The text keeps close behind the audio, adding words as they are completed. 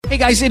Hey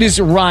guys, it is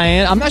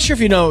Ryan. I'm not sure if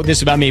you know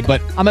this about me, but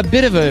I'm a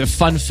bit of a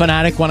fun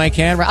fanatic when I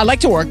can. I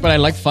like to work, but I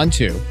like fun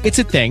too. It's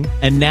a thing.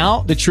 And now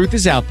the truth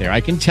is out there.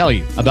 I can tell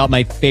you about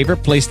my favorite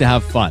place to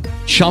have fun.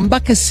 Chumba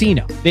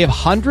Casino. They have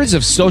hundreds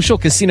of social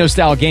casino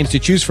style games to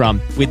choose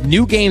from with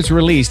new games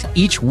released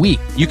each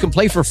week. You can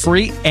play for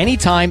free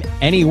anytime,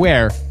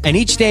 anywhere. And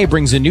each day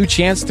brings a new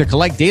chance to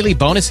collect daily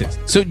bonuses.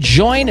 So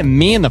join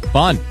me in the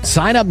fun.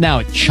 Sign up now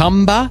at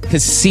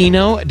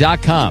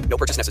ChumbaCasino.com. No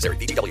purchase necessary.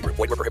 VGW Group.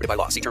 Void where prohibited by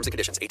law. See terms and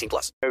conditions.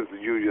 18+. As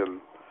usual.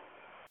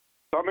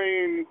 I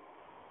mean,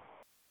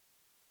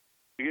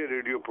 ये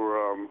radio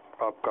programme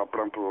आपका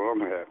अपना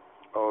programme है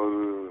और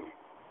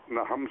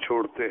ना हम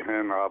छोड़ते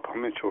हैं ना आप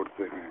हमें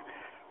छोड़ते हैं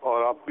और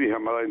आप भी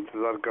हमारा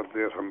इंतज़ार करते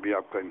हैं और हम भी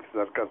आपका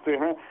इंतज़ार करते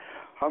हैं।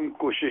 हम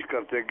कोशिश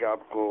करते हैं कि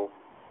आपको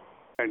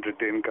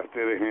एंटरटेन करते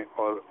रहें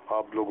और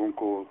आप लोगों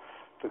को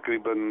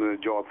तकरीबन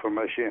जो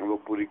फरमाइशें हैं वो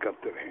पूरी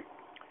करते रहें।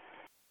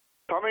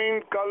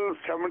 हमें कल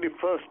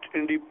 71st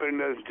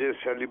इंडिपेंडेंस डे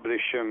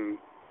सेलिब्रेशन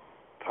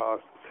था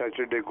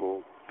सैटरडे को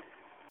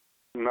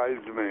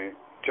नाइल्स में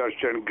चर्च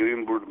एंड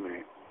ग्रीनवुड में,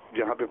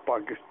 जहाँ पे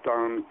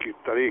पाकिस्तान की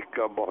तारीख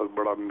का बहुत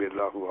बड़ा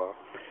मेला हुआ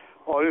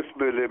और इस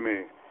मेले में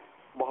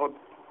बहुत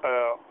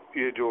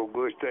ये जो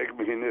गुज़श्ता एक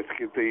महीने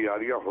इसकी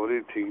तैयारियाँ हो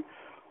रही थी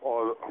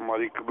और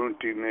हमारी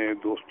कम्युनिटी ने,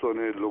 दोस्तों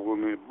ने, लोगों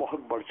ने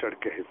बहुत बढ़ चढ़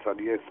के हिस्सा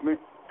लिया इसमें।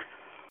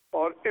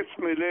 और इस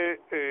मेले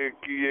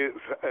की ये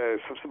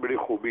सबसे बड़ी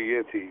खूबी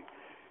ये थी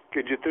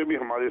कि जितने भी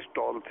हमारे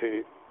स्टॉल थे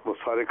वो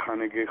सारे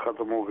खाने के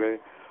ख़त्म हो गए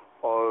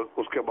और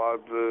उसके बाद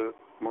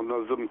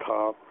मुनज़्ज़म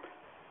था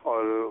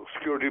और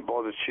सिक्योरिटी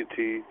बहुत अच्छी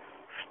थी,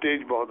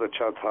 स्टेज बहुत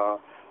अच्छा था,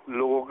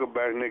 लोगों के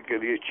बैठने के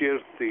लिए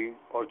चेयर्स थी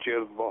और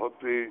चेयर्स बहुत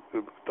ही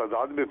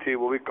तादाद में थी,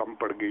 वो भी कम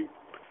पड़ गई।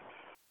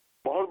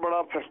 बहुत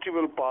बड़ा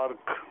फेस्टिवल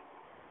पार्क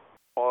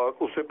और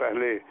उससे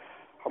पहले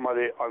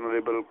हमारे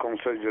ऑनरेबल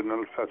कौंसल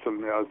जनरल फैसल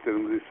नियाज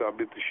तिरमिज़ी साहब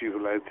भी तशरीफ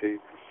लाए थे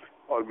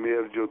और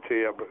मेयर जो थे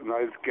अब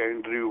नाइल्स के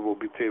एंड्रयू वो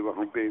भी थे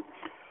वहाँ पे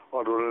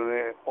और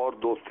उन्होंने और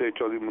दोस्त थे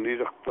चौधरी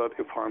मुनीर अख्तर,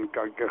 इरफान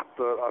काकी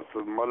Akhtar,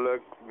 Asif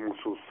Malik,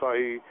 Masood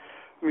Sai,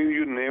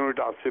 you name it,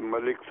 Asif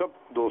Malik, सब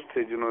दोस्त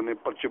थे जिन्होंने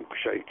परचम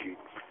कुशाई की।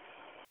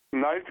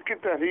 नाइल्स की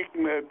तारीख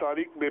में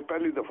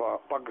पहली दफ़ा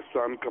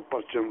पाकिस्तान का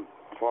परचम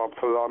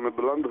फजा में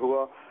बुलंद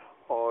हुआ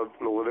और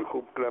लोगों ने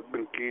खूब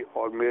क्लैपिंग की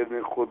और मेयर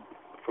ने खुद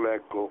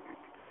फ्लैग को,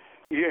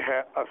 ये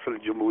है असल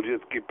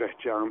जमहूरियत की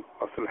पहचान,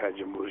 असल है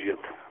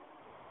जमहूरियत।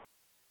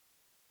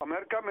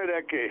 अमेरिका में रह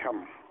के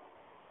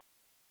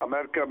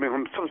अमेरिका में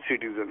हम सब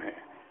सिटीजन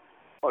हैं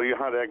और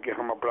यहाँ रह के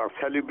हम अपना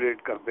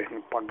सेलिब्रेट करते हैं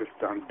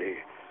पाकिस्तान डे,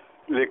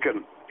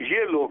 लेकिन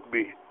ये लोग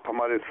भी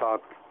हमारे साथ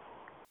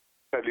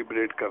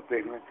सेलिब्रेट करते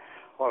हैं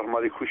और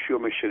हमारी खुशियों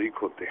में शरीक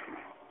होते हैं।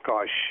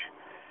 काश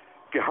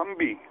कि हम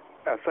भी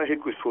ऐसा ही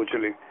कुछ सोच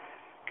लें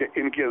कि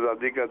इनकी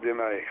आज़ादी का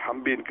दिन आए,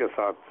 हम भी इनके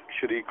साथ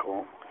शरीक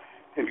हों,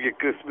 इनकी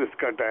क्रिसमस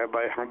का टाइम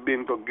आए, हम भी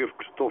इनको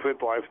गिफ्ट तोहफे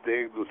तोहफ़ दें,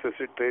 एक दूसरे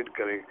से ट्रेड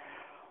करें।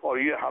 और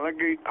ये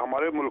हालांकि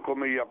हमारे मुल्कों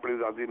में ये अपनी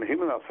आज़ादी नहीं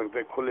मना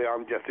सकते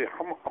खुलेआम जैसे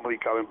हम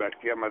अमेरिका में बैठ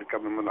के अमेरिका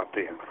में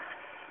मनाते हैं।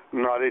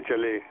 नारे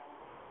चले,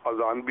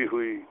 अजान भी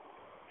हुई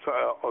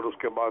और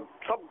उसके बाद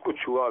सब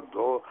कुछ हुआ,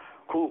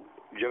 खूब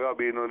जगह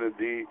भी इन्होंने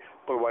दी,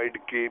 प्रोवाइड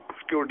की,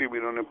 सिक्योरिटी भी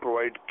इन्होंने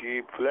प्रोवाइड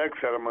की, फ्लैग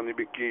सेरेमनी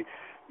भी की।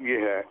 ये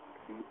है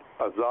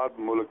आज़ाद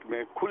मुल्क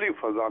में खुली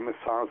फ़ज़ा में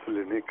सांस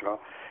लेने का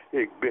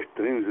एक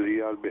बेहतरीन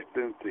ज़रिया,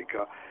 बेहतरीन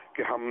तरीका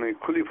कि हमने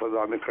खुली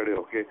फ़ज़ा में खड़े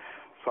होके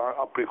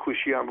अपनी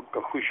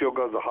खुशियों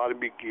का इज़हार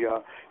भी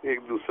किया, एक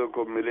दूसरे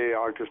को मिले,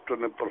 आर्टिस्टों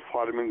ने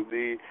परफॉर्मिंग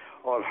दी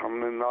और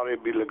हमने नारे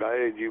भी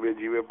लगाए, जीवे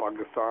जीवे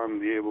पाकिस्तान,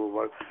 ये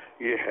वो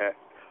ये है।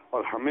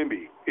 और हमें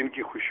भी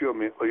इनकी खुशियों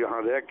में और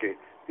यहाँ रह के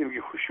इनकी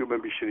खुशियों में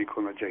भी शरीक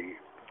होना चाहिए।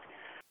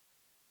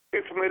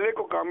 इस मेले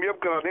को कामयाब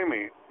कराने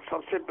में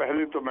सबसे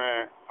पहले तो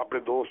मैं अपने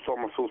दोस्तों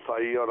मसूद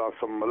साई और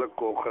आसिफ मलिक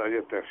को खराज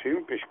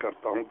तहसीन पेश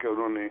करता हूँ कि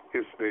उन्होंने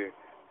इस पे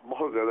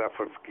बहुत ज़्यादा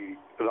एफर्ट्स की,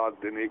 रात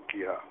दिन एक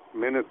किया,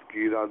 मेहनत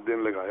की, रात दिन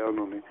लगाया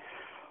उन्होंने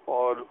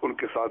और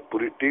उनके साथ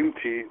पूरी टीम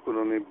थी,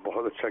 उन्होंने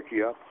बहुत अच्छा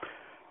किया।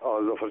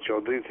 और जफर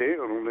चौधरी थे,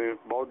 उन्होंने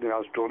बहुत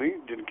न्याज टोनी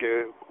जिनके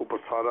ऊपर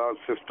सारा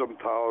सिस्टम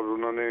था और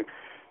उन्होंने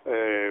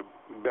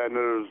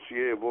बैनर्स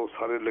ये वो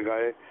सारे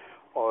लगाए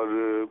और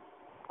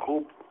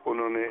खूब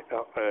उन्होंने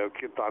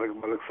कि तारिक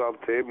मलिक साहब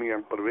थे,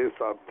 मियां परवेज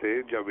साहब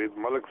थे, जावेद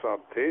मलिक साहब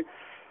थे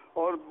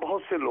और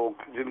बहुत से लोग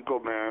जिनको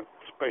मैं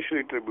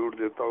स्पेशली ट्रिब्यूट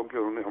देता हूं कि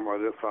उन्होंने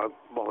हमारे साथ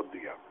बहुत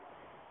दिया।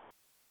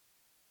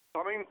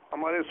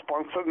 हमारे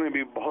स्पॉन्सर ने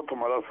भी बहुत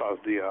हमारा साथ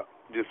दिया,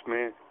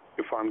 जिसमें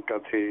इफानका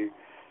थे,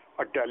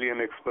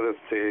 इटालियन एक्सप्रेस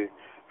थे,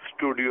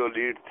 स्टूडियो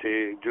लीड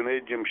थे,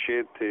 जुनैद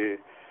जमशेद थे,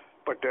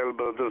 पटेल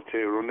ब्रदर्स थे,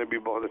 उन्होंने भी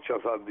बहुत अच्छा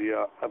साथ दिया।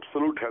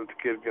 एब्सोल्यूट हेल्थ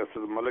केयर के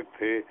असद मलिक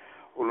थे,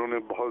 उन्होंने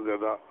बहुत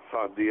ज़्यादा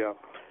साथ दिया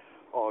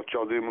और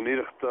चौधरी मुनीर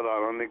अख्तर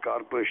आरानी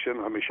कारपोरेशन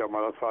हमेशा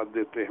हमारा साथ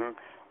देते हैं।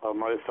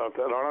 हमारे साथ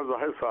राणा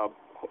जाहिर साहब,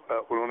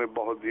 उन्होंने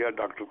बहुत दिया,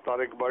 डॉक्टर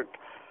तारिक भट्ट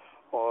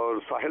और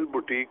साहिल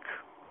बुटीक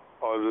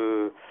और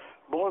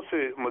बहुत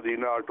से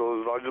Madina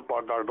autos, Raju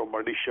park auto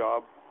body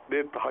shop,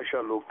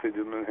 बेतहाशा लोग थे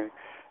जिन्होंने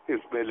इस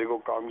मेले को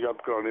कामयाब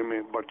कराने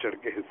में बढ़ चढ़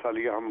के हिस्सा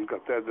लिया। हम उनका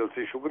तहे दिल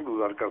से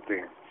शुक्रगुजार करते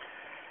हैं।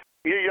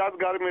 ये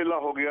यादगार मेला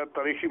हो गया,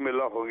 तारीखी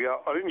मेला हो गया,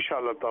 और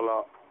इंशाअल्लाह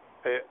ताला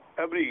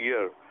एवरी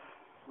ईयर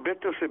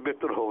बेहतर से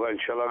बेहतर होगा।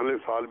 इंशाल्लाह अगले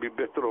साल भी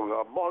बेहतर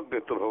होगा, बहुत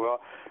बेहतर होगा।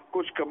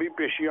 कुछ कमी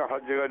पेशियां हर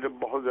जगह, जब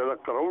बहुत ज़्यादा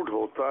क्राउड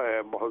होता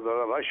है, बहुत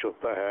ज़्यादा रश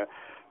होता है,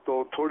 तो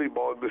थोड़ी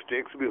बहुत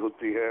मिस्टेक्स भी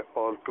होती है,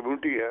 और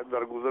कम्युनिटी है,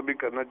 दरगुजर भी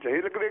करना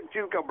चाहिए। लेकिन एक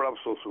चीज़ का बड़ा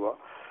अफसोस हुआ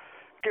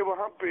कि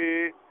वहाँ पे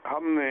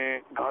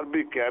हमने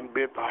गार्बेज कैन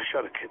बेतहाशा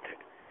रखे थे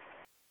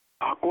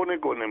कोने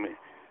कोने में,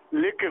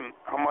 लेकिन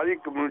हमारी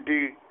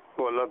कम्युनिटी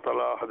को अल्लाह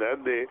ताला हदायत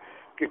दे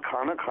कि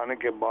खाना खाने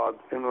के बाद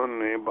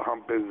इन्होंने वहाँ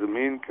पे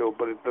ज़मीन के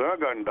ऊपर इतना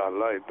गंद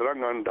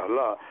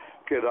डाला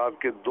कि रात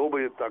के 2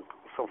 बजे तक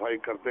सफाई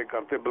करते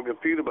करते बल्कि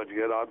 3 बज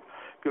गए रात,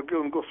 क्योंकि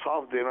उनको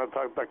साफ देना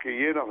था ताकि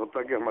ये ना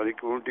होता कि हमारी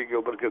कम्युनिटी के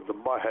ऊपर के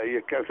दब्बा है,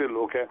 ये कैसे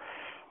लोग हैं।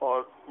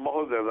 और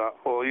बहुत ज़्यादा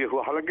और ये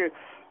हुआ, हालांकि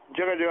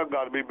जगह जगह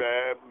गार्बेज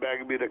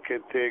बैग भी रखे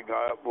थे,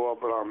 वो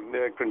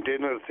अपना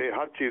कंटेनर थे,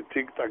 हर चीज़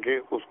थी, ताकि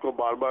उसको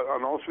बार बार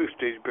अनाउंस भी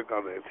स्टेज पे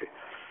कर रहे थे।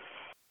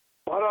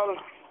 बहरहाल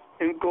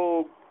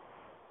इनको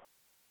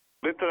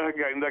बेहतर है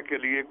कि आइंदा के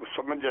लिए कुछ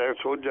समझ जाए,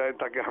 सोच जाए,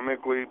 ताकि हमें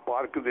कोई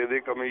पार्क दे दे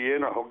कि हमें ये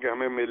ना हो कि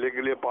हमें मेले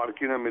के लिए पार्क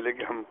ही ना मिले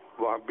कि हम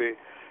वहाँ पे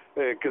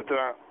किस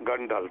तरह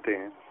गन डालते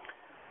हैं।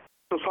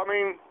 तो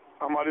सामीन,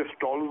 हमारे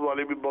स्टॉल्स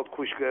वाले भी बहुत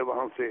खुश गए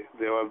वहाँ से,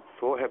 दे आर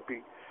सो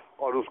हैप्पी।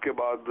 और उसके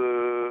बाद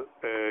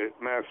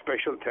मैं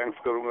स्पेशल थैंक्स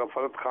करूँगा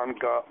फरद खान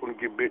का,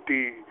 उनकी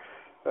बेटी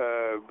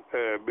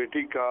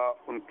का,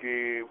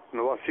 उनकी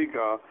नवासी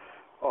का,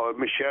 और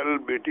मिशेल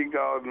बेटी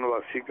का और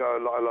नवासी का,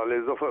 लाले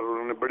जफ़र,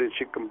 उन्होंने बड़ी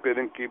अच्छी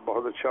कंपेयरिंग की,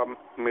 बहुत अच्छा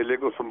मेले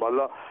को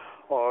संभाला।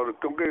 और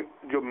क्योंकि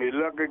जो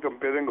मेला की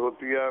कंपेयरिंग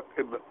होती है,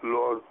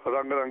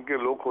 रंग रंग के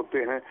लोग होते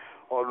हैं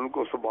और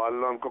उनको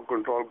संभालना, उनको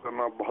कंट्रोल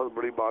करना बहुत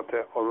बड़ी बात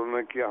है, और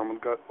उन्होंने किया। हम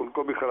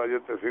उनको भी खराज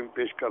तहसीन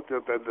पेश करते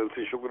हैं, दिल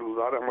से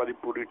शुक्रगुजार है हमारी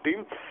पूरी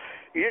टीम।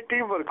 ये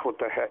टीम वर्क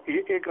होता है,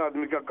 ये एक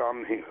आदमी का काम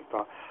नहीं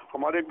होता।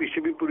 हमारे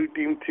पीछे भी पूरी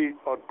टीम थी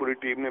और पूरी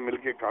टीम ने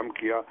मिलकर काम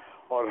किया,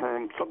 और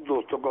हम सब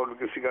दोस्तों का, अगर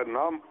किसी का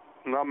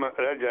नाम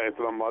रह जाए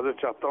तो मैं माजर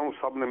चाहता हूँ।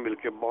 सब ने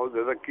मिलकर बहुत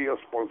ज़्यादा किया,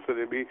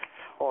 स्पॉन्सर भी,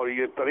 और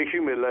ये तारीखी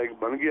मेला एक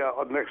बन गया।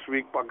 और नेक्स्ट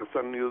वीक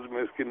पाकिस्तान न्यूज़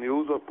में इसकी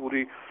न्यूज़ और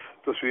पूरी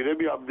तस्वीरें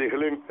भी आप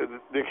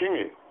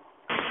देखेंगे।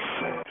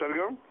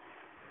 सरगम,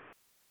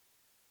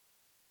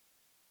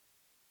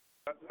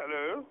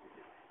 हेलो,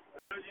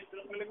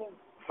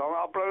 सर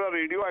अपना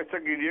रेडियो ऐसा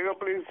कीजिएगा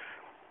प्लीज,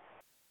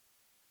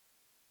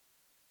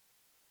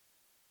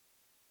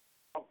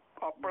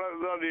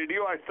 अपना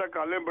रेडियो ऐसा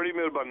कर लें, बड़ी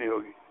मेहरबानी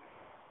होगी।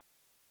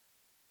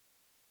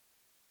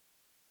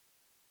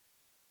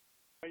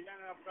 भैया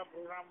ने आपका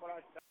प्रोग्राम बड़ा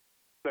अच्छा,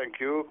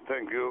 थैंक यू,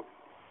 थैंक यू,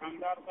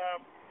 शानदार था,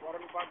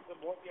 फौरन बात से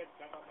बहुत ही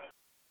अच्छा था।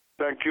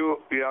 थैंक यू,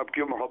 ये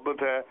आपकी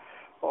मोहब्बत है,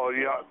 और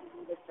ये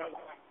अच्छा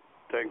था,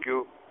 थैंक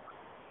यू।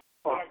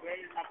 और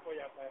क्रेडिट आपको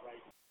जाता है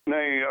भाई।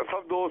 नहीं,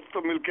 सब दोस्त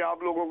तो मिलके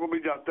आप लोगों को भी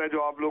जाता है,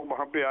 जो आप लोग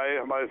वहाँ पे आए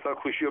हमारे साथ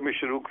खुशियों में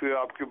शरीक हुए,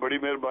 आपकी बड़ी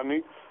मेहरबानी,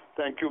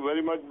 थैंक यू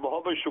वेरी मच,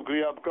 बहुत बहुत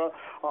शुक्रिया आपका।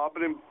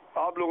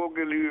 आप लोगों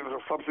के लिए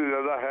सबसे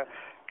ज़्यादा है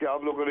कि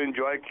आप लोगों ने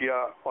एंजॉय किया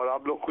और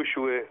आप लोग खुश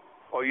हुए,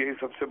 और यही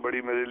सबसे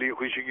बड़ी मेरे लिए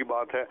खुशी की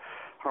बात है।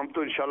 हम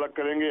तो इंशाल्लाह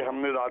करेंगे,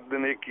 हमने रात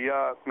दिन एक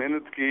किया,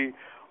 मेहनत की,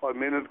 और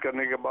मेहनत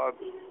करने के बाद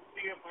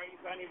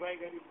पाकिस्तानी भाई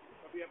अभी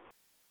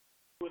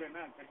पूरे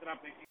ना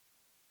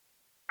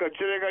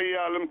कचरे का ये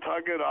आलम था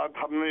कि रात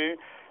हमने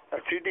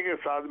सिटी के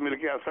साथ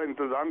मिलकर ऐसा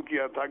इंतज़ाम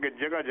किया था कि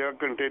जगह जगह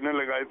कंटेनर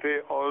लगाए थे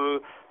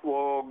और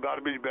वो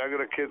गार्बेज बैग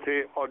रखे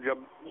थे, और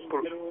जब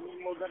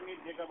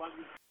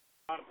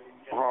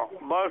हाँ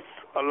बस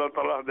अल्लाह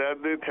ताला हिदायत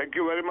दे। थैंक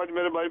यू वेरी मच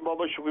मेरे भाई, बहुत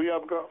बहुत शुक्रिया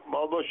आपका,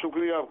 बहुत बहुत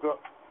शुक्रिया आपका,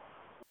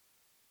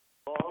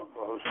 बहुत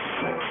बहुत।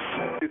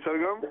 जी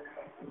सरगम,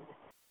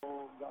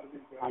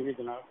 हाँ जी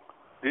जनाब।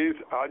 जी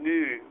हाँ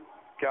जी,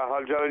 क्या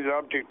हाल चाल है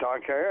जनाब, ठीक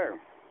ठाक है?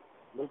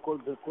 बिल्कुल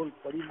बिल्कुल,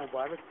 बड़ी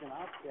मुबारक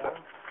जनाब। क्या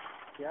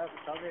क्या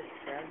सब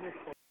शहर में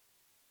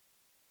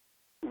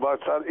बस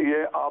सर,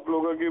 ये आप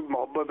लोगों की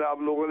मोहब्बत है,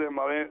 आप लोगों ने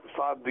हमारे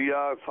साथ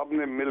दिया, सब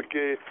ने मिल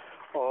के,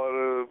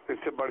 और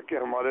इससे बढ़ के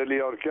हमारे लिए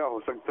और क्या हो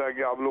सकता है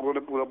कि आप लोगों ने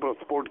पूरा पूरा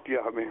सपोर्ट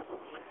किया हमें।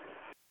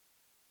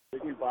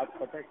 लेकिन बात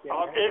पता है क्या,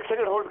 आप एक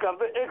सेकंड होल्ड कर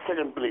दें, एक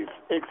सेकंड प्लीज,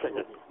 एक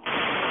सेकंड।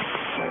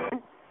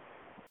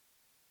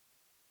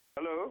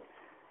 हेलो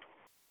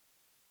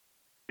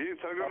जी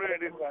सरगम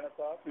रेडी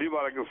जी,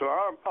 वालेकुम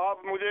सलाम।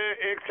 आप मुझे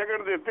एक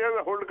सेकंड देते हैं,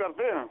 होल्ड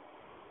करते हैं?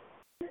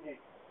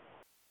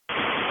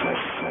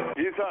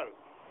 जी सर।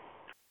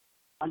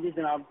 हाँ जी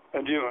जनाब।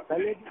 जी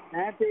पहले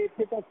मैं तो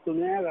इतने तक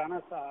सुने राणा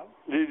साहब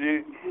जी जी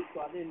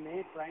ਤੁਹਾਡੇ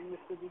नए प्राइम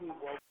मिनिस्टर की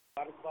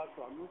मुबारकबाद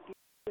ਤੁਹਾਨੂੰ कि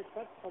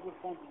तक खबर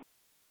पहुंच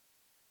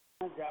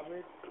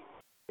जावेद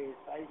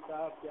साई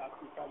साहब के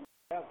आपके साथ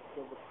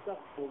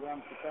जबरदस्त प्रोग्राम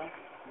किया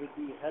with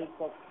the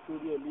help of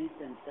studio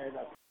lead and शायद।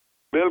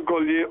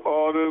 बिल्कुल जी,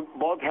 और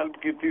बहुत हेल्प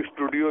की थी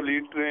स्टूडियो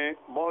लीड ने,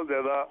 बहुत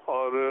ज़्यादा,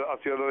 और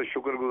असि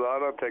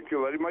शुक्रगुजार है, थैंक यू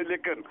वेरी मच।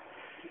 लेकिन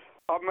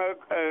अब मैं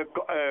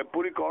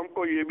पूरी कौम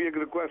को ये भी एक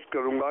रिक्वेस्ट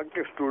करूंगा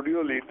कि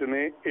स्टूडियो लीड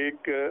ने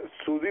एक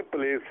सूजी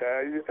प्लेस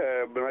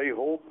है बनाई,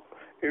 होप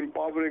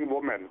एम्पावरिंग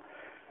वुमेन,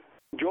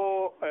 जो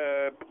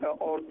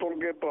औरतों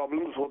के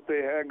प्रॉब्लम्स होते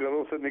हैं,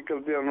 घरों से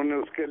निकलते हैं, उन्होंने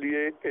उसके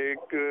लिए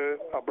एक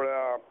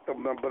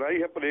अपना बनाई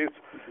है प्लेस,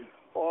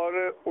 और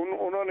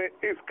उन्होंने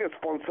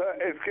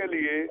इसके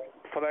लिए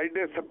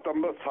फ्राइडे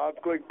सितंबर 7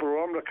 को एक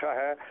प्रोग्राम रखा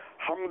है।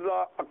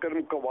 हमजा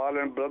अकरम कवाल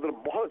एंड ब्रदर,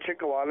 बहुत अच्छे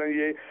कवाल हैं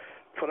ये।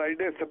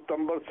 फ्राइडे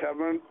सितंबर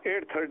 7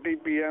 8:30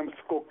 PM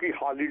स्कोकी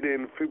हॉलीडे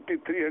इन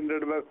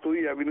 5300 वेस्ट हुई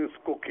एवेन्यू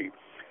स्कोकी।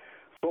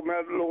 तो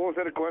मैं लोगों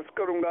से रिक्वेस्ट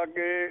करूंगा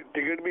कि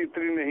टिकट भी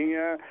इतनी नहीं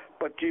है,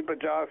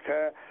 25-50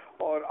 है,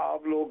 और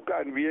आप लोग का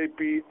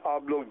VIP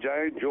आप लोग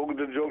जाएं, जोग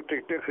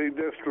टिकटें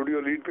खरीदें।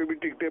 स्टूडियो लीड पे भी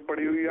टिकटें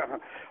पड़ी हुई हैं।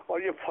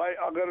 और ये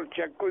अगर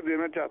चेक कोई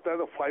देना चाहता है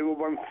तो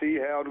 501c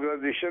है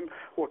ऑर्गेनाइजेशन,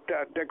 वो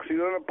टैक्स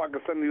में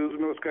पाकिस्तान न्यूज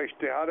में उसका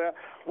इश्तेहार है,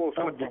 वो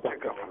उसको चेक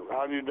कर।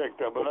 हाँ जी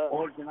डायरेक्टर बोला।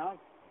 और जनाब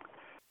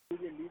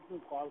लीड में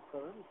कॉल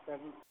करें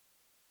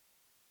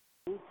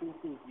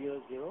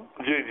 72200।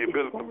 जी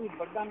बिल्कुल।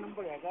 बड़ा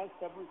नंबर है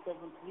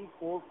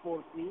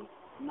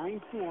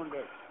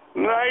 773-443-9200।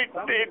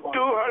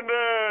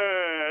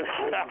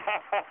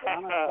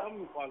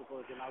 9200। कॉल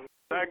करो जनाब।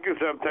 Thank you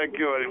sir, thank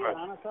you very much.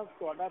 Rana साहब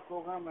ਤੁਹਾਡਾ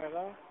प्रोग्राम है,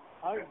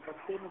 हर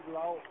बच्चे ਨੂੰ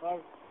बुलाओ, हर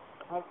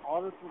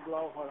औरत को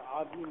बुलाओ, हर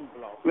आदमी को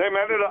बुलाओ। नहीं,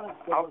 मैंने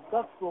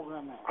जबरदस्त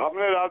प्रोग्राम है।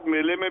 हमने रात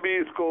मेले में भी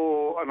इसको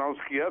अनाउंस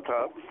किया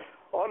था,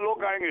 और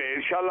लोग आएंगे,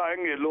 इंशाल्लाह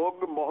आएंगे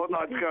लोग बहुत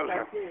आजकल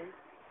है।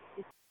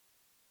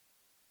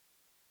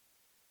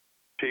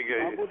 ठीक है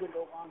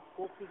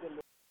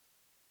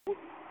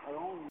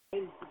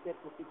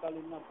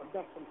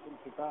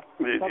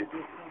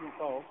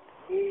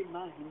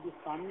ना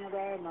हिंदुस्तानियों का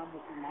है, ना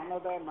मुसलमानों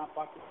का है, ना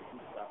पाकिस्तानी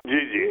का।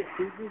 जी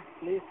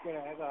प्लेस पे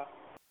रहेगा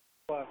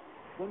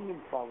women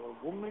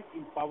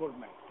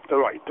empowerment.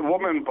 Right,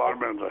 women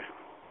empowerment.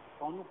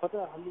 ਤੁਹਾਨੂੰ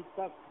पता हाली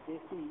तक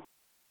देसी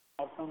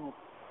औरतों को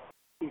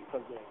कर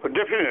जाएगा।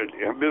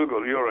 डेफिनेटली,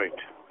 बिल्कुल, you are right.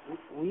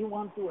 We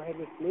want to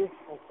have a place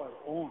of our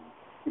own.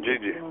 जी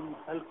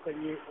हेल्प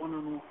करिए,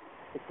 उन्होंने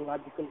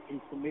इकोलॉजिकल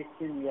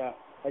इंफॉर्मेशन या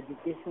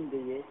एजुकेशन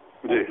दिए,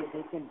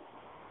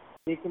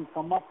 they can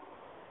come up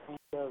and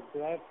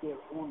grab their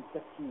own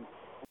section and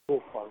go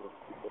forward.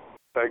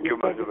 Thank you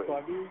much.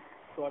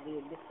 ਤੁਹਾਡੇ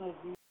listeners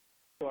ਦੀ,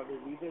 ਤੁਹਾਡੇ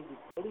readers ਦੀ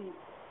बड़ी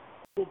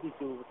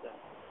जरूरत है।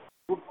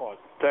 Good call.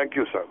 Thank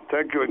you sir,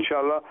 thank you।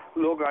 इंशाल्लाह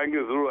लोग आएंगे,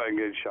 जरूर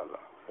आएंगे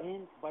इंशाल्लाह।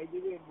 And by the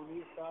way,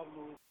 Munir साहब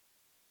ने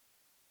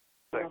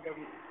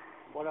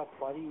बड़ा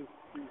भारी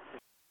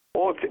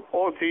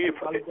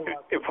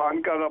इरफान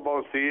का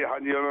बॉसी, हाँ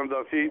जी,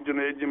 उन्होंने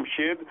जुनेद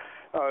जमशेद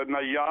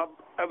नायाब,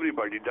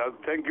 everybody does.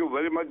 Thank you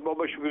very much, बहुत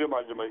बहुत शुक्रिया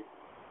माजिद भाई।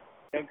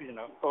 थैंक यू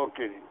जनाब।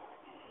 ओके जी।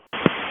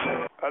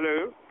 हेलो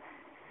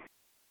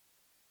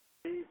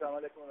जी, अस्सलाम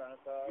वालेकुम राणा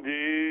साहब।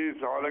 जी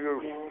अस्सलाम वालेकुम।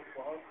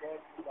 बहुत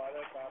बहुत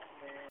मुबारक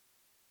आपने।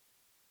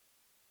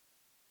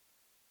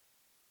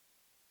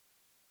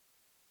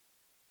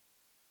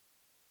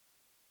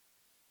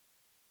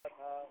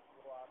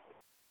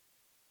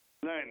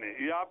 नहीं,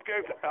 ये आप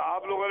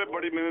लोगों ने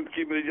बड़ी मेहनत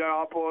की, मेरी जान,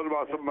 आप और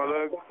वासफ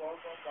मदद।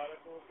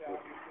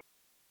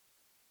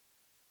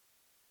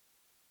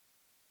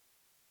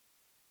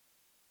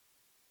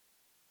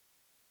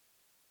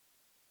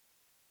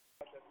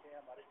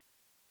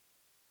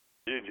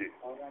 जी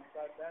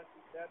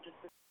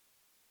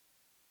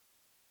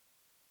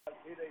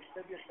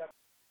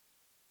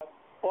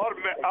और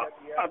मैं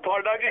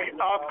थोड़ा जी,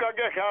 आपका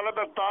क्या ख्याल है,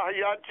 मैं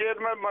ताहियात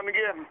चेयरमैन बन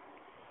गया।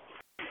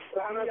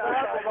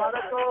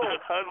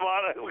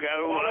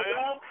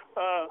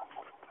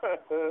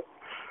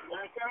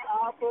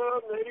 आप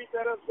मेरी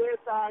तरफ से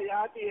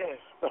तायाती है।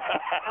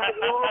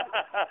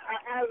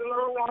 एज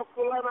लॉन्ग आप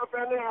खुला ना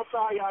पहले, आप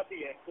तायाती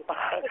है।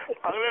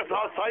 अगले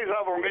साल साई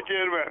साहब होंगे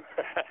चेयरमैन।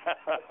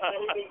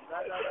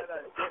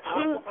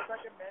 आपको पता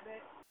कि मैंने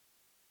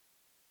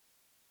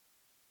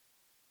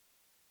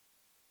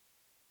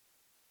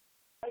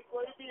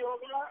कोई भी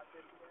होगा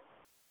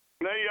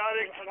नहीं यार,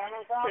 एक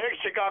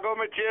शिकागो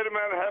में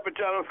चेयरमैन है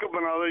बेचारा, उसको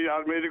बना दो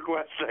यार, मेरी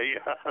रिक्वेस्ट है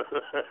यार।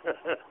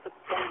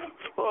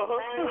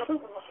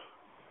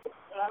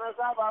 राणा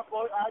साहब, आप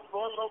आज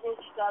बहुत लोगों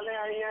की कॉलें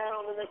आई हैं,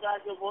 उन्होंने कहा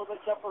कि बहुत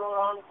अच्छा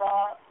प्रोग्राम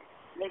था,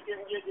 लेकिन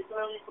ये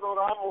जितना भी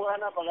प्रोग्राम हुआ है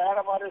ना, बगैर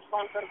हमारे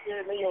स्पॉन्सर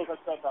के नहीं हो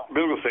सकता था।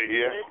 बिल्कुल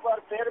सही है। एक बार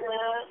फिर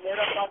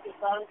मेरा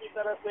पाकिस्तान की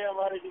तरफ से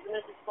हमारे जितने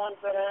भी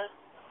स्पॉन्सर हैं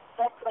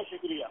सबका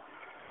शुक्रिया।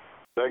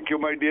 Thank you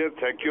my dear,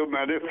 thank you.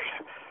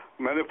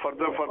 मैंने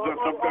फर्दर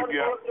सबका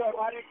किया।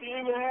 हमारी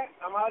टीम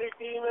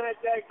है,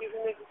 चाहे किसी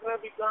ने जितना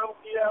भी काम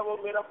किया वो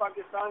मेरा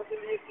पाकिस्तान के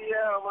लिए किया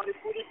है। हमारी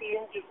पूरी टीम,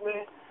 जिसमें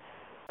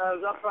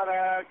जफर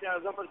है, क्या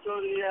जफर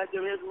चौधरी है,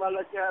 जवेद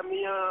मलिक है,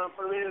 मियाँ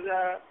परवेज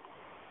है,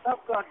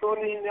 सबका,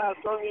 टोनी है,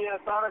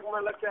 तारक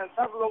मलिक है,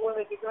 सब लोगों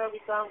ने जितना भी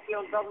काम किया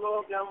उन सब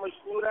लोगों के हम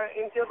मशहूर हैं।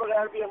 इनके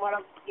बगैर भी हमारा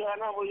जो है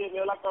ना वो ये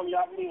मेला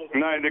कामयाब नहीं होता।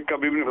 नहीं,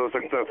 कभी भी नहीं हो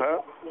सकता था।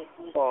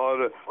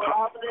 और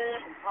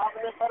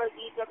आपने फरज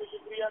जी का तो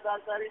शुक्रिया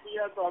अदाकारी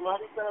दिया, तो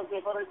हमारी तरफ से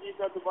फरज जी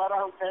का दोबारा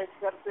हम थैंक्स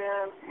करते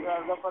हैं।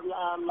 जफर,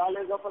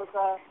 लाले जफर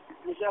का,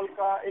 मिशेल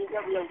का,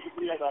 इनका भी हम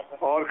शुक्रिया अदा करते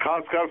हैं। और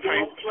खासकर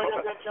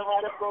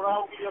हमारे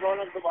प्रोग्राम की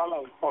रौनक दुबारा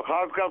हुई। और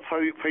खासकर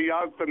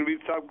फैयाज तनवीर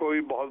साहब को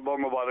भी बहुत बहुत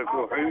मुबारक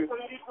हो।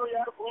 तो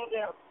यार भूल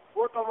गया,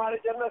 वो तो हमारे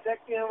जनरल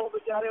सेक्रेटरी हैं, वो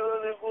बेचारे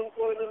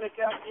इन्होंने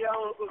क्या किया,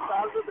 उनको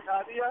साल पे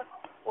बिठा दिया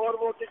और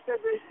वो टिकटें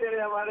बेचते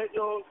रहे। हमारे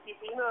जो की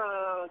थी ना,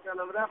 क्या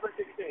नाम, रैपिड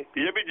टिकटें,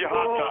 ये भी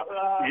जिहाद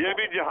था, ये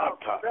भी जिहाद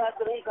था,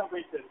 नहीं था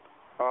बेचते।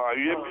 हाँ,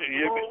 ये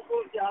भी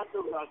उनको जिहाद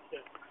तो बात है।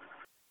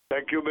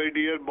 थैंक यू माय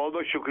डियर, बहुत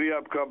बहुत शुक्रिया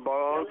आपका,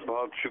 बहुत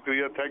बहुत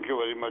शुक्रिया, thank you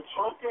very much.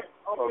 Okay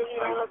okay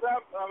Rana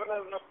साहब,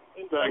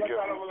 थैंक यू,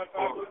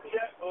 मुलाकात होती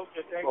है।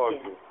 Okay, thank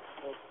you.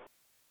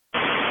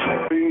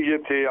 ये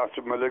थे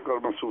आसिफ मलिक और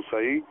मसूद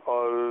सई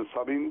और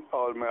सामीन,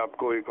 और मैं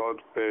आपको एक और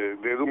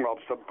दे दूंगा आप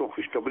सबको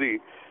खुशखबरी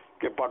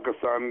कि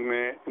पाकिस्तान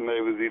में नए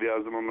वजीर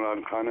आजम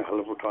इमरान खान ने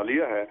हल्फ उठा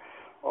लिया है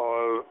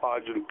और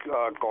आज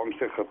उनका कौम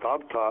से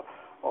खिताब था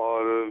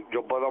और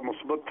जो बड़ा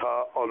मुस्बत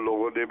था और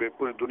लोगों ने भी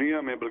पूरी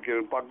दुनिया में बल्कि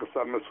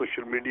पाकिस्तान में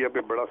सोशल मीडिया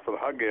पे बड़ा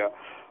सराहा गया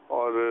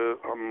और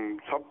हम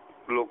सब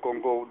लोगों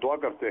को दुआ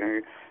करते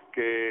हैं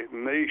कि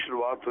नई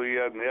शुरुआत हुई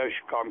है, नया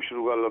काम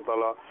शुरू हुआ, अल्लाह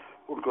ताला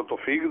उनको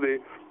तौफीक दे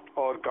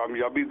और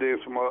कामयाबी दे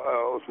उस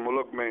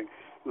मुल्क में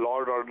लॉ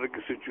एंड ऑर्डर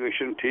की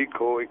सिचुएशन ठीक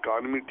हो,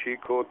 इकानमी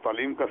ठीक हो,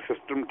 तालीम का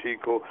सिस्टम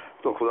ठीक हो,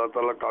 तो खुदा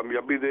ताला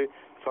कामयाबी दे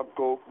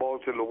सबको।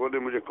 बहुत से लोगों ने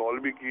मुझे कॉल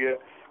भी की है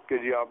कि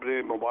जी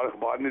आपने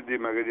मुबारकबाद नहीं दी।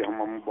 मैं कहा जी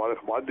हम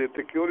मुबारकबाद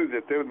देते, क्यों नहीं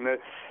देते,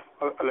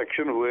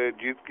 इलेक्शन हुए,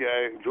 जीत के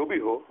आए, जो भी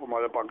हो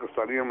हमारे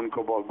पाकिस्तानी, हम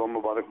उनको बहुत बहुत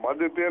मुबारकबाद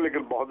देते हैं।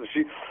 लेकिन बहुत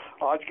अच्छी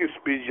आज की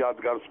स्पीच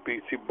यादगार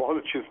स्पीच थी, बहुत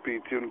अच्छी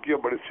स्पीच थी उनकी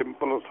और बड़ी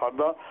सिंपल और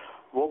सादा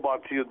वो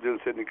बात थी जो दिल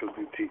से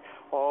निकलती थी।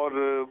 और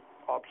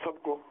आप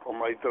सबको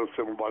हमारी तरफ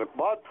से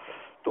मुबारकबाद।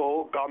 तो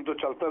काम तो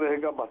चलता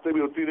रहेगा, बातें भी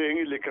होती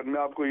रहेंगी, लेकिन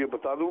मैं आपको ये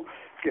बता दूं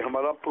कि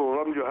हमारा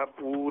प्रोग्राम जो है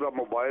पूरा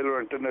मोबाइल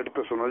और इंटरनेट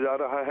पे सुना जा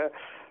रहा है।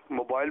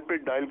 मोबाइल पे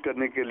डायल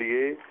करने के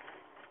लिए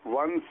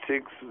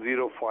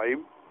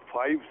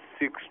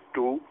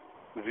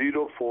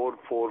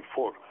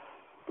 1605-562-0444,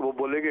 तो वो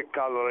बोलेंगे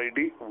कॉलर ID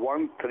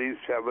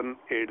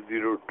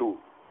 137802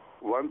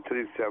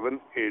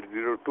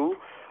 137802।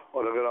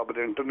 और अगर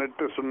आपने इंटरनेट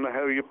पे सुनना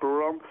है ये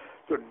प्रोग्राम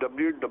तो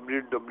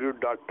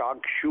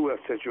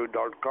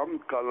www.talkshow.com,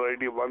 caller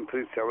ID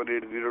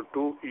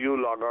 137802। You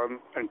log on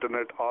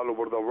internet all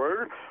over the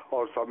world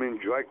और सब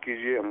इंजॉय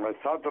कीजिए, हमारे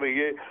साथ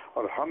रहिए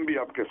और हम भी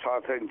आपके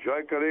साथ हैं,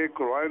 इंजॉय करें,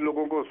 करवाएं,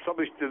 लोगों को, सब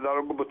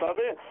रिश्तेदारों को बता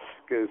दें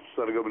कि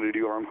सरगम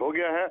रेडियो ऑन हो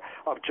गया है।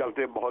 अब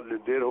चलते, बहुत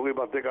देर हो गई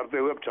बातें करते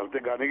हुए, अब चलते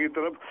गाने की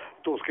तरफ,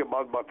 तो उसके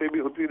बाद बातें भी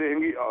होती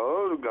रहेंगी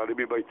और गाने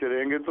भी बजते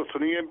रहेंगे। तो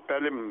सुनिए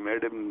पहले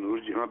मैडम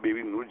नूरजहां,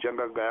 बीवी नूरजहां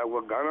का गाया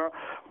हुआ गाना,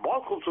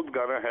 बहुत खूबसूरत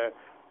गाना है,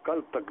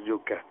 कल तक जो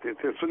कहते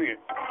थे, सुनिए।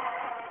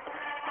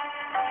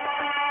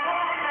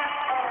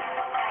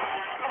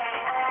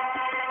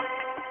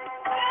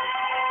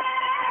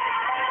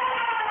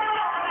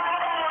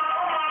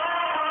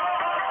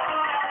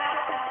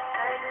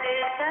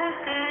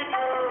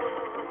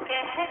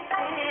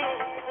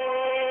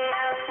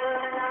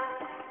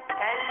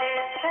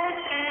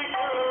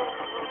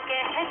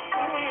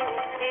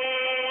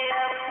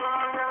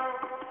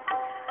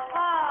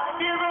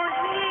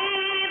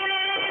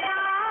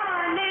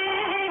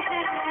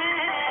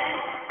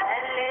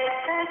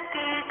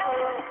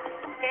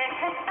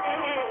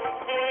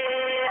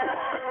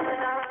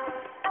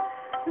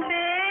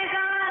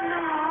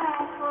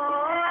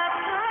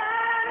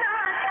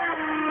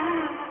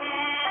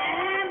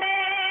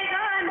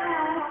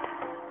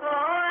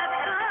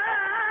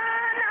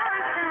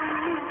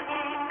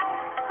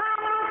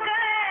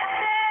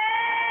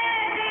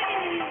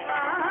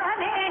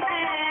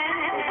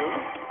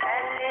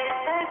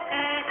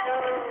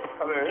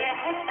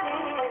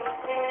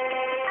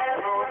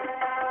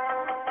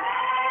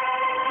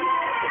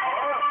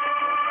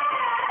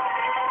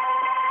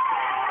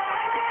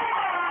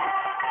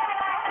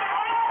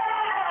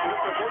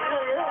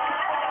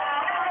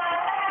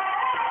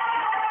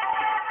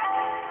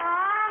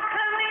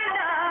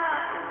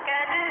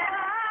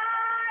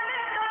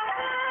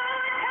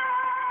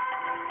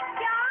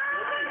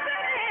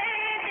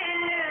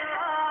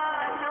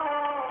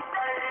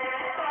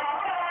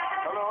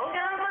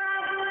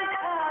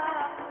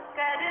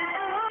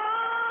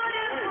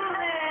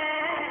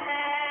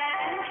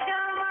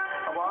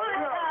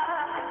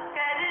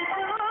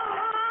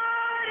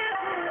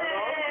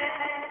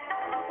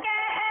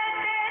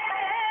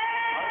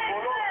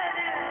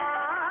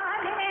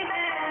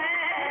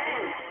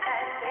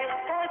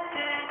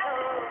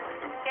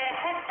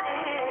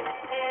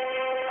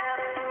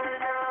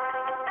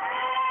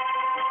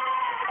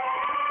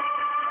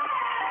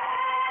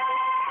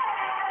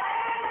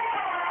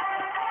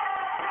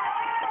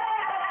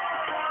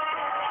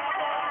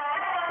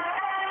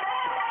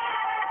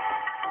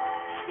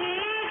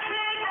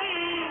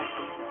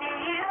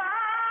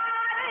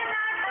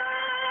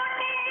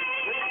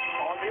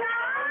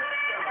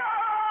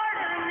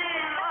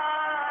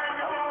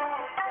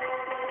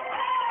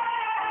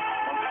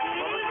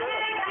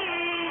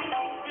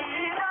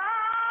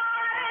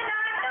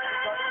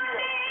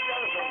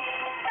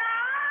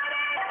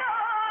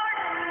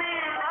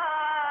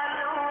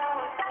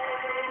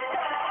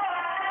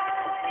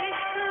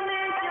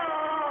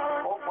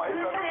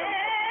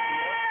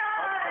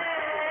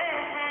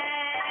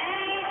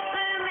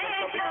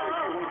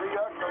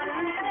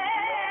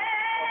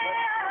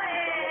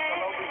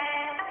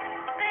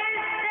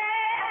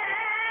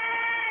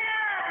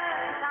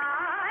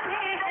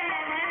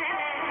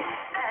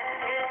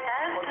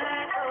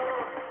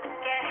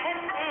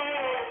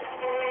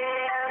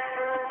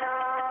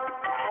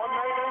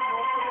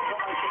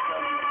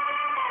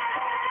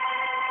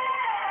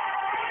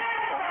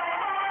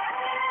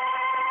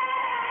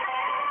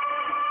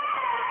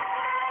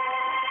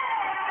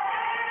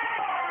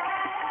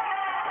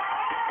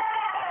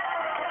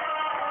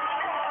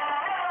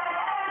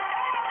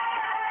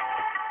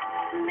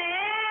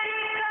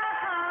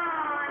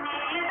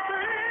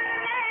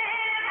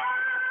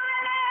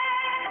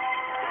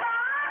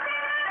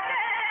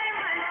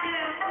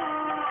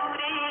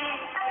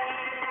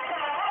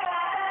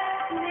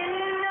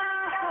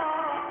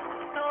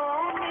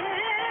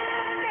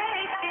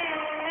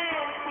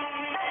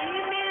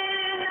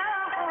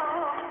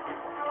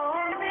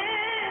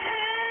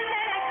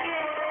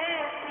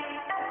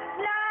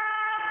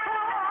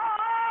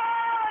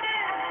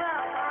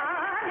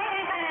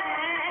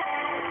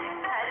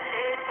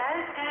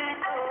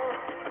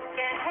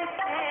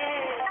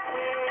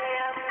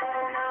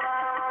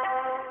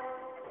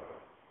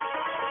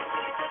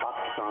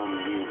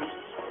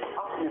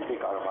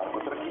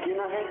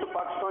 हैं तो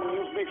पाकिस्तान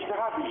न्यूज में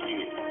इश्तहा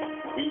दीजिए.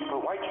 We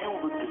provide you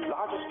with the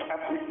largest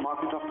ethnic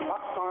market of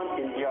Pakistan,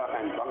 India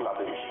and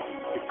Bangladesh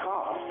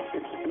because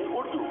it's in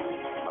Urdu.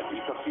 अभी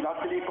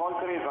तफसीलात के लिए कॉल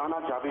करें राना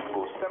जावेद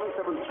को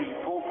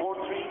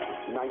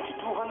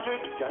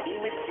 773-443-9200 या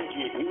ईमेल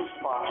कीजिए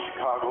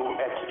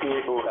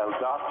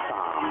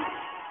newsparchicago@aol.com.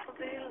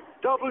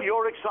 Double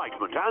your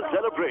excitement and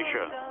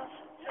celebration.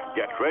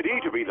 Get ready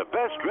to be the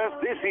best dressed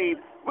this Eid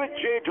with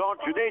J.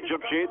 Junaid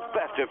Jamshed's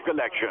festive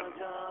collection.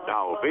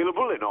 Now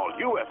available in all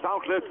US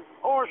outlets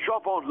or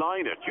shop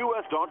online at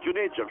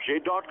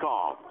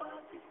us.junaidjamshed.com.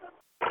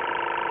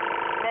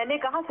 मैंने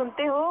कहा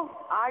सुनते हो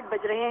 8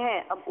 बज रहे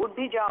हैं, अब उठ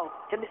भी जाओ.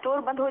 जब स्टोर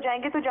बंद हो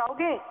जाएंगे तो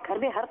जाओगे. घर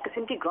में हर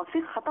किस्म की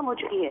ग्रोसरी खत्म हो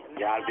चुकी है.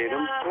 यार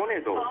बेगम सोने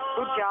दो.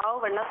 तो जाओ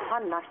वरना सुबह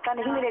नाश्ता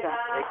नहीं मिलेगा.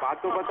 एक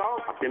बात तो बताओ,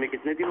 हफ्ते में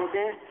कितने दिन होते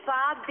हैं?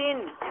 7 दिन.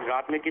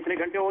 रात में कितने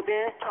घंटे होते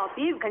हैं?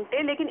 24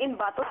 घंटे. लेकिन इन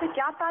बातों से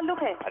क्या ताल्लुक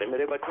है? अरे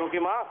मेरे बच्चों की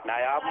माँ,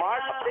 नायाब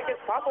मार्ट हफ्ते के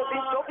 7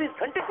 दिन 24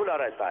 घंटे खुला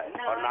रहता है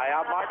और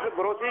नायाब मार्ट में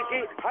ग्रोसरी की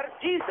हर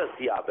चीज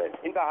दस्तियाब है.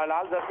 इनका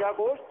हलाल दस्तिया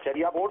गोश्त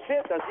शरिया बोर्ड से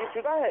तस्दीक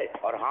शुदा है.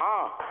 और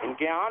हाँ,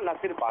 इनके यहाँ न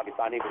सिर्फ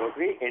पाकिस्तानी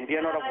ग्रोसरी,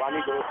 इंडियन और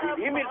अफगानी ग्रोसरी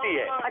भी मिलती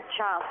है.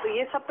 अच्छा, तो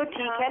ये सब तो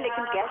ठीक है,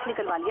 लेकिन कैश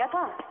निकलवा लिया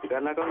था? फिक्र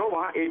न करो,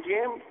 वहाँ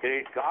ATM,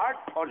 क्रेडिट कार्ड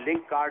और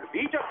लिंक कार्ड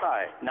भी चलता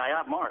है.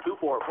 नायाब mart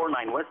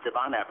 2449 waste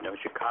Devon avenue,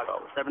 Chicago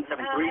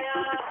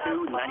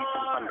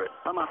 773-262-9200.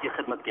 हम आपकी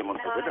खिदमत के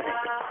मुंतज़िर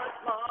रहेंगे.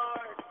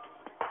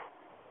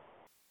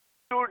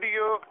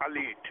 Studio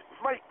elite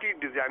multi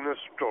designer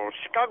store,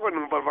 Chicago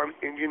number 1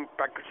 Indian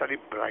Pakistani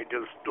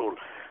bridal store.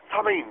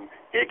 सामीन,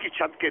 एक ही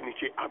छत के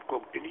नीचे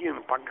आपको इंडियन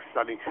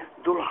पाकिस्तानी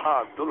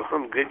दुल्हा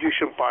दुल्हन,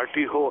 ग्रेजुएशन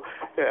पार्टी हो,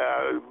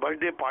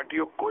 बर्थडे पार्टी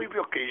हो, कोई भी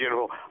ओकेजन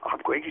हो,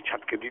 आपको एक ही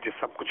छत के नीचे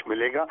सब कुछ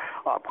मिलेगा.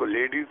 आपको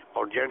लेडीज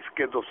और जेंट्स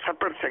के 2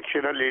 सेपरेट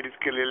सेक्शन है. लेडीज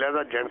के लिए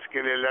अलग, जेंट्स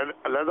के लिए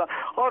अलग,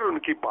 और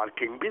उनकी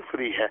पार्किंग भी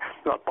फ्री है.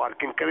 और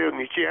पार्किंग करें और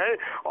नीचे आए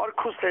और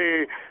खुद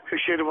से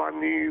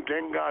शेरवानी,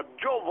 लहंगा,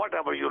 जो what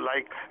ever you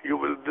like, you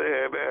will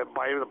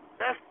by the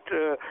best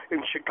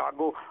in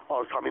Chicago.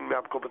 और सामीन में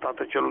आपको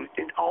बताते चलूँ,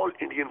 इन ऑल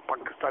इंडियन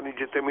पाकिस्तानी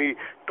जितने भी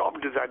टॉप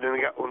डिजाइनर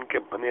हैं उनके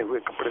बने हुए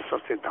कपड़े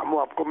सस्ते दामों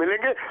आपको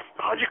मिलेंगे.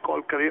 आज ही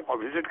कॉल करें और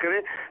विजिट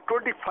करें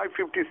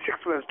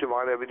 2556 waste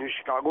Devon avenue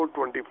Chicago,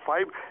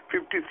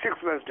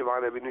 2556 waste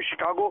Devon avenue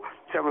Chicago,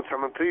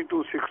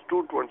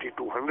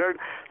 773-262-2200,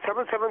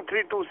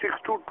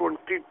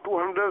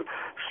 773-262-2200.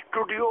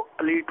 Studio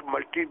elite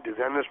multi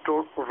designer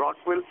store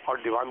रॉकविल और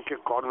दीवान के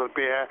कॉर्नर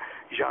पे है.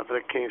 याद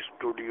रखें,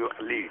 स्टूडियो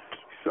एलीट.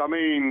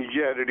 सामीन,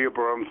 यह रेडियो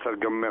प्रोग्राम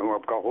सरगम में हूँ,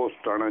 आपका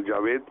होस्ट राना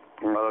जावेद.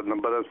 हमारा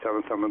नंबर है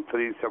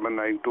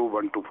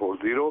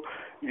 773-792-1240.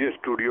 ये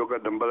स्टूडियो का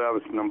नंबर है, आप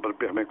इस नंबर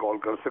पे हमें कॉल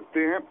कर सकते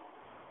हैं.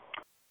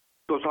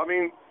 तो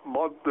सामीन,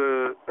 बहुत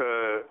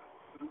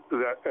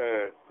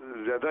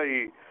ज़्यादा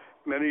ही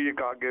मैंने ये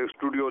कहा कि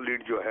स्टूडियो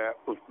लीड जो है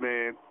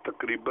उसमें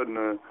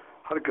तकरीबन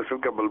हर किस्म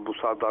के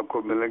मलबूसात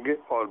आपको मिलेंगे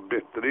और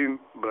बेहतरीन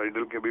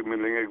ब्राइडल के भी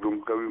मिलेंगे, ग्रूम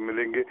का भी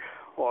मिलेंगे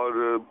और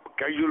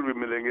कैजुअल भी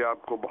मिलेंगे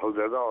आपको बहुत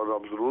ज़्यादा. और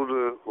आप ज़रूर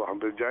वहाँ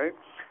पे जाएं.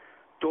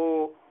 तो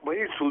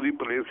वही सूदी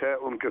प्लेस है,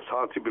 उनके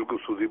साथ ही बिल्कुल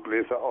सूदी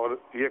प्लेस है. और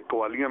ये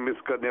क्वालियाँ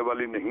मिस करने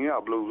वाली नहीं है.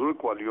 आप लोग ज़रूर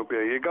क्वालियों पे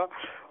आइएगा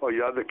और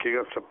याद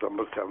रखिएगा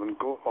सितंबर 7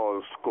 को और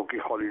उसको की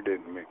हॉलीडे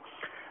में.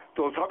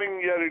 तो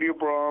सामिंग, यह रेडियो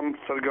प्रोग्राम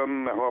सरगम,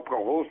 मैं हूँ आपका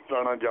होस्ट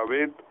राना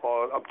जावेद.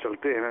 और अब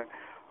चलते हैं,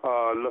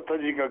 लता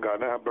जी का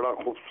गाना है बड़ा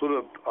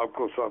खूबसूरत,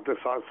 आपको सुनाते,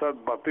 साथ साथ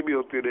बातें भी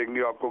होती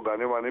रहेंगी, आपको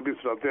गाने वाने भी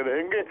सुनाते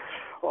रहेंगे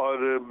और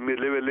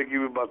मेले वेले की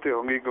भी बातें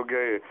होंगी,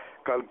 क्योंकि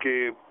कल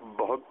के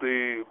बहुत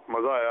ही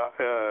मज़ा आया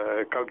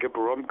कल के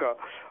प्रोग्राम का.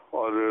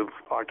 और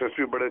आर्टिस्ट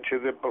भी बड़े अच्छे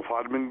थे,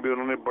 परफॉर्मेंस भी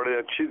उन्होंने बड़े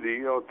अच्छी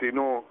दी. और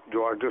तीनों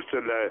जो आर्टिस्ट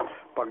लाए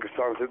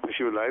पाकिस्तान से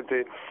तशरीफ लाए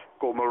थे,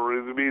 कोमल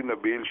रिजवी,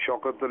 नबील,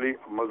 शौकत अली,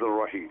 मजर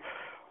राही.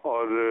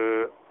 और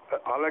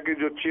हालांकि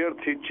जो चेयर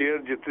थी, चेयर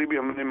जितनी भी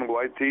हमने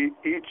मंगवाई थी,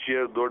 ईच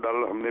चेयर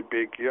 $2 हमने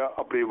पे किया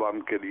अपनी आवाम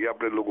के लिए,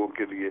 अपने लोगों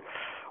के लिए.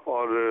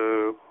 और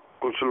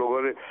कुछ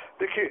लोगों ने,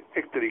 देखिए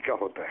एक तरीका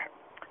होता है,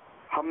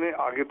 हमने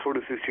आगे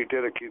थोड़ी सी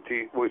सीटें रखी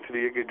थी, वो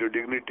इसलिए कि जो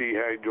डिग्निटी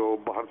है, जो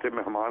बाहर से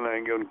मेहमान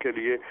आएंगे उनके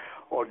लिए,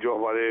 और जो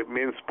हमारे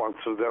मेन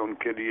स्पॉन्सर्स हैं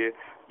उनके लिए,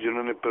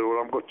 जिन्होंने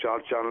प्रोग्राम को 4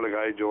 चांद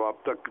लगाए, जो आप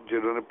तक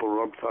जिन्होंने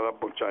प्रोग्राम सारा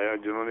पहुंचाया,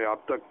 जिन्होंने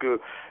आप तक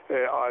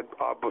आज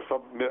आप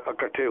सब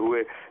इकट्ठे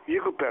हुए. ये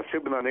कोई पैसे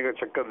बनाने का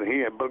चक्कर नहीं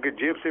है, बल्कि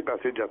जेब से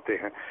पैसे जाते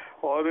हैं.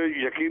 और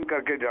यकीन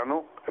करके जानो,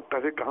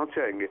 पैसे कहाँ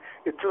से आएंगे?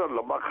 इतना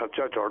लंबा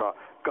खर्चा चौड़ा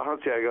कहाँ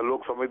से आएगा?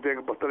 लोग समझते हैं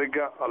कि पता नहीं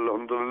क्या,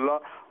 अल्हम्दुलिल्लाह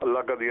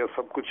अल्लाह का दिया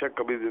सब कुछ है.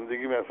 कभी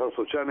जिंदगी में ऐसा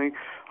सोचा नहीं.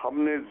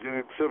 हमने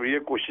सिर्फ ये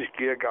कोशिश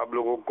की है कि आप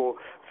लोगों को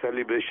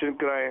सेलिब्रेशन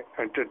कराएं,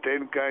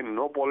 एंटरटेन कराएं.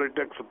 No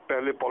politics.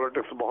 पहले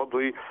पॉलिटिक्स बहुत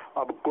हुई,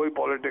 अब कोई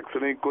पॉलिटिक्स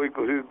नहीं, कोई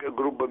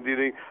ग्रुप बंदी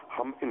नहीं.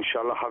 हम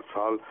इंशाल्लाह हर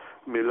साल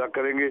मेला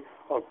करेंगे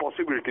और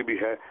पॉसिबिलिटी भी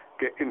है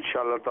कि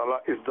इंशाल्लाह ताला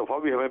इस दफ़ा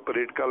भी हमें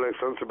परेड का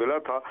लाइसेंस मिला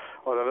था.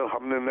 और अगर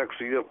हमने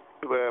नेक्स्ट ईयर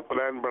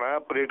प्लान बनाया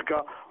परेड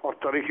का और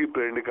तारीखी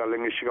परेड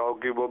निकालेंगे शिकागो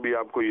की, वो भी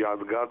आपको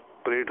यादगार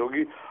परेड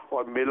होगी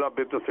और मेला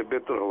बेहतर से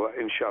बेहतर होगा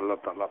इंशाल्लाह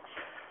ताला.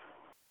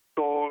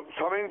 तो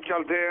सामीन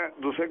चलते हैं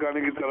दूसरे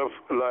गाने की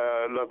तरफ।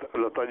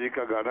 लता जी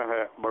का गाना है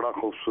बड़ा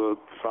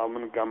खूबसूरत,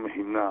 सावन का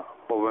महीना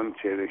पवन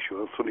चेहरे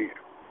शोर, सुनिए।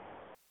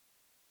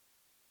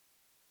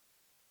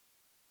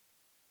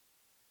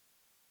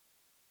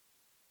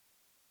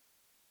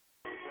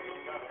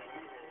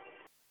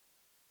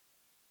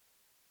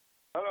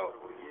 हेलो,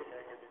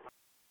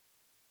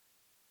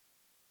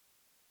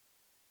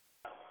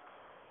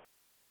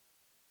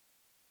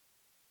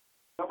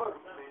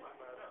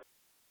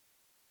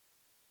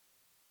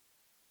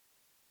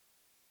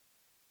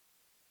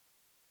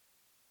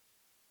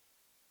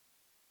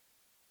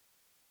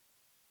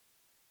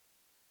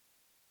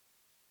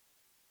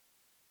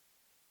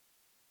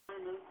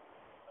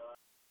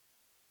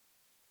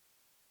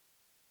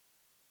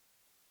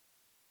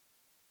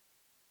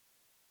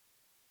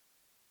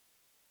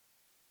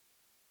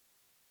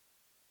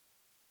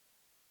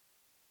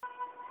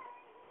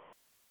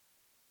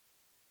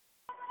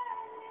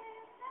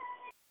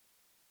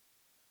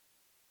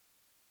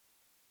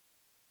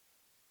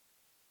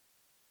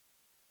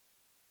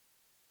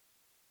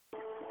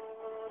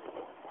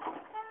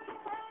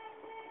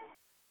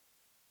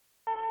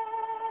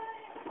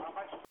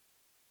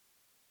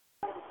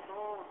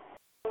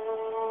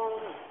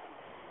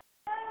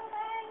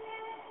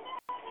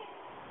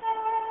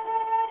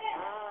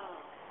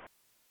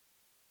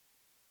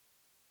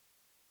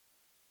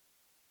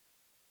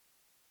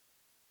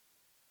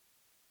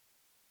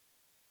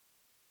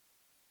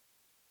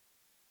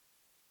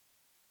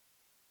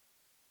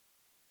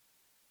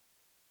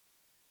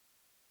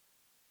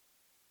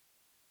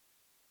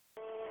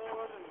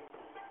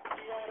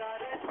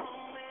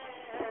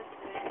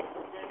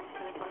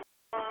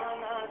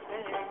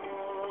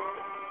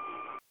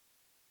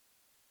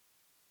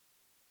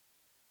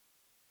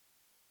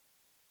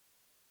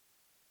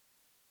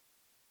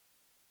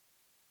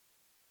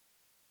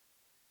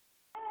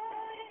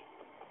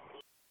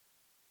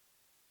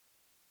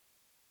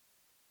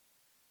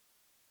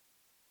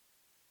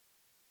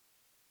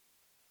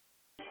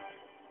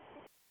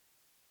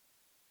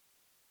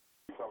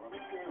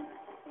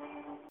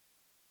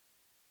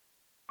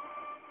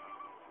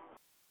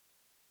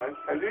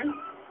 अली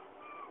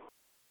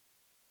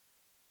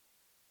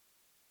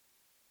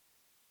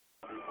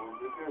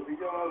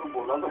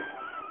बोला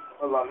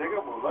तो लाने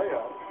का बोला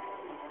यार,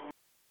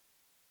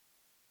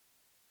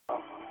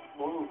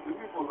 वो उसने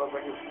भी बोला था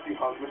कि किसी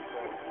हाल में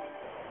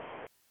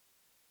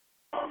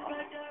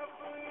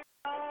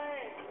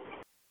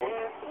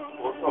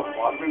वो तो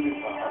अखबार में भी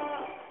था।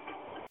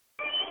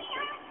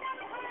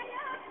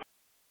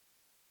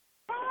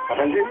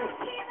 जी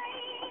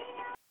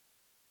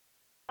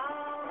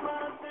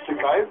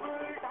शिकायत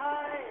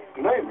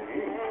नहीं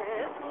नहीं,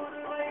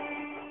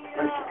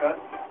 मैं शिकायत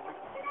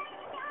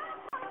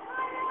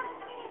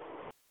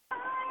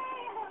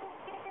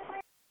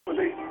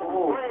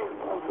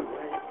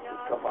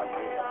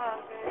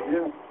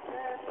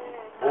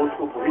बोर्ड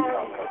को वही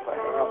काम करता है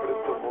अपने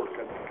प्रमोट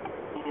करने के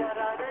लिए।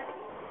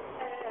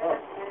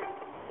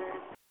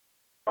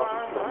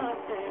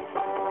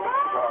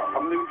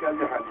 हमने भी क्या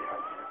दिया, हाँ जी हाँ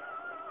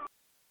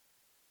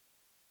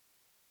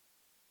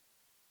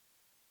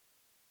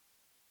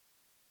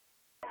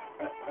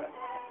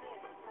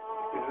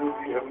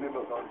जी हमने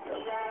बताओ क्या।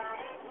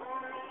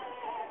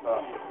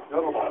 हाँ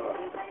चलो बाहर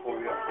हो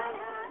गया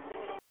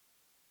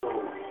तो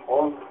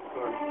और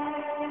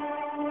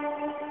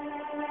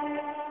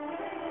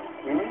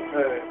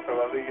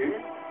करवा देंगे।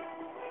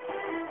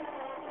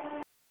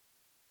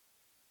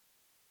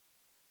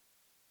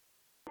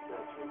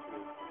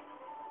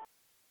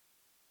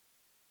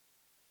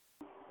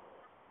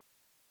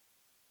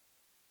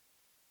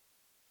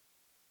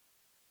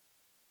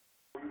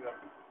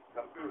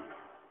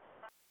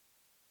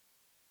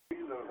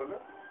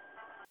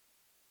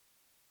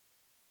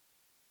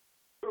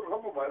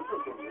 हम मोबाइल पर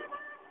सुन रहे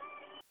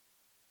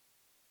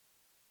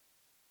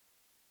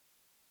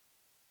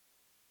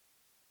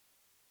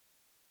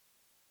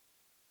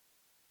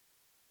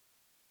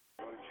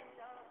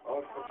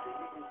और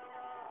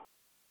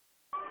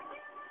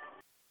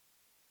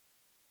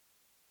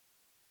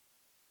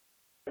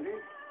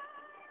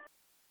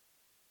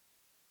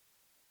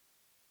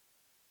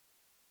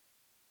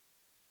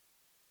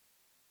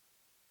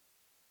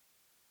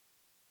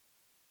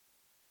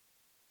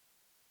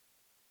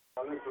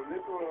सुनने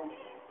तो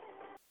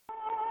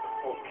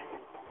ओके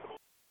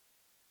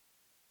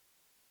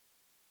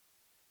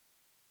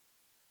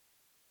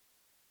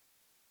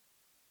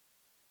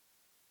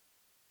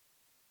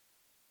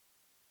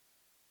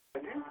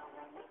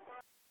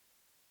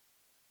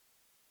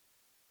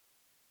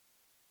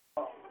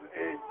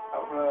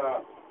अपना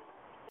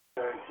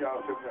क्या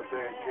कहते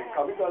हैं कि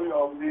काफी सारी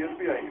ऑब्जेक्ट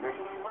भी आई है,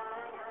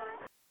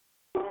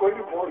 तो कोई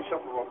भी बहुत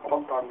शब्द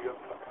बहुत कामयाब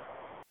था।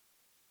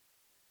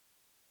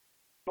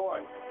 तो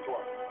आई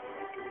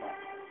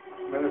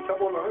मैंने सब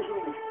बोला है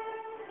शुरू में।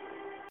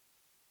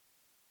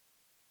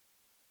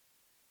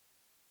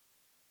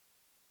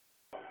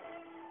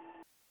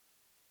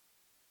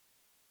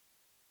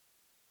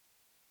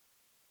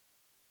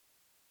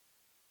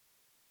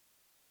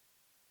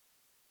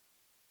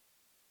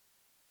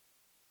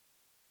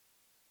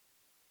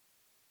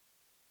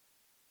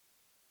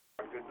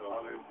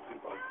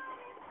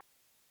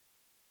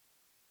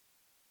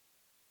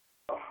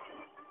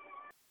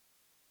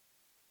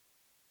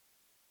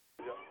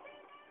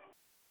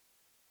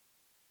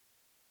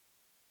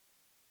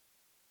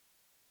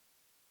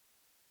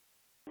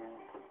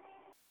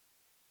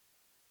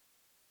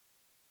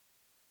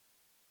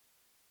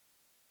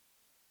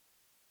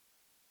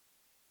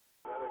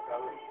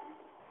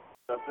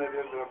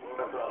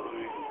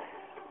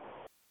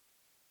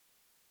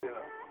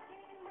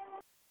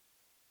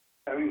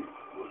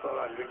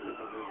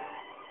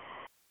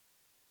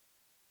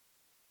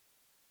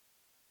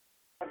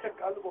 अच्छा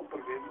कल वो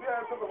परवेज भी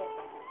आया था बड़ा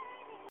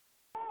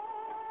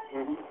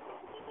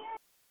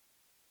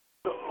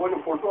तो वो जो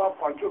फोटो आप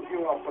पांचों की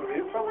वो आप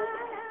परवेज था वो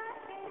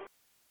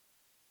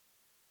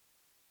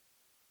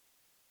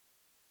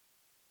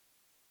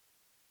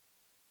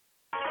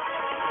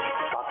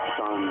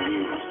पाकिस्तान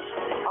न्यूज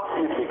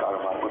आपने अपने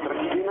कारोबार को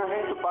तरक्की देना है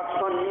तो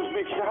पाकिस्तान न्यूज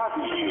में इश्तहार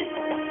दीजिए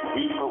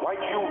We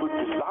provide you with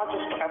the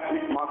largest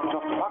ethnic market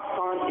of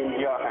Pakistan,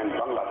 India and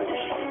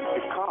Bangladesh.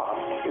 Because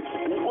it's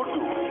in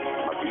Urdu.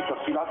 मज़ीद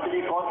तफ़सीलात के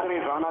लिए कॉल करें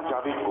राना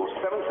जावेद को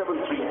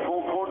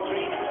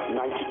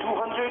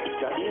 773-443-9200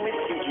 या ईमेल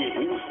कीजिए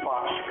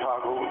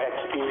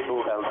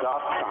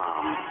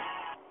newsparkchicago@aol.com.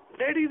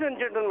 Ladies and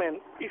gentlemen,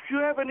 if you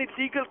have any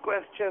legal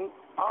question,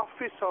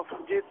 Office of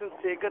Jason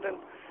Sager and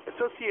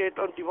Associate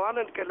on Divan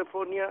and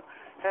California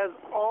has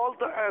all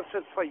the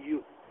answers for you.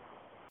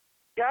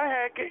 क्या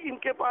है कि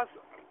इनके पास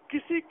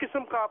किसी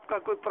किस्म का आपका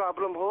कोई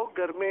प्रॉब्लम हो,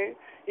 घर में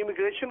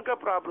इमिग्रेशन का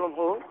प्रॉब्लम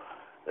हो,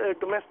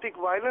 डोमेस्टिक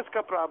वायलेंस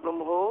का प्रॉब्लम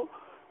हो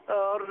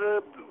और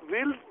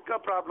विल का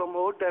प्रॉब्लम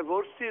हो,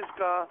 डाइवोर्सेस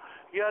का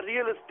या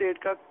रियल एस्टेट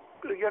का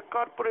या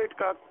कॉर्पोरेट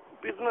का,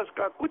 बिजनेस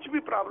का, कुछ भी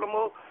प्रॉब्लम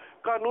हो,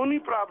 कानूनी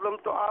प्रॉब्लम,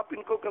 तो आप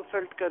इनको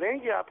कंसल्ट करें।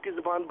 ये आपकी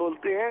ज़ुबान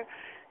बोलते हैं,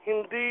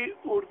 हिंदी,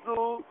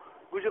 उर्दू,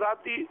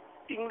 गुजराती,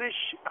 इंग्लिश,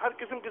 हर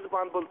किस्म की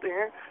ज़ुबान बोलते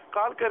हैं।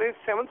 कॉल करें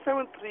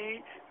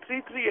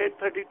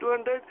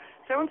 773-338-3200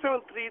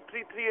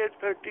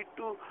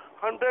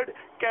 773-338-3200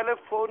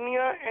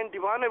 कैलिफोर्निया एंड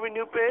डिवान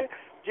एवेन्यू पे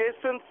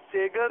जेसन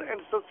सेगर एंड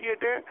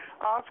एसोसिएट है।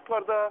 Ask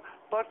for the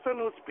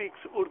person who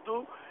speaks Urdu,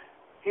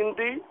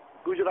 Hindi,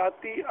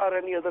 Gujarati or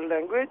any other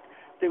language,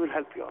 they will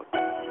help you out.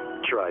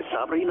 Try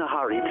Sabri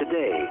Nahari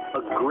today,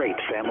 a great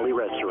family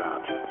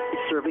restaurant.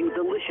 Serving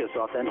delicious,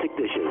 authentic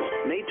dishes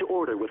made to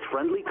order with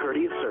friendly,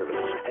 courteous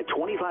service at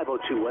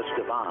 2502 West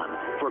Devon.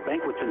 For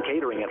banquets and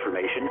catering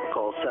information,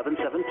 call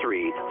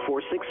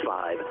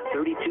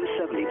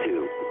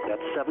 773-465-3272.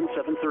 That's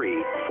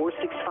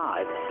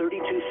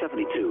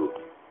 773-465-3272.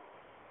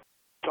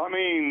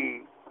 सामीन,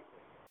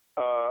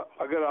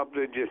 अगर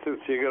आपने जैसे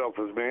सेगर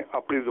office में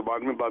अपनी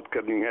ज़ुबान में बात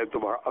करनी है तो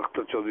वहाँ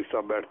अख्तर चौधरी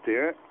साहब बैठते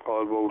हैं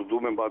और वो उर्दू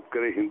में बात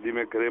करें, हिंदी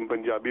में करें,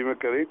 पंजाबी में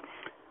करें।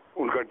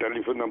 उनका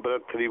टेलीफोन नंबर है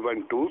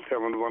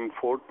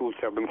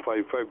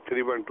 312-714-2755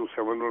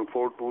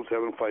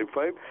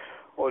 312-714-2755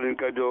 और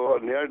इनका जो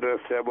नया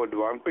एड्रेस है वो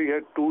डिवान पे है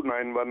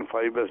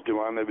 2915 west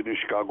Devon avenue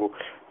Chicago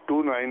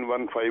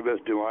 2915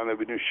 west Devon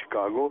avenue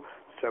Chicago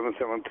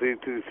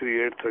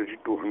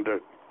 773-338-3200।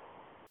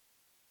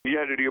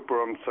 यह रेडियो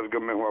प्रोग्राम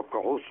सरगम में हूँ आपका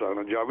होस्ट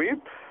राना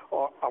जावेद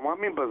और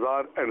अवामी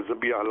बाजार एंड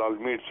ज़बिया हलाल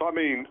मीट।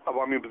 सामीन,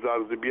 अवामी बाजार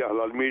ज़बिया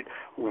हलाल meat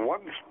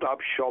one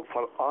stop shop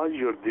for all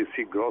your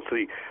desi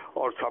grocery.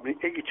 और सामीन,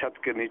 एक ही छत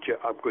के नीचे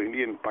आपको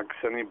इंडियन,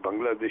 पाकिस्तानी,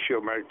 बांग्लादेशी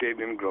और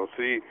मेडिटेरियन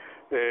ग्रोसरी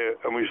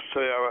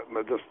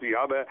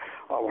दस्तयाब है।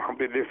 और वहाँ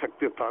पे ले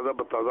सकते ताज़ा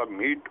बताज़ा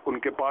मीट।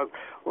 उनके पास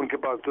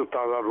तो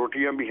ताज़ा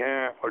रोटियाँ भी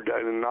हैं और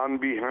नान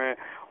भी हैं,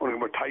 उनकी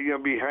मिठाइयाँ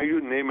भी हैं, यू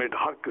नेम इट,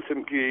 हर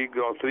किस्म की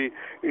ग्रोसरी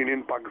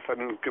इंडियन,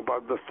 पाकिस्तानी उनके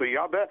पास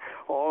दस्तयाब है।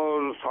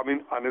 और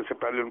सामीन, आने से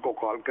पहले उनको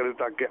कॉल करें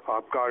ताकि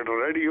आपका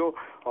ऑर्डर रेडी हो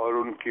और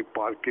उनकी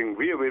पार्किंग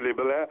भी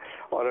अवेलेबल है।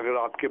 और अगर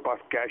आपके पास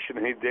कैश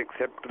नहीं, दे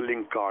एक्सेप्ट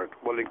लिंक कार्ड,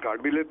 वो लिंक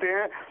कार्ड भी लेते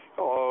हैं।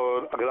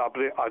 और अगर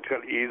आपने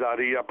आजकल ईद आ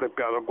रही है, अपने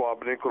प्यारों को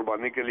आपने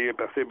कुर्बानी के लिए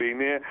पैसे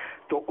भेजने हैं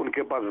तो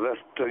उनके पास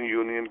वेस्टर्न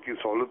यूनियन की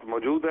सहूलत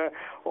मौजूद है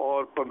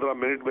और 15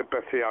 मिनट में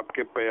पैसे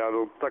आपके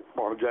प्यारों तक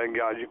पहुंच जाएंगे।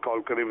 आज ही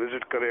कॉल करें,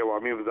 विजिट करें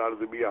अवामी बाजार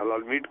ज़बिया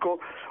हलाल मीट को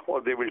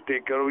और they will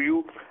take care of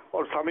you.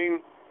 और सामीन,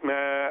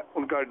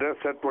 उनका एड्रेस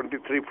है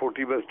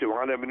 2340 west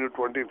Devon avenue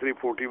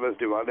 2340 west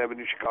Devon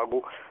avenue Chicago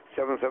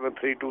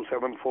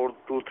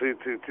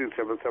 773-274-2333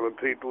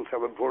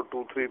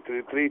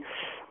 773-274-2333।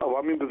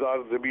 Awami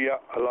Bazaar ज़बिया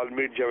हलाल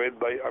मीट। जावेद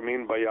भाई,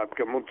 अमीन भाई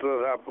आपके मुंतज़र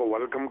है आपको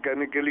वेलकम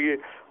कहने के लिए।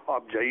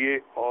 आप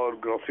जाइए और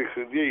ग्रोसरी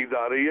खरीदिए। ईद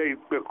आ रही है, ईद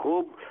पे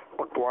खूब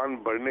पकवान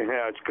बढ़ने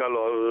हैं आजकल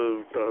और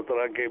तरह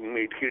तरह के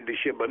मीट की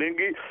डिशें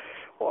बनेंगी।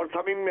 और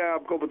सामीन, मैं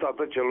आपको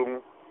बताता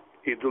चलूँ,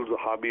 ईद उल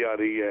ज़ुहा भी आ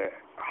रही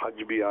है,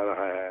 हज भी आ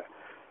रहा है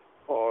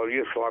और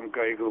ये इस्लाम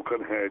का एक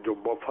रुकन है जो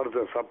बहुत फर्ज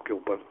है सबके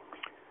ऊपर।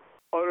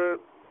 और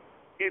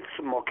इस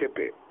मौके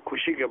पे,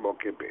 खुशी के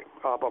मौके पे,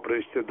 आप अपने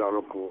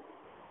रिश्तेदारों को,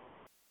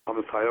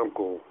 हमसायों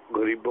को,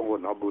 गरीबों को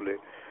ना भूले।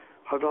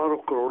 हजारों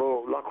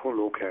करोड़ों लाखों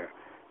लोग हैं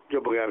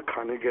जो बगैर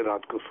खाने के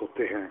रात को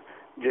सोते हैं,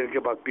 जिनके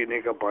पास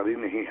पीने का पानी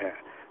नहीं है,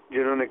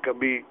 जिन्होंने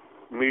कभी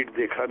मीट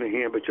देखा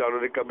नहीं है,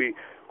 बेचारों ने कभी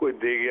कोई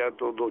दे गया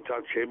तो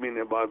 2-4-6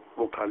 महीने बाद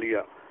वो खा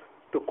लिया।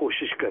 तो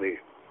कोशिश करें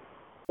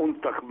उन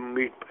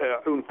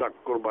तक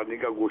कुर्बानी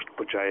का गोश्त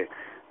पहुँचाए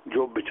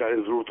जो बेचारे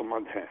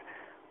ज़रूरतमंद हैं।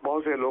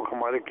 बहुत से लोग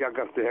हमारे क्या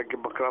करते हैं कि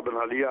बकरा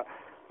बना लिया,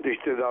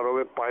 रिश्तेदारों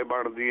में पाए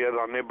बांट दिए,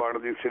 राने बांट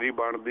दी, सिरी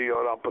बांट दी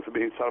और आपस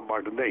में हिस्सा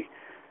बांट नहीं।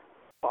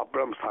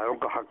 अपने हमसायों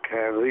का हक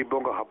है,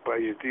 गरीबों का हक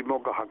है, यतीमों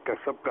का हक है,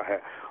 सबका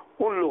है।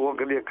 उन लोगों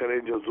के लिए करें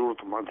जो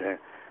ज़रूरतमंद हैं।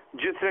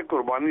 जिसने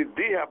कुर्बानी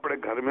दी है अपने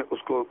घर में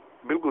उसको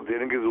बिल्कुल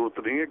देने की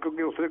जरूरत नहीं है,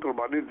 क्योंकि उसने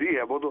कुर्बानी दी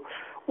है वो तो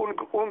उन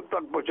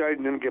तक पहुंचाई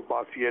जिनके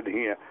पास ये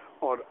नहीं है।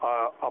 और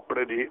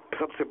अपने लिए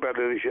सबसे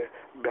पहले रिश्ते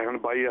बहन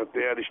भाई आते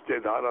हैं,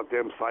 रिश्तेदार आते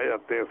हैं, हमसाए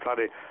आते हैं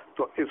सारे।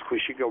 तो इस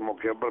खुशी के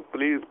मौके पर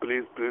प्लीज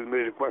प्लीज प्लीज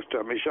मेरी रिक्वेस्ट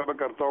हमेशा मैं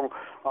करता हूँ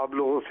आप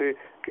लोगों से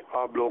कि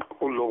आप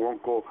लोग उन लोगों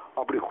को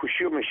अपनी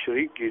खुशियों में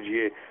शरीक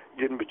कीजिए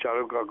जिन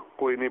बेचारों का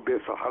कोई नहीं,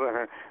 बेसहारा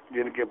हैं,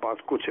 जिनके पास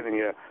कुछ नहीं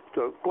है।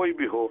 तो कोई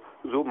भी हो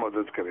जो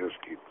मदद करे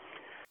उसकी।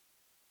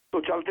 तो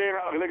चलते हैं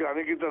अगले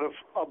गाने की तरफ।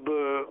 अब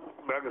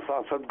मैं के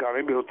साथ साथ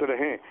गाने भी होते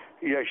रहें।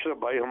 ये अशरफ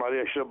भाई, हमारे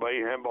अशरफ भाई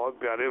हैं, बहुत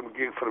प्यारे,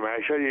 उनकी एक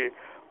फरमाइश है ये,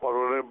 और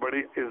उन्होंने बड़ी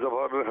इज्जत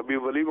और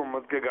हबीब अली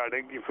मोहम्मद के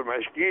गाने की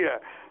फरमाइश की है।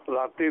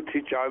 रातें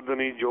थी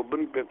चांदनी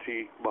जोबन पे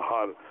थी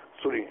बहार,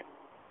 सुनिए।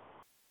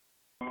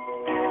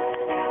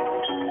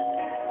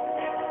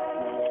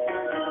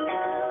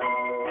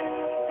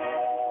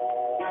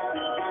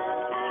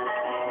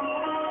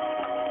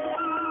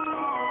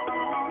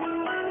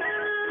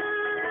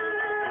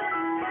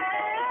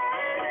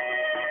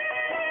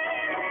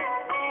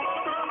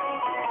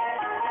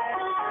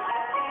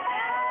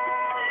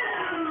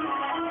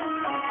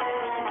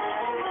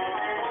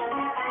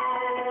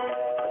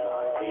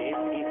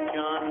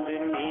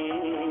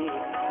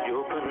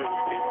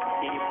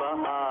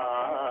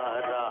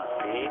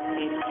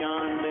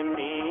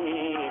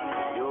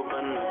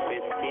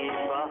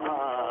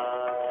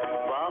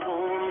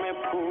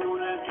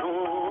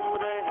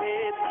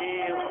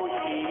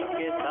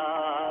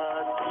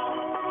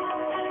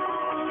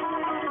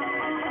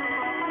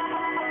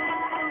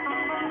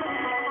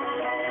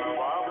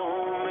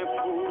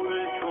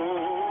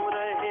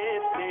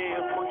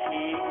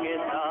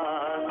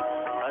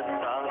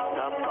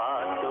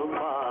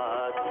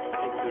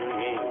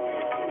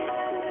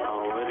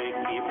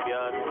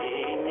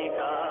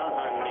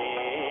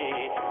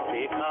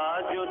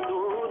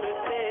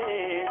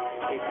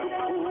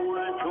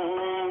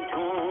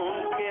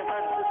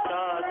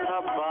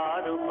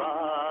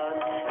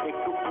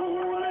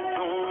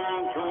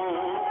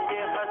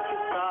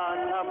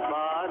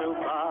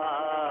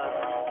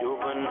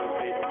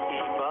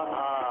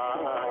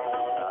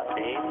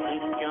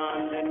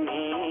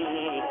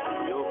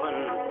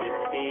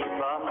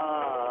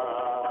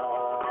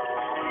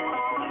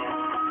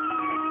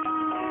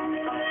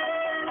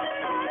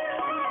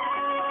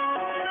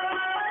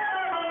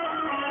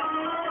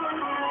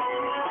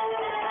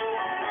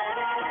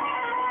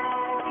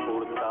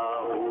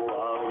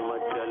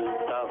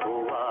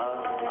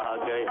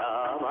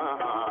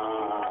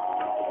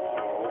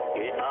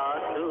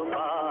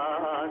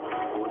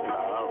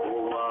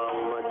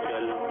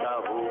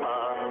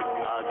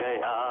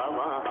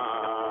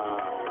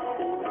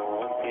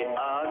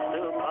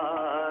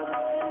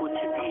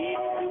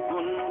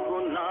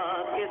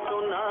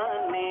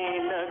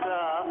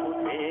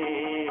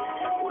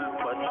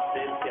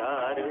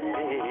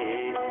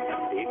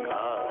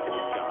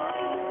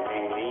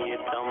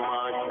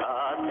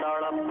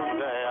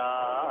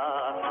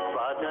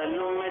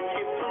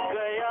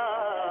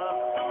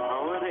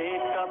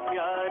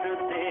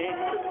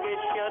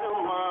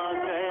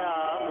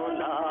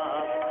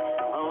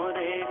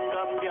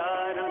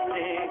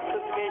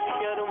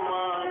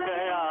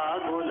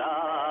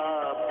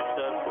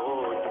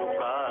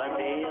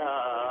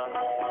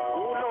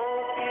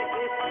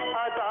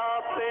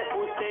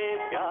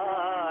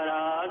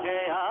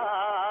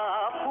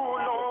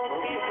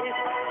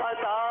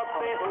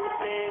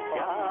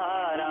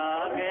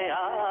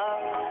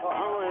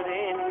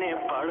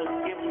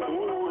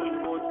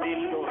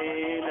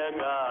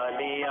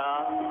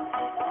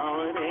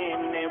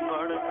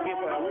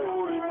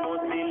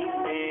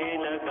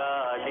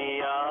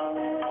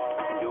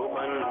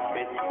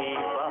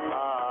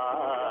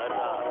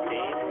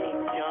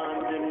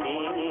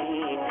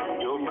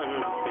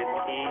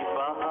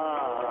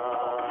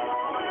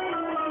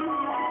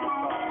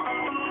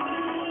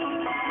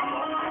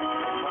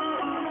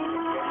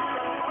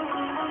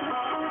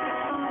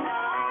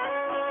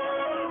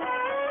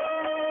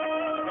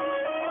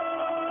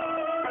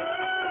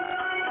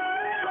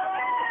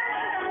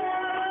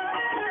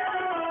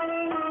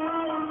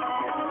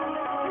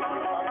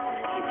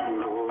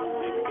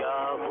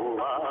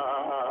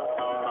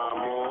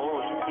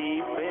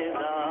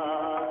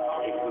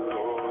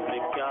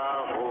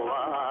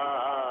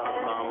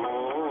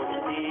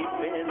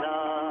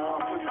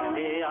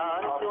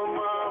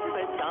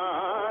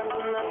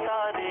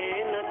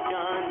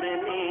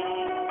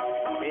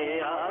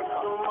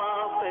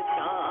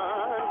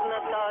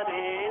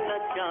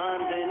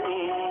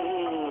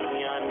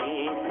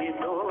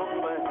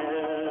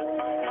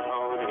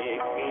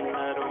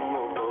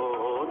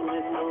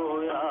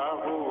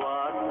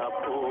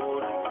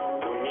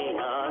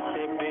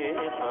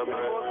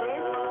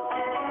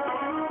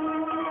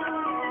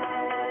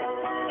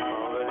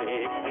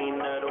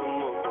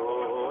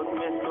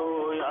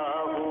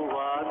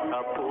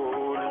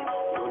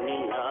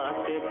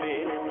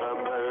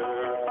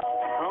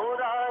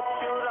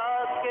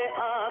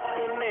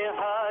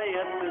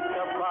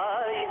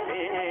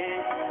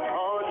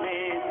 हौले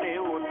से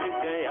उठ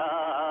गया,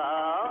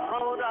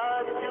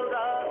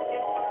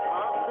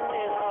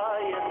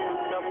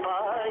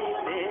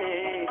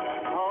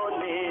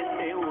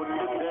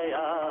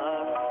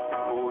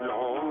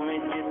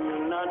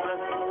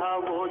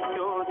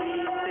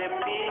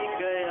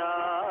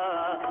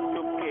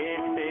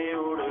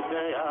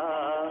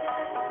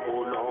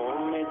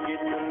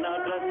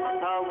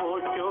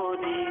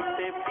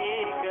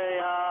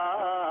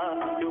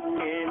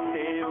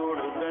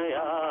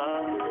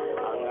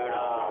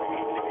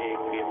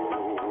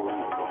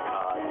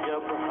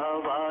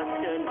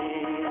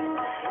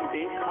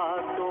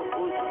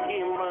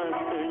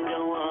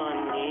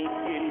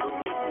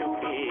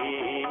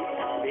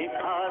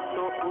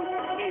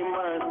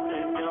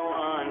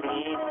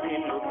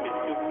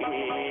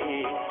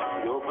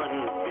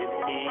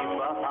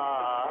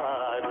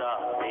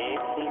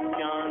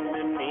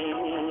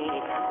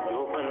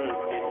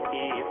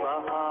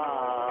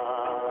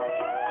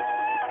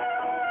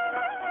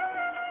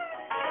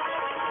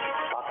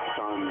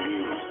 पाकिस्तान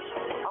न्यूज,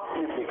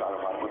 आपने अपने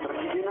कारोबार को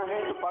तरक्की देना है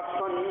तो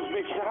पाकिस्तान न्यूज में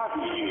इश्तहार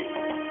दीजिए।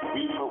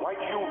 We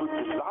provide you with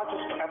the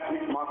largest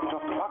ethnic market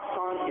of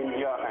Pakistan,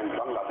 India and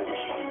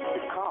Bangladesh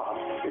because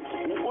it's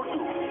in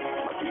Urdu.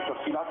 मज़ीद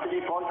तफ़सीलात के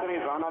लिए कॉल करें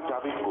राना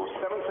जावेद को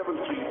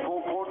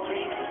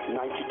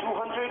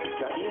 773-443-9200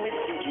 या ईमेल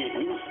कीजिए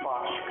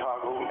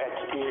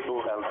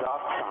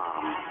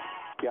newspotchicago@aol.com।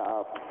 क्या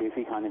आप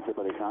देसी खाने से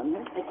परेशान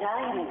हैं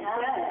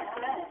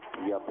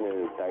या फिर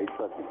डाइट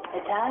पर हैं?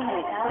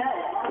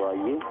 तो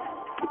आइए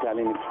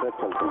इटालियन एक्सप्रेस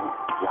चलते हैं,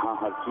 जहाँ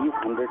हर चीज़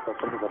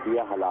 100%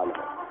 रबिया हलाल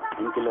है।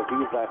 इनके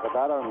लजीज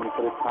जायकेदार और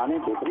मुनफरिद खाने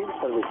बेहतरीन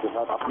सर्विस के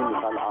साथ अपनी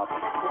मिसाल आप।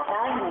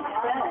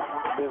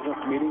 बिजनेस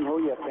मीटिंग हो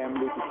या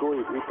फैमिली की कोई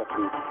भी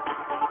तकलीफ,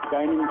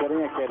 डाइनिंग करें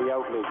या कैरी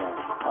आउट ले जाएं,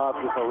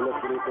 आपकी सहूलत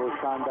के लिए तो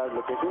शानदार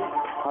लोकेशन,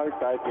 हर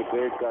टाइप के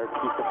क्रेडिट कार्ड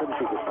की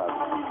फैसिलिटी के साथ।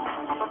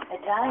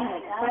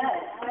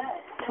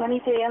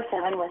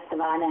 2307 West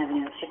Devon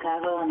Avenue,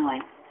 Chicago,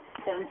 Illinois.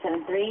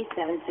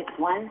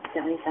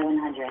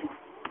 773-761-7700.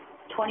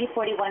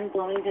 2041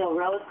 Bloomingdale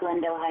Road,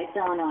 Glendale Heights,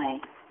 Illinois.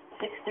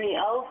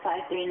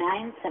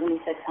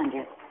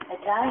 630-539-7600.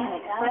 Italian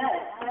Express.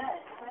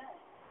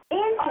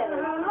 Air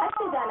travel, हज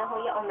से जाना हो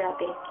या उम्रा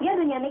पे या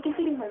दुनिया में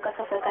किसी भी मुल्क का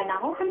सफर करना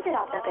हो, हमसे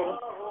राब्ता करें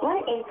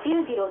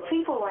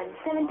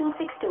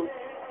 1800-341-7262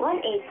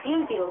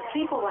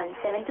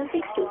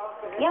 1800-341-7262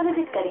 या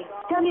विजिट करें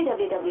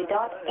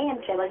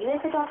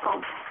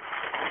www.amtravelusa.com।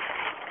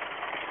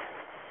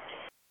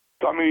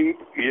 सामीन,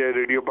 ये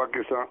रेडियो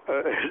पाकिस्तान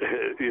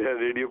यह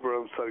रेडियो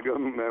प्रोग्राम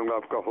सरगम, मैं हूँ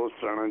आपका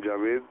होस्ट राना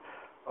जावेद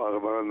और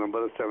हमारा नंबर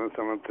है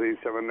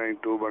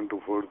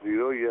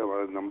 773-792-1240। ये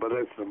हमारा नंबर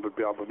है, इस नंबर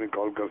पे आप हमें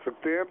कॉल कर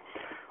सकते हैं।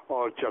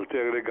 और चलते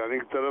अगले गाने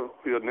की तरफ।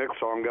 जो नेक्स्ट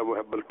सॉन्ग है वो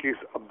है बल्कीस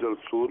अब्दुल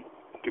रसूल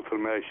की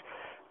फरमाइश।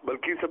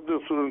 बल्कीस अब्दुल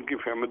रसूल उनकी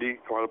फैमिली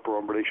हमारा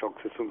प्रोग्राम बड़े शौक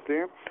से सुनते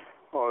हैं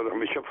और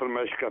हमेशा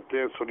फरमाइश करते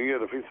हैं। सुनिए,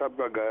 रफ़ी साहब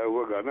का गाया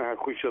हुआ गाना है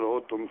खुश रहो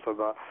तुम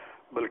सदा,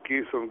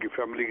 बल्कीस उनकी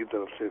फैमिली की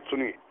तरफ से।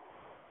 सुनिए।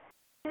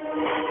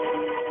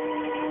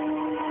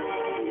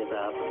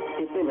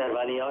 इतनी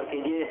मेहरबानी और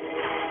कीजिए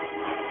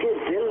कि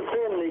दिल से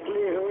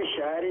निकली हुई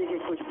शायरी की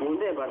कुछ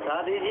बूंदें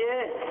बरसा दीजिए,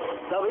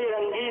 तभी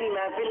रंगीन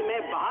महफिल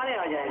में बहारें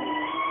आ जाएंगी।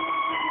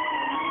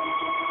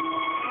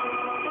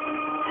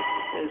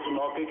 इस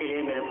मौके के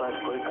लिए मेरे पास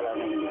कोई कला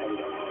नहीं है।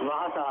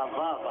 वाह साहब,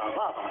 वाह वाह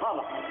वाह वाह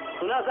वाह।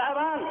 सुना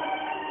साहबान,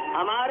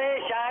 हमारे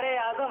शायर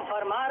आजम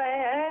फरमा रहे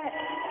हैं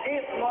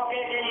इस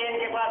मौके के लिए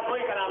इनके पास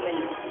कोई कलाम नहीं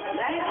है।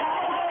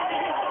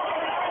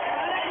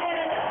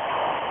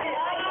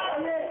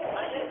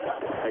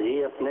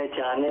 जी, अपने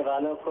चाहने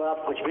वालों को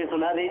आप कुछ भी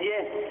सुना दीजिए,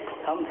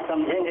 हम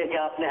समझेंगे कि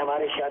आपने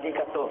हमारी शादी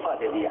का तोहफा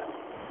दे दिया।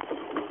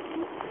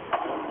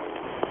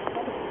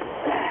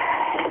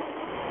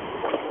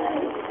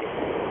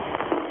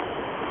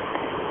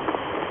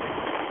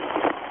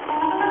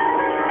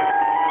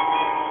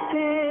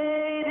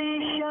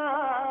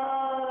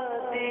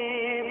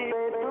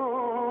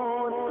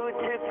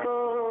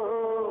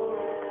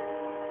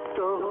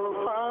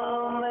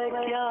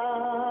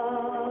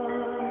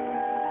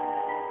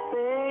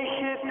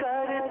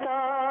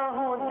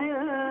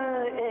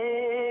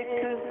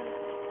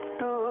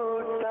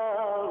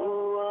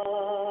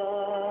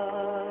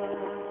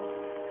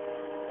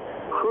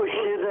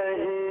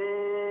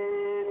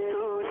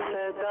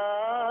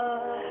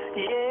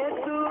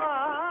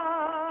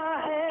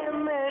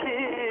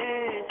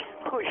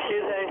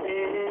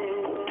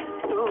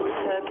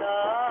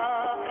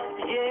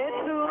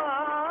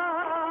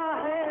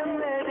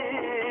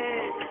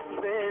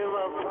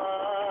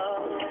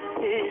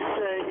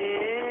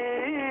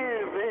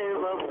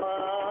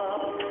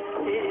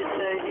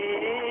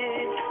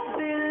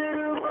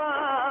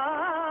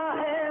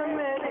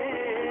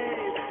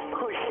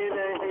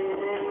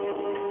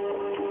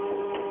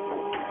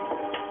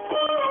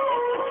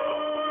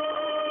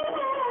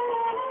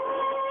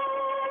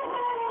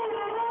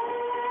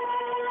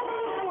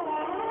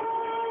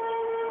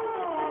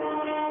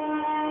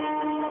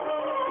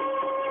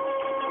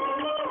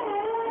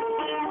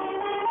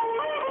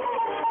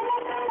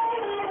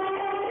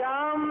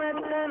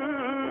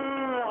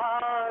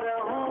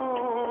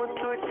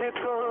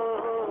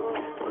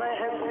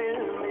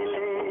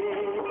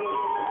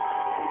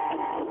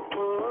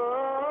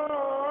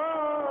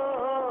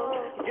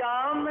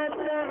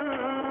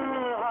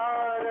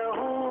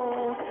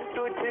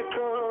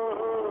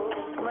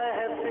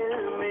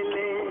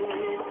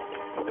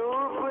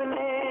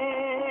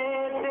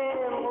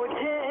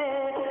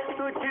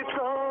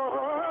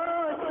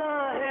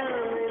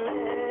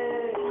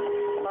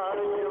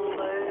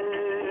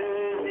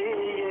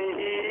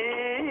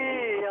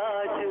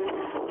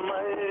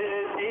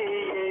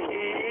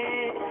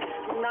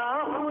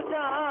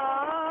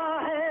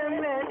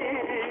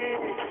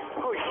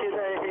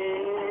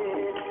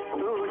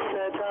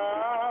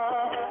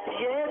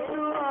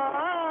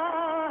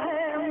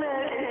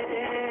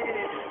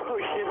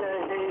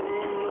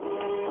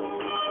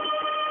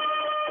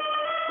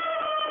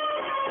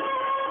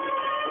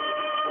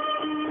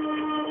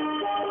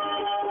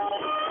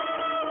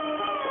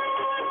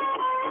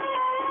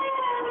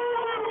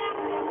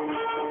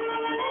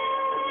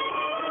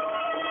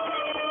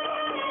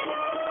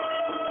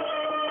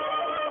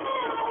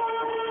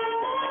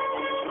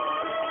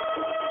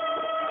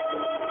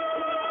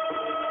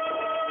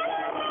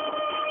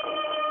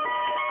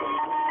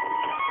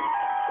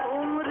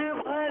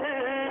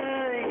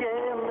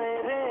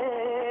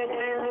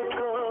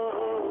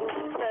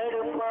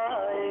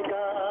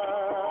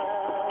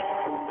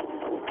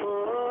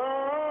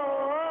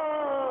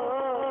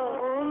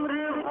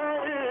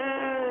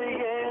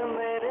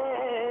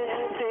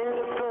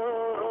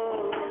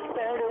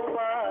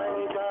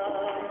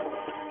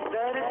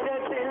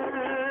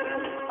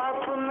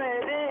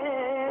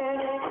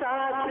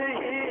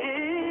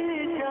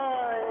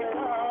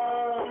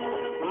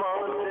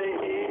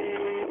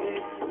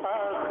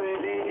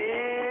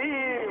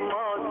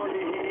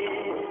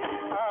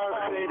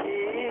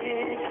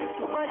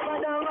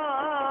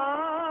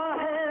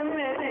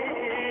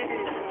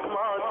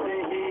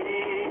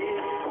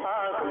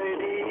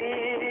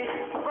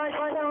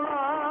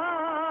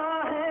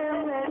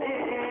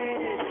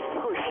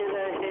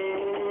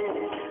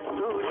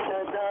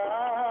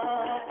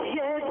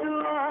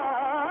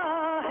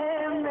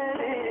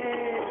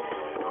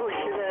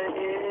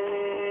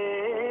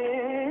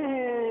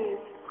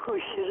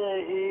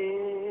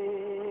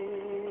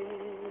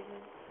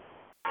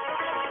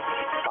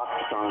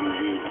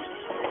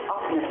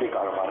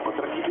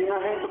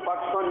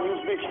 पाकिस्तान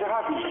न्यूज में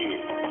इश्तिहार दीजिए.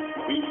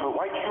 We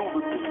provide you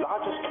with the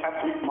largest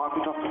ethnic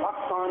market of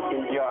Pakistan,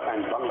 India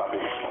and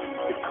Bangladesh.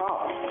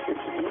 Because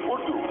it's in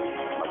Urdu.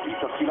 मज़ीद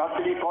तफ़सीलात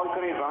के लिए कॉल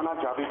करें राना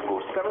जावेद को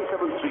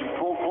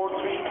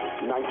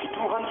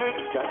 773-443-9200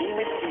 या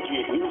ईमेल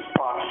कीजिए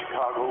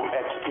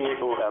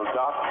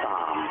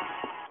newsparkchicago@aol.com.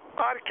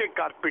 R K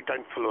carpet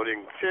and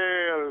flooring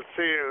cell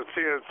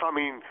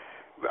सामीन.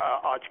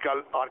 आजकल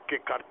आरके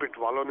कारपेट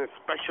वालों ने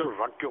स्पेशल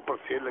रग के ऊपर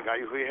सेल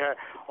लगाई हुई है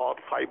और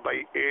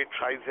 5x8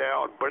 साइज है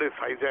और बड़े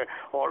साइज है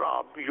और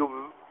आप you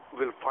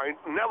will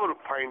never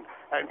find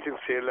anything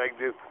sale like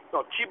this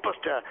और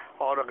चीपेस्ट है.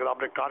 और अगर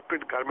आपने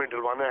कारपेट घर में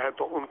डलवाना है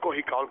तो उनको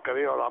ही कॉल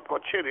करें और आपको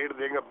अच्छे रेट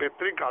देंगे,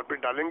 बेहतरीन कारपेट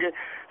डालेंगे.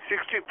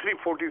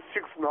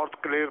 6346 north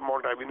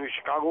Claremont Avenue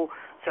Chicago.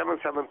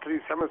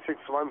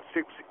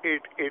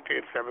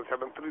 773-761-6888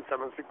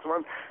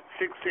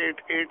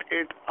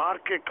 773-761-6888.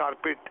 R K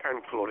carpet and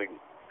flooring.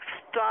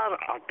 Star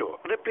auto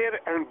repair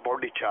and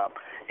body shop.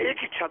 एक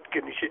ही छत के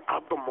नीचे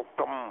आपको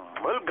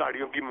मुकम्मल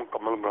गाड़ियों की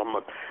मुकम्मल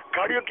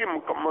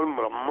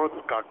मरम्मत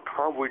का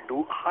काम. We do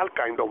all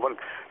kind of work.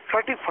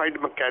 Certified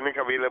mechanic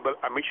available.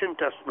 Emission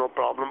test no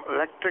problem.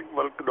 Electric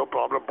work no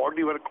problem.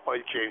 Body work,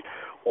 oil change.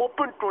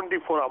 Open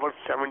 24 hours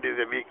 7 days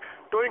a week.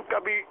 Towing का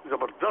भी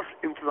जबरदस्त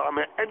इंतजाम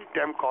है. एनी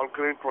टाइम कॉल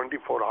करें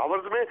 24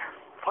 आवर्स में.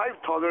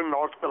 5000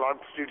 north Clark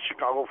street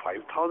Chicago.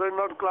 5000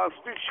 north Clark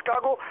street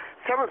Chicago.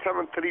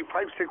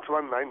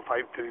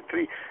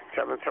 773-561-9533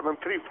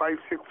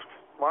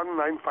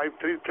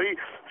 773-561-9533.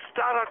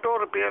 Star auto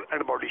repair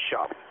and body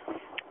shop.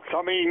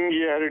 सामीन,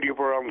 ये है रेडियो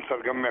प्रोग्राम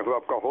सरगम. मैं हूँ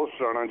आपका होस्ट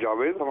राना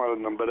जावेद. हमारा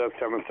नंबर है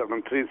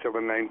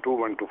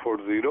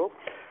 773-792-1240.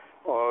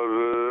 और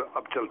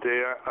अब चलते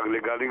हैं अगले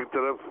गाने की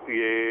तरफ.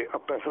 ये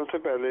अब पैसों से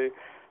पहले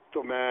तो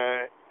मैं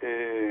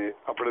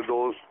अपने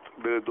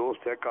मेरे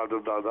दोस्त है कादर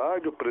दादा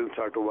जो प्रिंस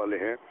ऑटो वाले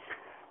हैं.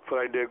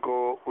 फ्राइडे को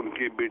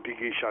उनकी बेटी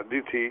की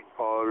शादी थी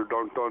और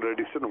डाउनटाउन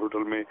रेडिसन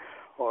होटल में.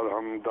 और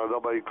हम दादा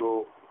भाई को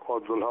और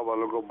दुल्हा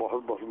वालों को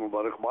बहुत बहुत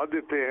मुबारकबाद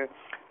देते हैं.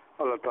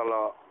 अल्लाह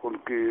ताला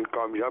उनकी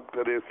कामयाब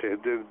करे, सेहत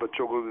दे,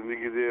 बच्चों को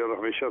ज़िंदगी दे और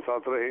हमेशा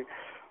साथ रहे.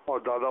 और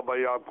दादा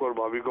भाई आपको और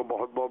भाभी को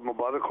बहुत बहुत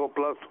मुबारक हो.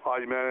 प्लस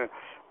आज मैं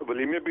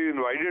वलीमे भी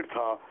इनवाइटेड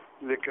था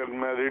लेकिन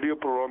मैं रेडियो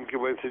प्रोग्राम की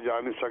वजह से जा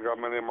नहीं सका.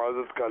 मैंने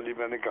माजरत कर ली.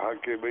 मैंने कहा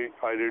कि भाई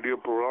आज रेडियो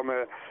प्रोग्राम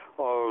है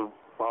और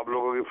आप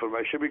लोगों की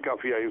फरमाइशें भी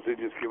काफ़ी आई थी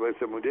जिसकी वजह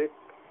से मुझे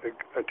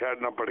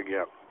ठहरना पड़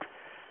गया.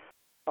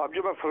 अब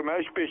जो मैं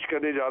फरमाइश पेश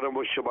करने जा रहा हूँ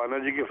वो शबाना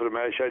जी की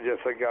फरमाइश है.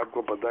 जैसा कि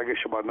आपको पता है कि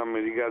शबाना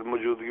मेरी गैर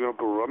मौजूदगी में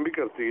प्रोग्राम भी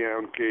करती हैं.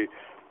 उनकी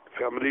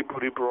फैमिली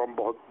पूरी प्रोग्राम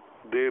बहुत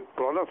देर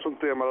पुराना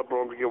सुनते हैं हमारा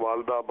प्रोग्राम. की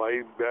वालदा, भाई,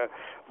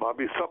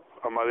 भाभी सब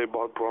हमारे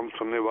बहुत प्रोग्राम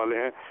सुनने वाले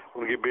हैं.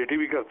 उनकी बेटी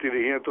भी करती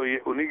रही हैं. तो ये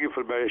उन्हीं की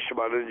फरमाइश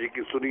शबाना जी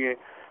की सुनिए.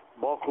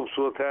 बहुत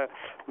खूबसूरत है.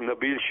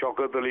 नबील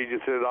शौकत अली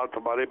जिसे रात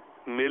हमारे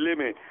मेले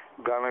में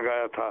गाना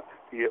गाया था,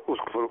 ये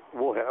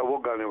वो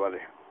गाने वाले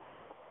हैं.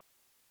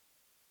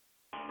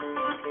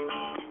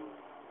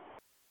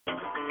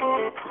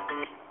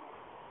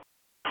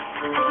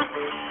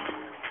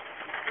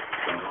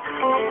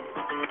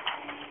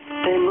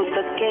 तेनू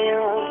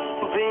तकिया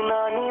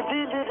बिना नी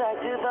दिल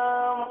रजदा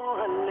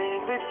मोहल्ले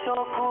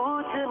विचों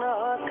कूच ना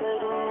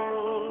करूं.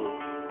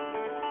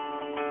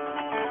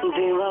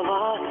 देवा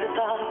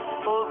वास्ता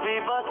ओ भी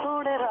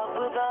बसोने रब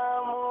दा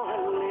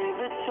मोहल्ले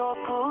विचों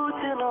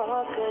कूच ना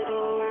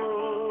करूं.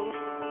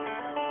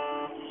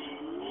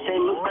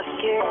 तेनू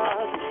तकिया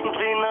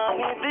बिना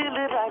नी दिल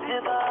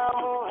रजदा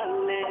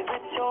मोहल्ले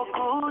विचों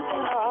कूच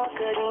ना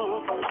करूं.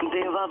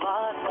 देवा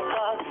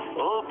वास्ता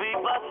ओ भी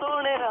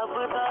बसोने रब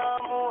दा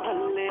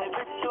मोहल्ले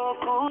विचों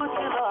कूच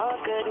ना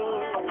करूं.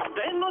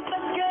 तेनू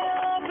तकिया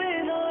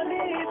बिना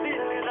नी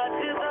दिल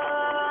रजदा.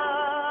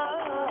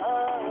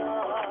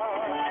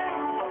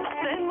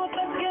 तेनू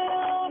तकिया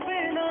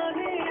बिना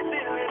नी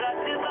दिल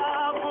रजदा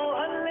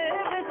मोहल्ले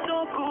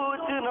विचों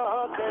कूच ना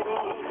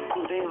करूं.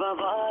 देवा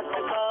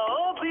वास्ता ओ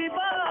भी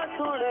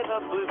बसोने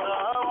रब दा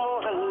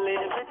मोहल्ले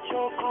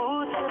विचों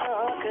कूच ना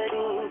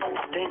करूं.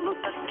 तेनू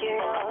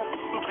तकिया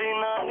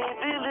बिना नी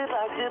दिल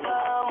रजदा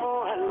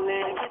मोहल्ले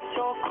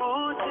विचों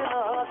कूच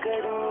ना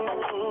करूं.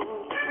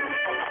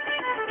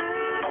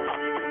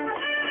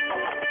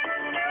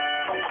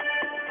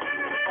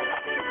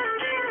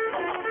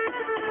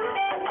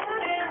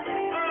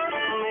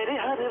 मेरे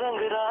हर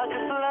रंग राग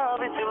सुरा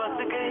विच वस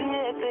गई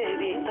है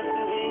तेरी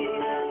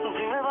तस्वीर.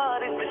 जिवें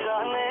वारिस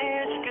शाह ने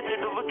इश्क च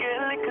डुब के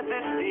लिख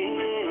दित्ती.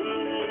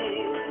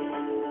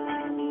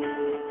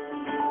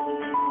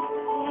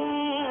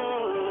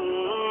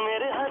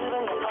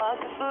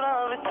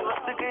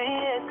 बस गई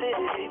है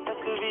तेरी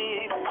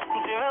तस्वीर.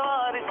 जिवें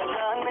वारिस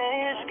शाह ने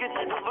इश्क च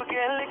डुब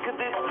के लिख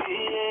दित्ती.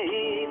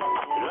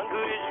 रंग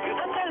इश्क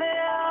दा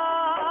चढ़िया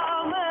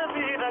मैं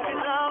भी रंग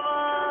जावा.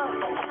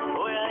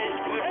 होया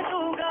इश्क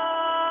डूंगा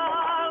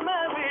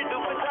मैं भी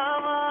डुब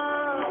जावा.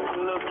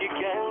 लोकी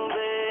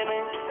कहंदे ने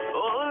ओ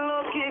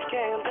लोकी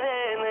कहंदे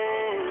ने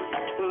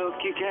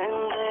लोकी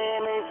कहंदे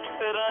ने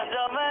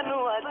राजा मैनू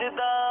अज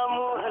दा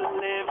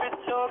मोहल्ले विच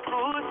ਵਿੱਚੋਂ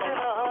ਕੁਝ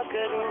ਨਾ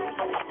ਕਰੀ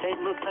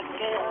ਤੈਨੂੰ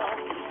ਤੱਕਿਆ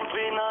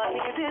ਬਿਨਾ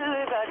ਹੀ ਦਿਲ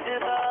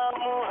ਰੱਜਦਾ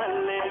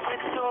ਮੁਹੱਲੇ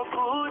ਵਿੱਚੋਂ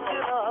ਕੁਝ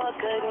ਨਾ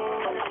ਕਰੀ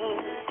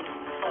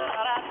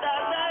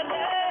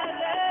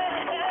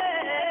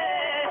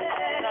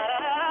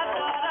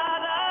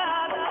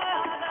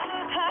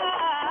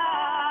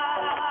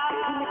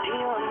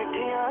ਮਿੱਠੀਆਂ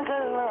ਮਿੱਠੀਆਂ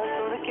ਗੱਲਾਂ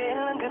ਸੁਣ ਕੇ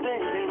ਲੰਘਦੇ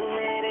ਦਿਨ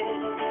ਮੇਰੇ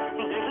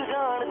ਜਿਸ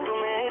ਜਾਣ ਤੂੰ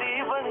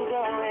ਮੇਰੀ ਬਣ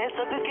ਜਾਵੇਂ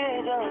ਸਦਕੇ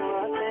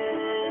ਜਾਵਾਂ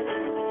ਤੇਰੀ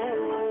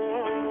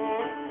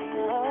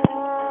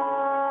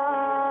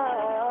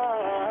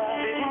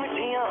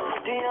ਮਿੱਠੀਆਂ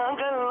ਮਿੱਠੀਆਂ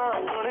ਗੱਲਾਂ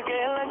ਸੁਣ ਕੇ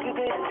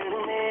ਲੰਘਦੇ ਦਿਨ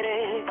ਮੇਰੇ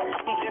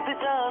ਜਿਸ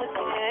ਜਾਣ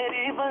ਤੂੰ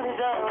ਮੇਰੀ ਬਣ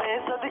ਜਾਵੇਂ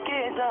ਸਦਕੇ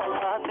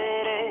ਜਾਵਾਂ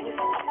ਤੇਰੇ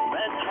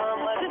ਮੈਂ ਤਾਂ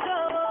ਮਰ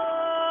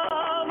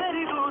ਜਾਵਾਂ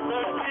ਮੇਰੀ ਰੂਹ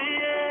ਤੜਪਦੀ ਏ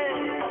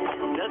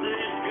ਜਦ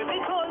ਇਸ਼ਕ ਦੀ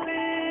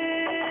ਖੋਲੀ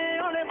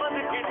ਉਹਨੇ ਬੰਦ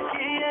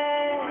ਖਿੜਕੀ ਏ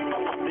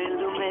ਦਿਲ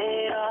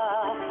ਮੇਰਾ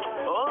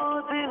ਓ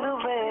ਦਿਲ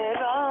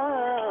ਮੇਰਾ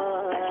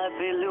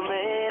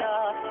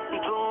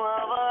ਦੁਆ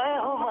ਵਾਏ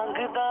ਹੋ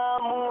ਮੰਗਦਾ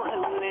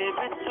ਮੁਹੱਲੇ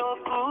ਵਿੱਚੋਂ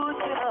ਕੁਝ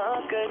ਨਾ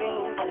ਕਰੀ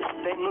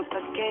ਤੈਨੂੰ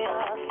ਤੱਕਿਆ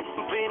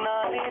ਬਿਨਾ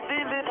ਹੀ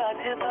ਦਿਲ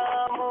ਰੱਜਦਾ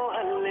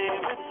ਮੁਹੱਲੇ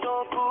ਵਿੱਚੋਂ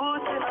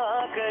ਕੁਝ ਨਾ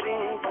ਕਰੀ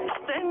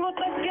ਤੈਨੂੰ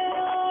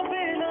ਤੱਕਿਆ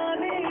ਬਿਨਾ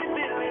ਹੀ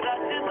ਦਿਲ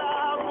ਰੱਜਦਾ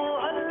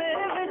ਮੁਹੱਲੇ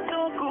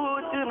ਵਿੱਚੋਂ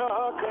ਕੁਝ ਨਾ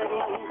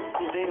ਕਰੀ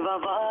ਦੇਵਾ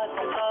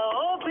ਵਾਸਤਾ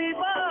ਉਹ ਵੀ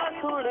ਬਾਤ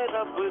ਹੁਣ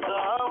ਰੱਬ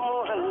ਦਾ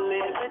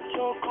ਮੁਹੱਲੇ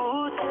ਵਿੱਚੋਂ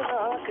ਕੁਝ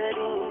ਨਾ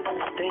ਕਰੀ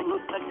ਤੈਨੂੰ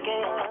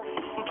ਤੱਕਿਆ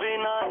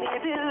ਬਿਨਾ ਹੀ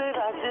ਦਿਲ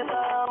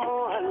ਰੱਜਦਾ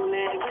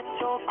ਮੁਹੱਲੇ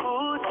ਵਿੱਚੋਂ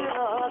ਕੁਝ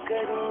ਨਾ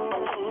ਕਰੀ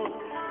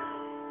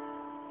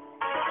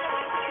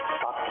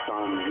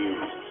पाकिस्तान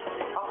न्यूज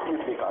आपने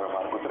अपने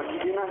कारोबार को तरक्की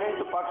देना है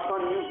तो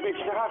पाकिस्तान न्यूज में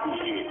इश्तहा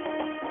दीजिए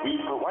We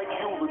provide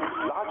you with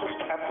the largest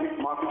ethnic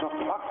market of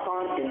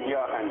Pakistan,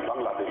 India and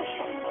Bangladesh.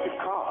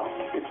 Because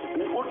it's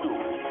in Urdu.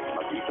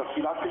 मज़ीद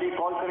तफ़सीलात के लिए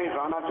कॉल करें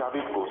राना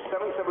जावेद को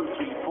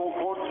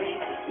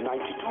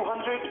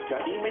 773-443-9200 या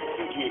ईमेल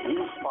कीजिए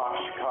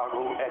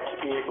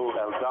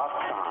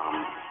newsparchicago@aol.com.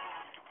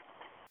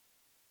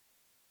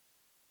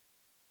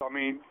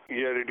 स्वामी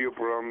ये रेडियो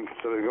प्रोग्राम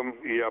सरगम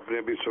ये आपने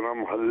अभी सुना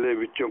मोहल्ले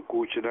विचों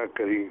कूच ना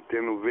करी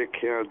तेनू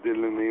वेख्या दिल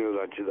नहीं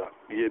रजदा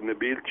ये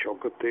नबील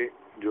शौकत थे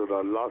जो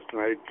लास्ट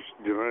नाइट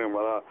जिन्होंने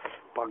हमारा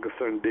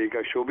पाकिस्तान डे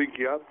का शो भी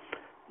किया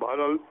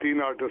बहरहाल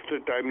 3 आर्टिस्ट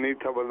टाइम नहीं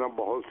था वरना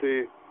बहुत से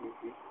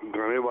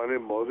गाने वाने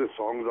बहुत से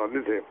सॉन्ग्स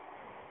आने थे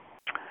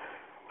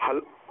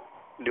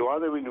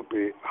दीवान एवेन्यू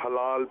पे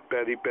हलाल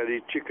peri peri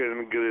chicken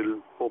grill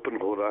open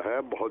हो रहा है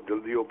बहुत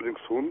जल्दी ओपनिंग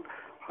सून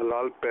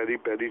हलाल peri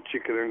peri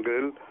chicken and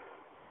grill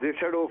They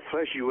said, oh,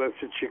 fresh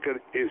USA chicken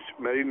is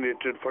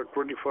marinated for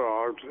 24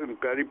 hours in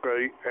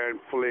peri-peri and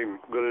flame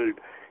grilled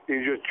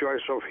in your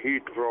choice of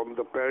heat from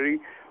the peri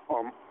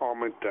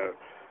augmenter.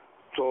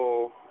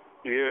 So,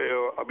 ये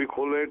अभी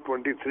खोले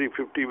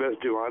 2350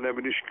 waste Devon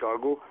avenue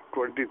Chicago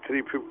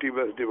 2350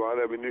 waste Devon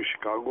avenue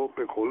Chicago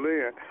पे खोले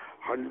हैं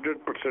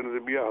 100%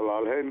 ज़िबिया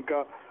हलाल है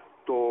इनका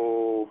तो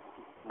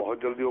बहुत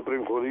जल्दी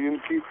ओपनिंग हो रही है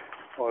इनकी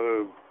और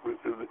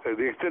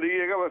देखते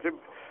रहिएगा वैसे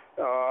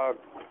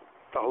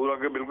ताहुरा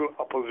के बिल्कुल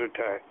अपोजिट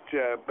है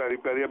पेरी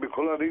पेरी अभी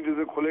खुला नहीं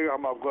जैसे खुलेगा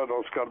हम आपको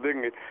अनाउंस कर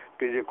देंगे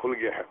कि ये खुल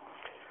गया है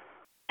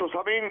तो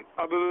सामीन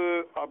अब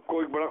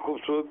आपको एक बड़ा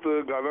खूबसूरत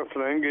गाना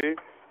सुनाएंगे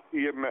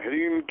ये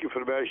महरीन की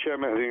फरमाइश है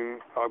महरीन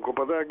आपको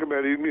पता है कि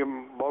महरीन भी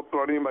बहुत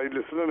पुरानी हमारी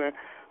लिसनर है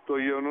तो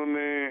ये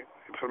उन्होंने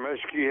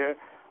फरमाइश की है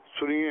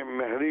सुनिए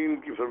महरीन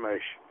की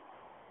फरमाइश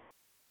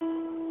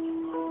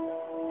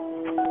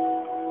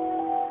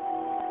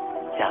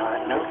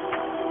जानो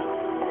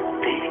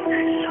देख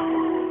लो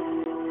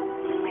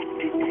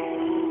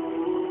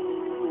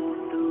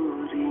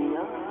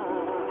दूरियां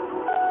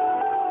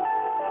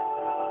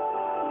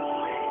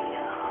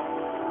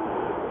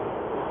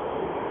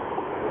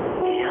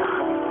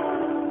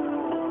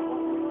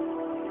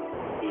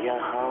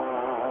यहाँ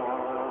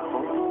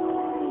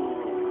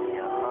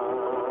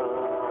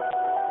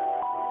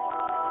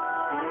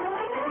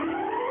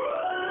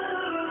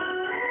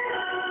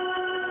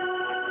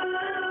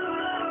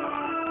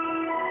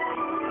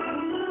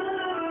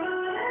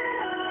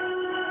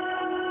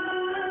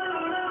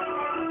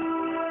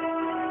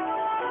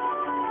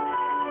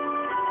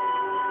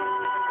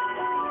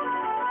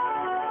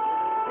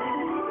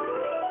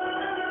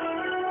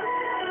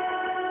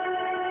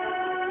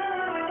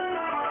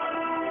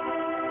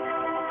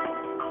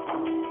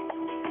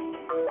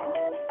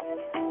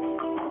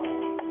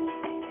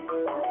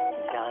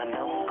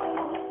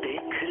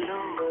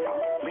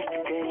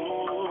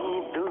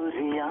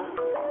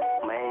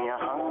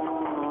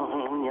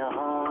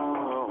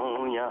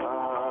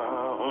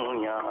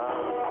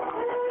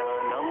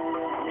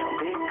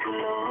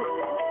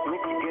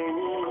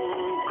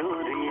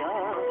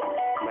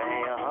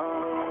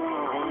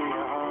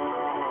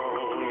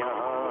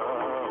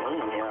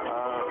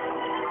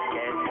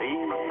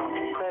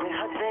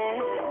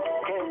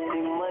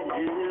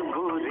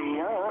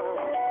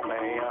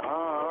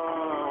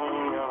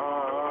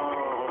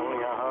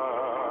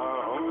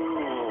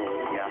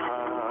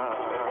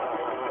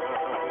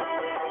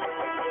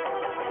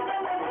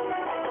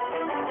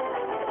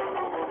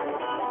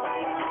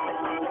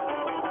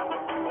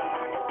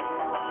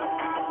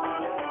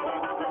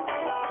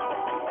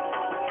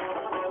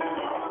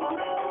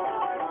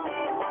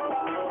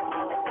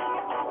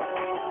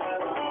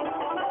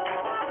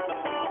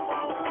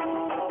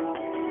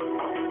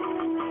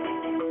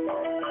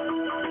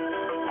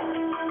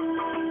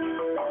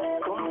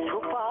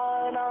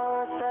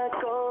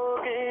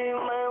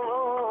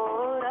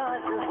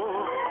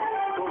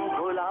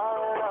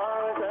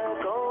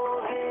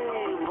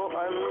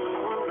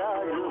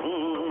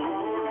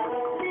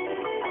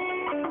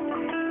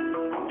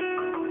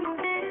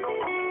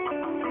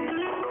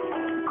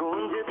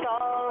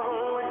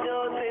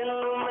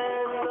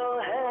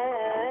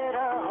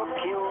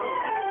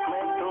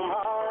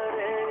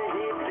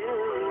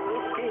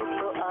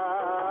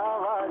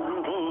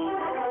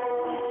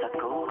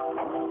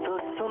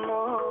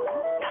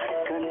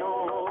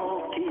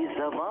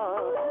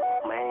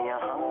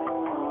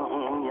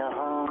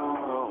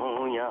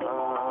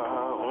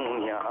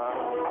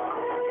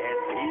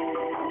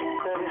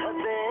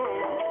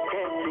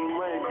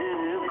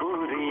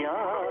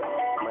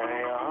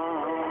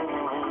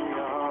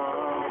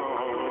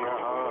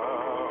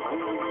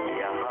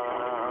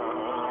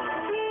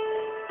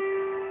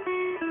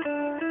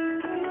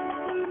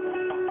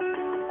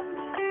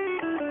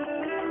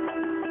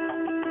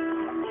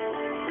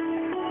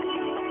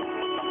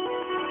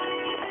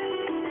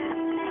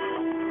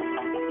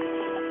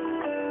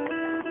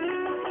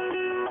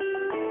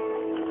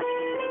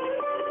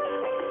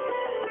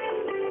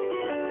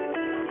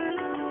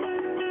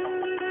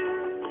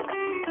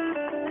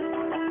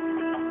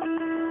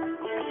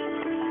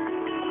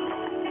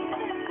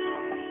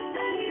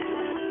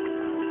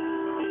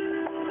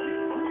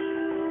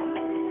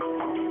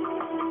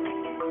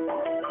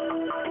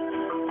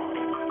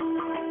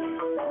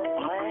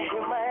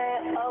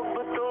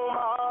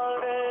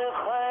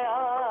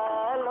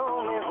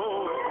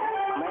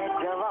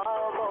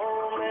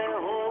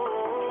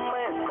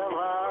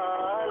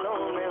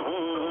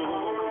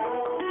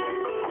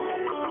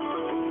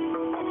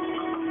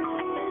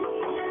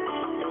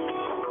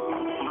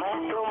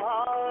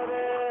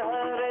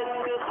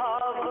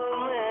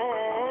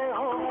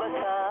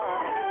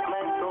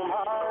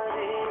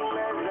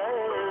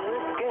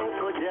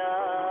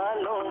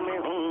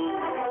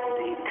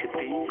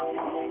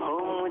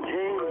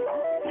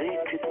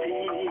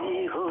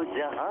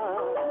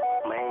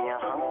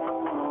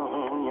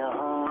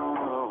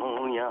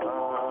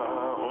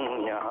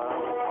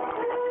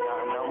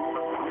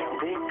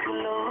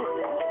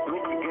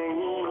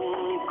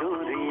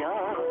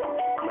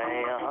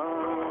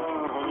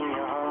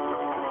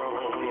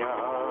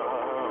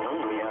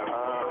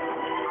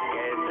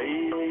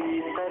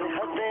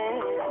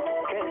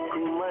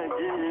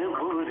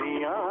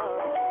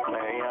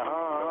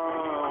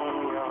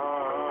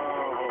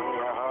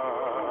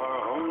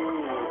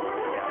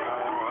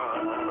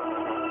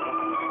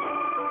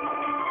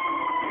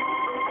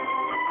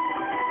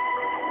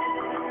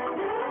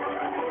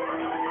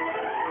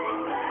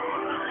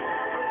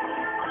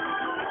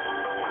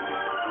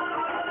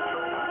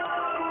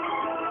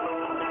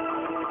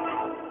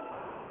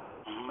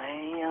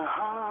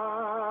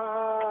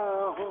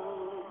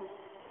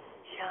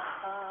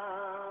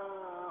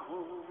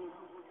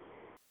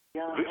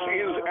This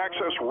is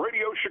Access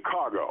Radio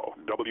Chicago,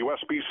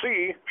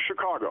 WSBC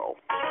Chicago.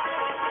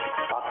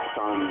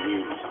 Pakistan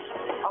news.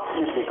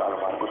 आपने अपने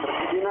कारोबार को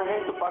तरक्की देना है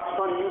तो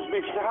पाकिस्तान न्यूज में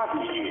इश्तहार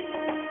दीजिए।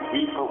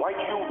 We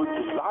provide you with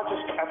the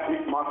largest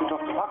ethnic market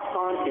of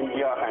Pakistan,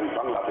 India and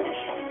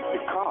Bangladesh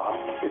because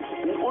it's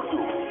in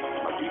Urdu.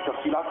 मज़ीद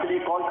तफ़सीलात के लिए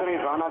कॉल करें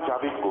राना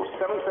जावेद को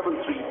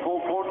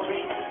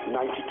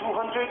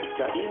 773-443-9200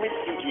 या ईमेल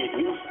कीजिए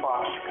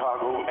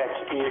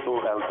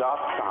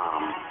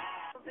newsparkchicago@aol.com.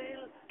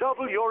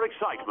 Double your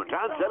excitement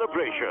and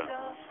celebration.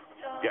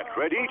 Get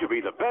ready to be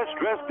the best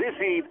dressed this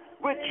Eid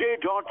with J.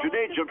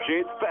 Junaid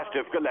Jamshed's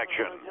festive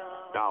collection.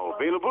 Now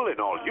available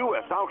in all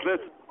U.S.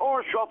 outlets or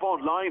shop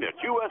online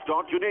at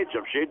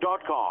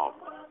us.junaidjamshed.com.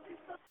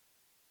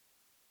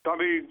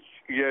 तभी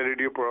ये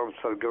radio programme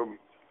सरगम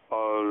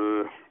और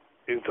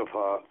इस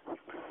दफ़ा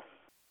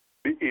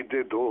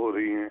ईदें दो हो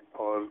रही हैं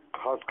और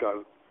ख़ासकर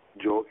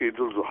जो ईद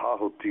उल ज़ुहा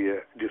होती है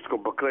जिसको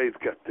बकरा ईद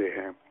कहते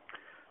हैं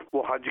वो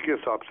हज के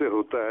हिसाब से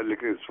होता है,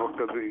 लेकिन इस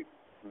वक्त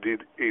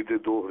ईदें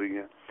दो हो रही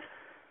हैं।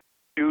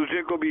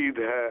 ट्यूसडे को भी ईद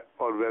है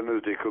और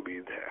वेडनेसडे को भी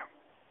ईद है।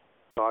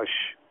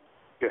 काश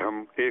कि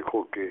हम एक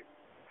होके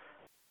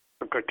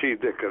इकट्ठी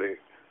ईदें करें।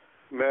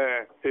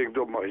 मैं एक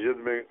दो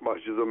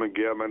मस्जिदों में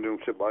गया, मैंने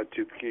उनसे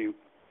बातचीत की,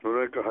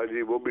 उन्होंने कहा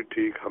जी वो भी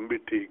ठीक, हम भी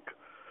ठीक।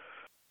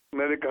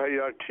 मैंने कहा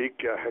यार ठीक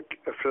क्या है,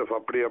 सिर्फ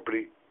अपनी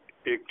अपनी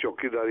एक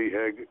चौकीदारी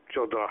है,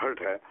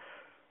 चौधराहट है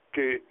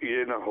कि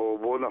ये ना हो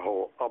वो ना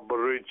हो। अब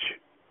ब्रिज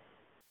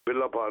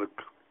विला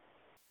पार्क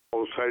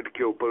और साइड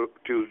के ऊपर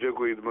ट्यूसडे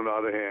को ईद मना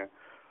रहे हैं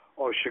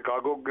और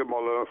शिकागो के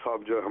मौलाना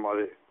साहब जो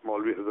हमारे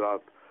मौलवी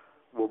हजरात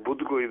वो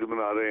बुध को ईद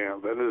मना रहे हैं,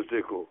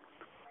 वेडनेसडे को।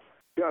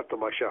 क्या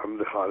तमाशा हम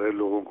दिखा रहे हैं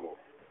लोगों को।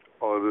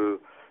 और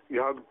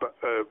यहाँ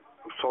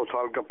 100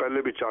 साल का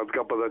पहले भी चांद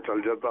का पता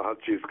चल जाता हर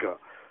चीज़ का,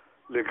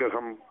 लेकिन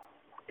हम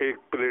एक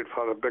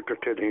प्लेटफार्म पे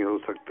इकट्ठे नहीं हो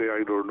सकते।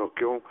 आई डोंट नो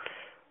क्यों।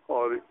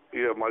 और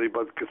ये हमारी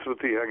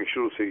बदकिस्मती है कि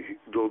शुरू से ही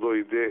दो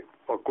ईदें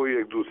और कोई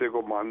एक दूसरे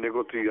को मानने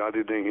को तैयार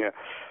ही नहीं है।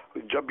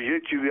 जब ये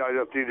चीज़ें आ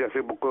जाती है,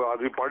 जैसे कोई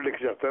आदमी पढ़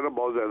लिख जाता है ना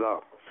बहुत ज़्यादा,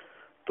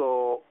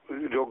 तो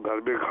जो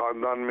घर में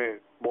ख़ानदान में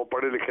वो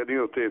पढ़े लिखे नहीं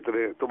होते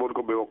इतने, तो वो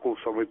उनको बेवकूफ़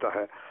समझता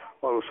है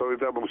और वो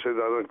समझता है मुझसे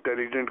ज़्यादा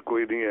इंटेलिजेंट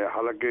कोई नहीं है।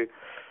 हालांकि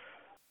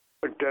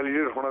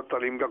इंटेलिजेंट होना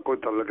तालीम का कोई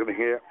तल्लक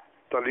नहीं है।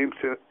 तालीम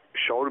से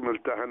शौर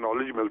मिलता है,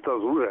 नॉलेज मिलता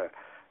ज़रूर है,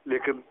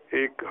 लेकिन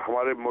एक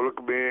हमारे मुल्क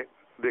में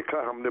देखा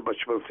हमने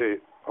बचपन से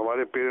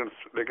हमारे पेरेंट्स,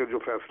 लेकिन जो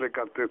फैसले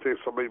करते थे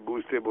समझ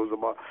बूझ थे, बहुत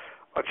ज़्यादा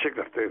अच्छे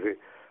करते थे,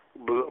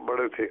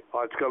 बड़े थे।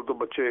 आजकल तो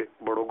बच्चे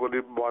बड़ों को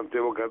नहीं मानते,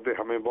 वो कहते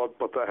हमें बहुत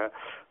पता है।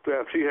 तो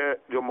ऐसी है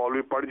जो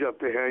मौलवी पढ़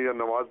जाते हैं या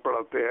नमाज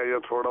पढ़ाते हैं या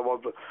थोड़ा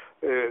बहुत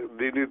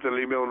दीनी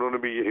तालीम है, उन्होंने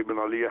भी यही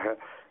बना लिया है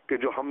कि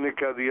जो हमने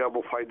कह दिया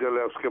वो फाइनल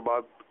है, उसके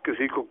बाद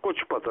किसी को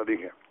कुछ पता नहीं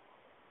है।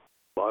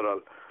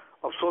 बहरहाल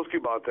अफसोस की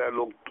बात है,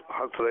 लोग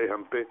हंस रहे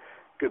हम पे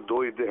कि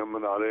दो ईदें हम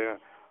मना रहे हैं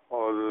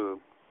और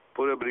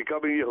पूरे अमेरिका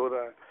में ये हो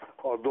रहा है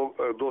और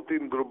दो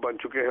तीन ग्रुप बन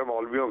चुके हैं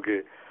मौलवियों के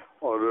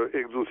और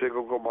एक दूसरे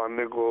को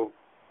मानने को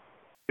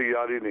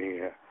तैयार ही नहीं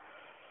है।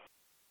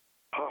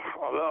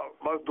 अल्लाह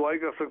बस दुआई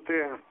कर सकते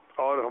हैं।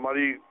 और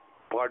हमारी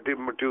पार्टी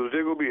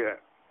ट्यूसडे को भी है,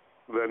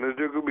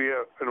 वेडनेसडे को भी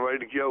है,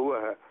 इनवाइट किया हुआ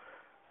है।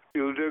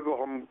 ट्यूसडे को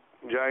हम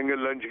जाएंगे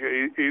लंच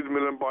के ईद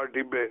मिलन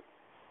पार्टी पे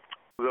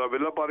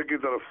विला पार्क की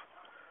तरफ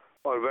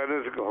और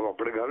वेडनेसडे को हम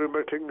अपने घर में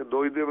बैठेंगे,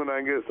 दो ईदें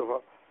मनाएंगे इस दफ़ा।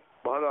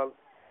 बहरहाल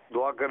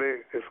दुआ करें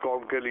इस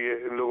कौम के लिए,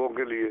 इन लोगों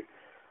के लिए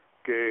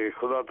कि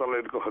खुदा ताला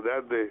इनको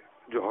हिदायत दे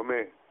जो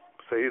हमें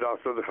सही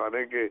रास्ता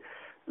दिखाने के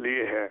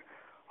लिए है।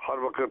 हर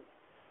वक्त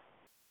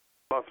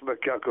बस मैं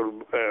क्या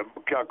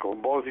कहूँ,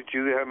 बहुत सी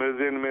चीज़ें हैं मेरे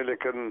ज़हन में,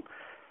 लेकिन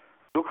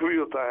दुख भी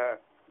होता है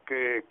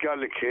कि क्या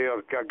लिखे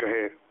और क्या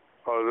कहे,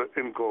 और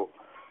इनको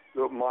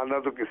जो मानना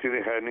तो किसी ने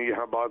है नहीं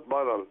यहाँ बात।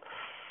 बहरहाल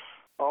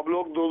आप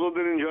लोग दो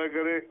दिन एंजॉय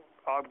करें।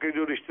 आपके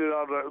जो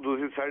रिश्तेदार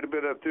दूसरी साइड पे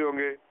रहते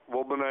होंगे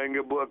वो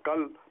बनाएंगे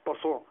कल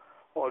परसों,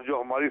 और जो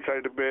हमारी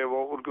साइड पे है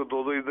वो उनको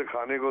दो ईद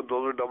खाने को,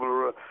 दो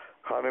डबल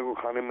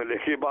खाने में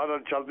लेके। बाहर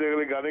चलते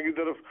अगले गाने की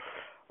तरफ।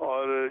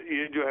 और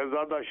ये जो है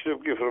ज़्यादा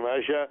अशरफ की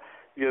फरमाइश है,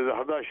 ये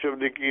ज़्यादा अशरफ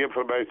ने की है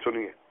फरमाइश,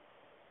 सुनिए।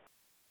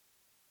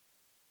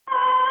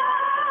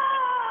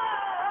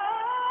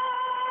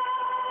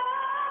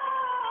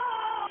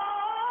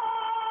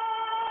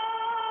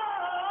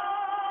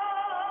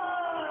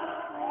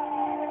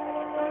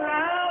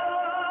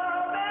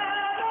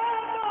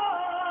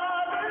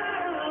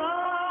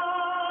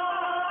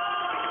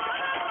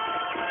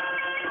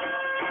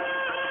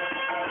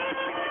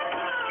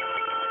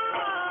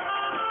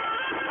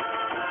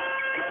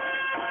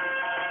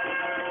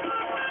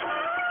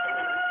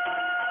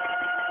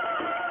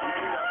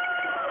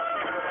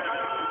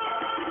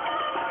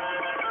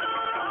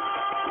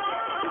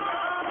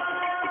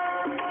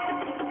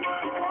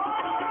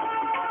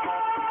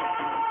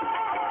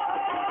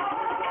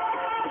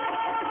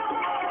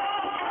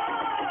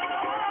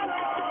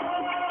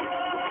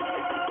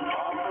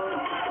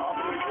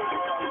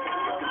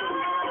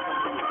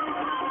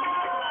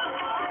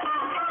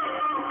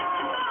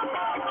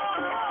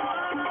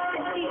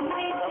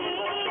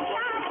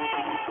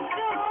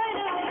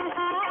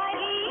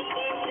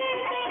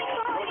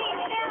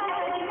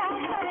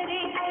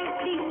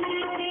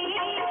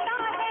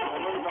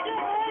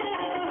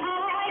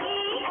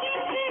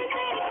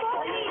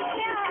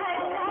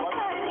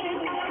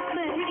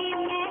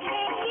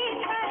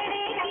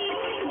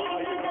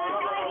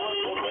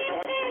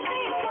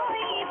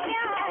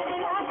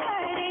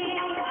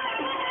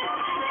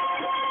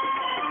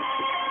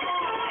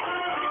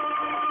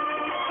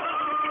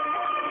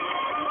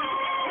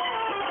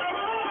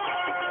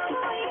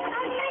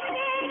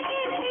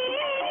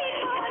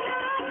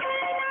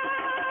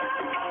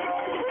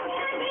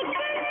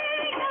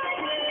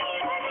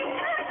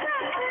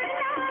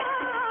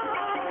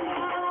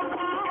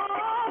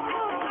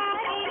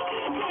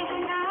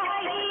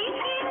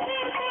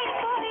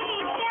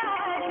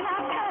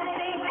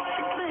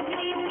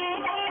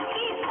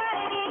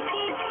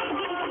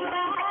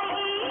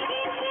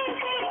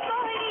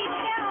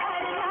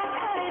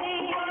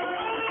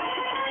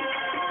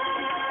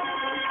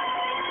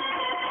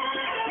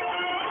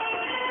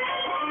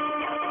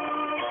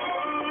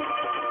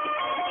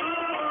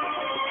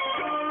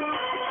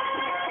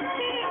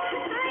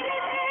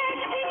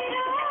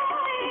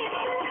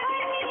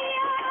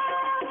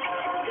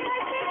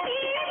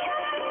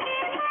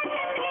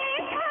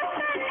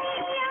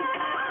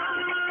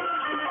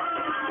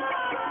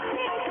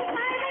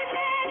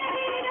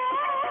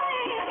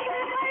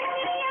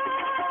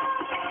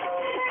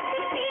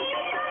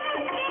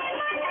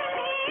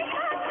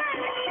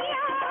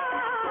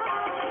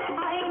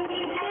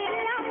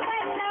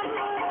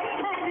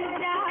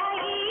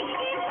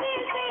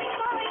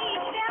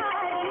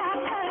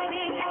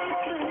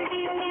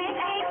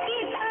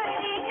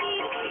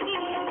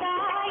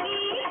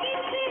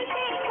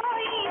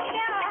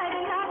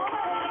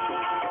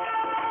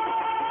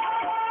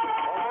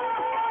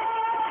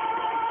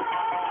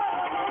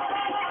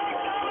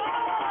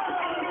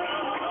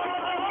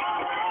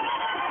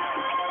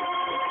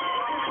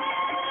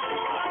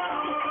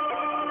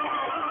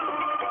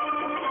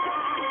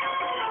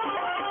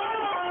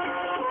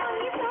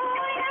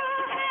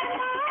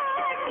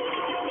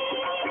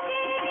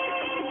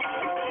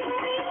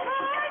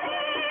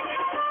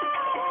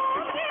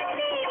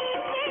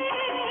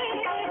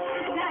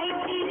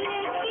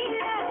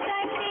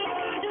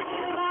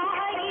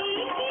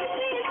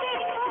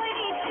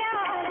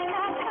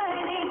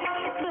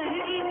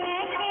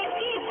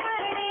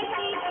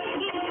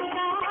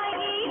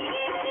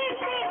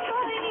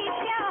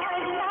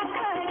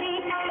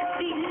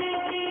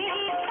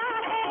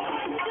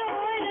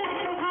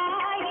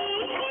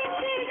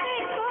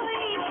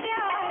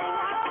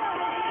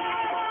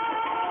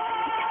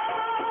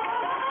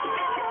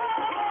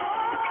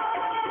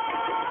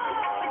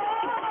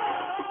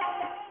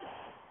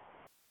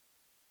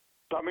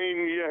 सामीन,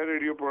 यह है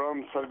रेडियो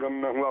प्रोग्राम सरगम।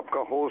 मैं हूँ आपका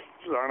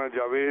होस्ट राणा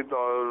जावेद,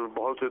 और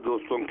बहुत से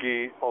दोस्तों की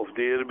ऑफ द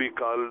एयर भी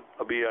कॉल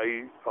अभी आई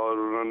और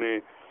उन्होंने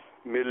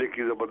मेले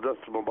की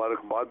ज़बरदस्त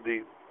मुबारकबाद दी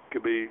कि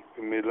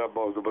भाई मेला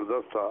बहुत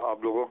ज़बरदस्त था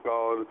आप लोगों का,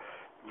 और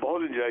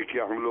बहुत इंजॉय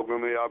किया हम लोगों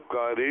ने।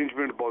 आपका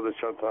अरेंजमेंट बहुत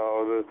अच्छा था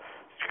और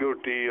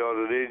सिक्योरिटी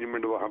और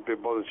अरेंजमेंट वहाँ पे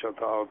बहुत अच्छा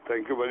था, और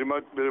थैंक यू वेरी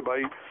मच मेरे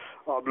भाई।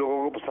 आप लोगों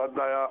को पसंद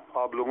आया,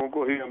 आप लोगों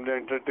को ही हमने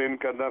एंटरटेन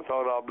करना था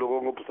और आप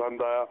लोगों को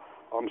पसंद आया।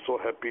 आई एम सो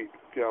हैप्पी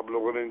कि आप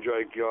लोगों ने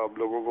एंजॉय किया, आप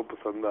लोगों को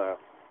पसंद आया,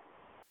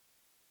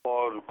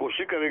 और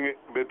कोशिश करेंगे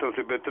बेहतर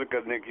से बेहतर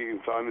करने की।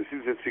 इंसान इसी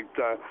से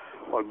सीखता है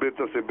और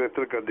बेहतर से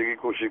बेहतर करने की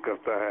कोशिश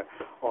करता है,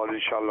 और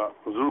इंशाल्लाह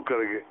ज़रूर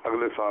करेंगे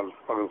अगले साल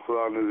अगर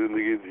खुदा ने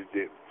ज़िंदगी दी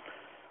दे।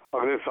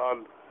 अगले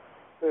साल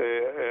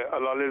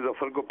अलाले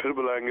ज़फ़र को फिर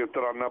बुलाएंगे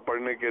तराना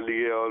पढ़ने के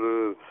लिए, और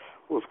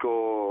उसको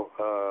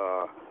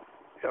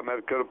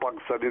अमेरिकन और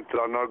पाकिस्तानी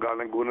तराना और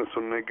गाने गुने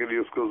सुनने के लिए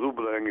उसको ज़रूर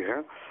बुलाएंगे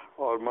हैं,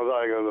 और मज़ा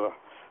आएगा ज़रा।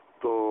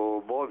 तो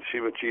बहुत अच्छी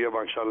बच्ची है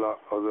माशाल्लाह,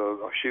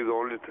 और शी इज़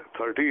ओनली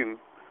 13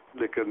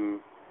 लेकिन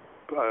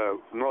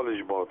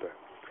नॉलेज बहुत है।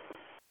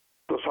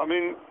 तो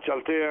सामीन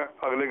चलते हैं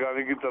अगले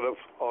गाने की तरफ,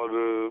 और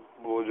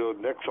वो जो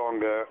नेक्स्ट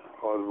सॉन्ग है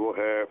और वो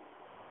है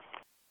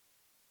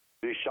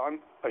ज़ीशान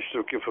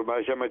अशरफ की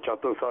फरमाइश है। मैं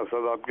चाहता हूँ साथ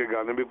साथ आपके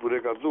गाने भी पूरे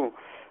कर दूँ।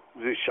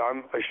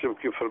 ज़ीशान अशरफ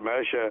की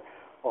फरमाइश है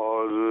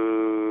और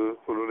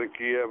उन्होंने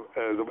की है,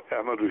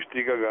 अहमद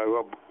रुश्ती का गाया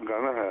हुआ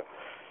गाना है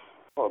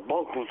और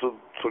बहुत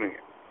खूबसूरत। सुनिए।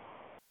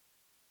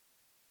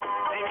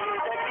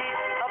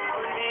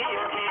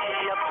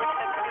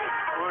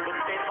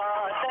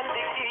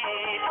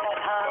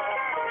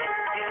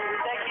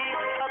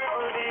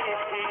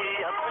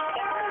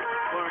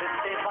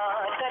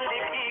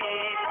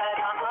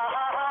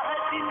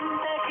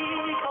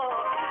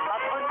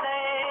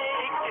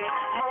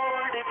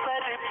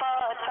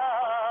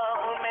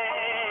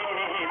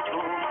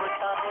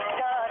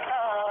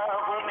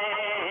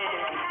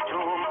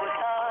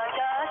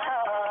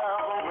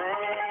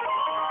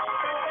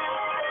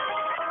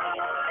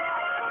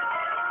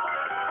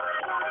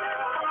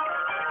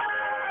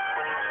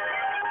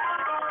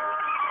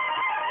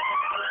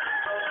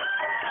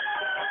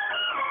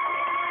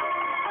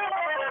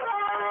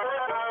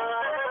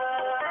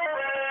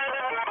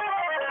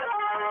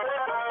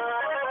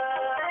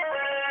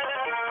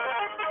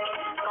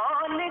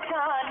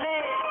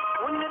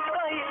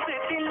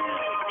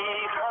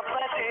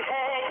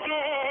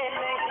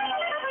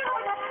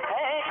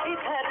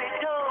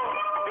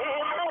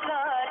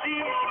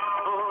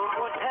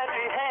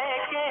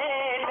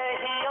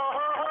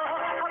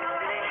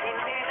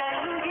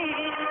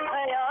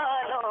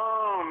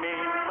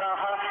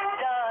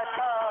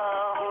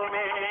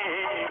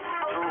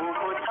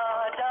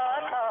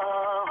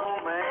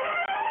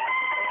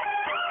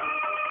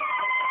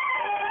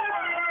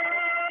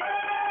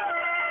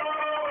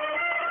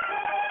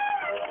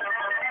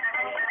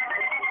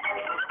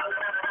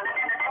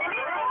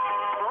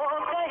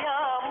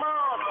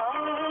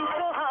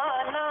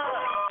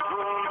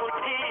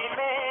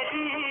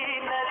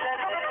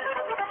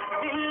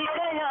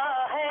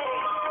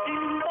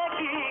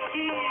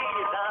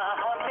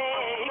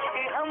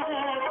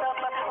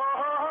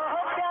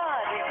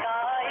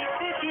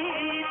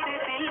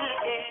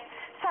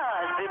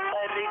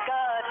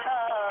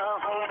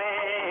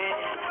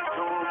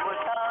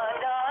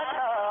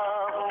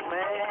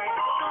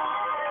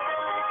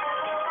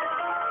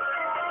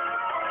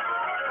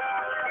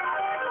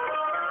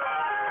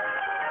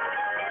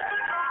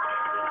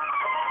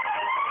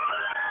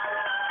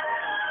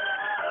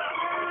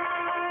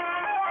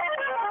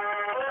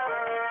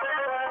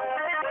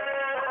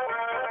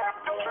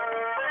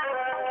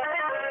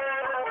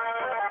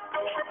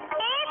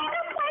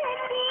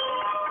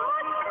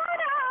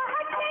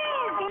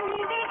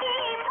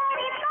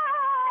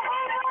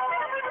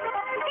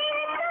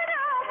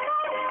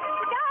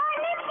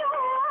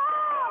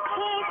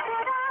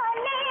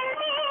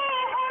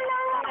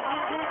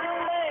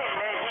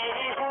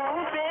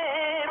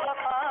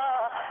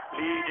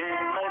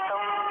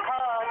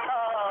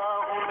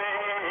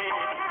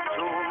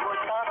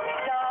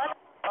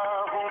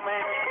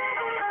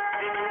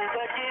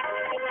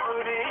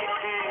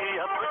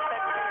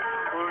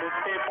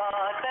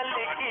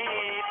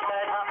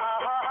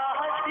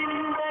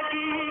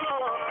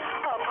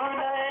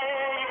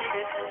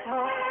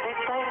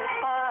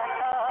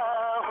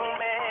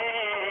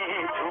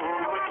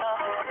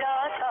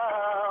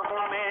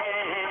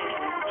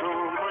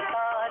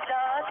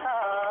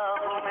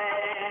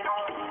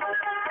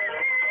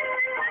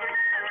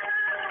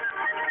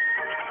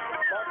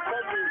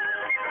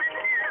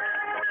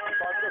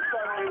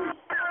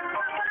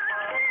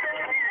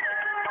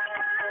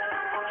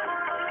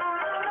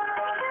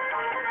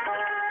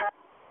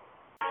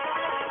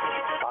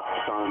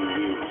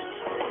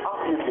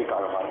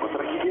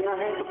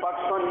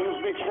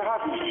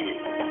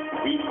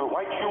 We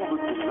provide you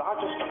with the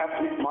largest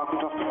ethnic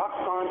market of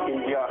Pakistan,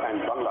 India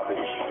and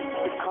Bangladesh.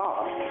 The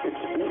cast is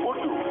in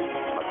Urdu,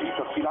 but it's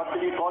a तफसीलात के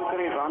लिए कॉल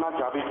करें राना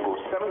जावेद को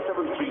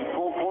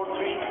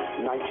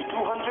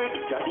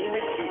 773-443-9200 या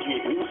ईमेल कीजिए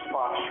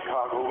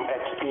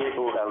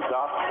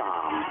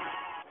newsparkchicago@aol.com।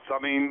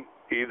 सामीन,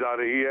 ईद आ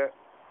रही है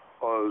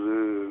और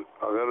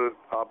अगर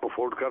आप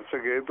अफोर्ड कर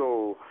सके तो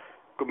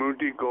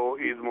कम्युनिटी को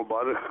ईद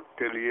मुबारक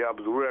के लिए आप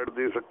जरूर ऐड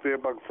दे सकते हैं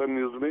पाकिस्तान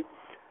न्यूज़ में,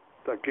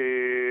 ताकि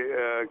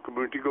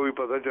कम्युनिटी को भी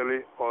पता चले।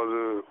 और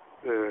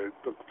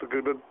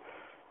तकरीबन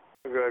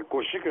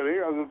कोशिश करें,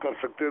 अगर कर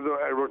सकते हैं तो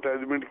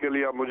एडवर्टाइजमेंट के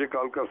लिए आप मुझे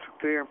कॉल कर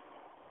सकते हैं।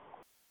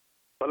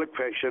 फलक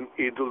फैशन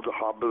ईद उल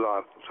जुहा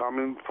बाजार,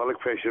 सामने फलक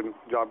फैशन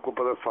जो आपको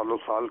पता सालों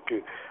साल के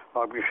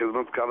आपकी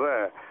खिदमत कर रहा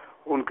है,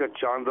 उनका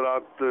चांद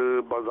रात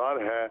बाजार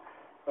है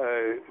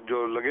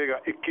जो लगेगा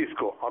 21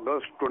 को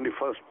अगस्त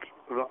 21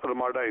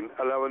 Ramada in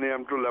 11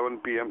 AM to 11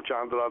 PM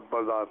चांद रात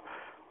बाजार,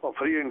 और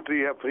फ्री एंट्री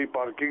है, फ्री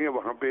पार्किंग है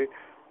वहाँ पे।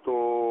 तो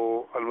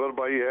अनवर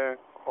भाई है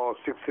और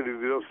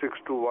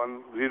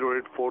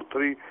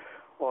 6306210843,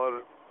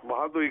 और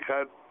वहाँ तो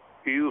खैर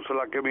ईद उस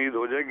इलाके में ईद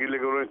हो जाएगी,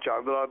 लेकिन उन्होंने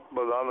चांद रात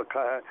बाजार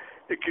रखा है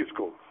 21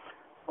 को।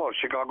 और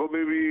शिकागो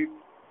में भी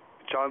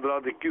चांद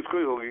रात 21 को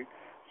ही होगी।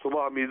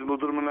 सुबह हम ईद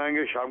मुद्र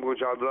मनाएंगे, शाम को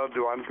चांद रात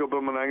दीवान के ऊपर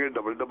मनाएंगे।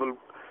 डबल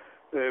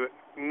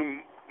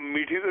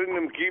मीठी तो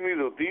नमकीन ईद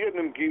होती है,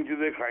 नमकीन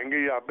चीज़ें खाएंगे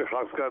यहाँ पे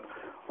खासकर।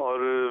 और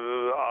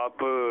आप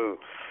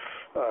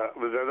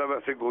ज़्यादा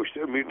वैसे गोश्त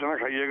मीट ना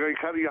खाइएगा,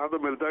 खैर यहाँ तो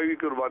मिलता है कि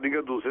कुर्बानी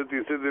का दूसरे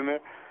तीसरे दिन है,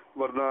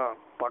 वरना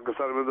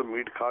पाकिस्तान में तो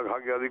मीट खा खा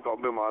के आधी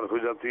कौम बीमार हो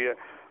जाती है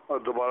और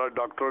दोबारा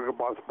डॉक्टर के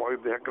पास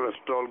पहुँचते हैं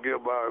कोलेस्ट्रॉल की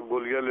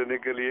गोलियाँ लेने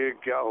के लिए।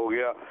 क्या हो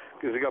गया,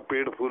 किसी का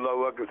पेट फूला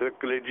हुआ, किसी ने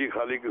कलेजी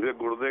खा ली, किसी ने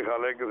गुर्दे खा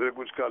लिया, किसी ने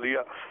कुछ खा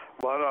लिया।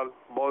 बहरहाल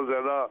बहुत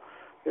ज़्यादा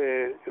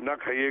ना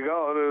खाइएगा।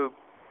 और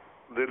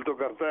दिल तो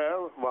करता है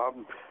वहाँ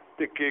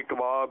टिक्के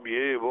कबाब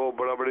ये वो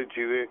बड़ा बड़ी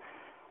चीज़ें,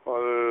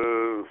 और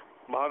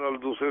बहरहाल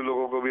दूसरे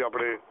लोगों को भी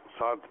अपने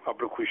साथ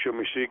अपने खुशियों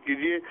में शरीक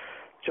कीजिए।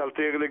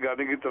 चलते अगले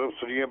गाने की तरफ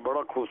सुनिए,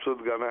 बड़ा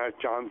खूबसूरत गाना है,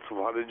 चांद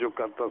सवारे जो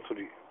करता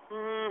सुनिए।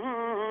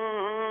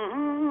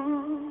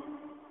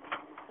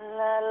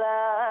 ला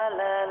ला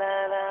ला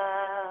ला ला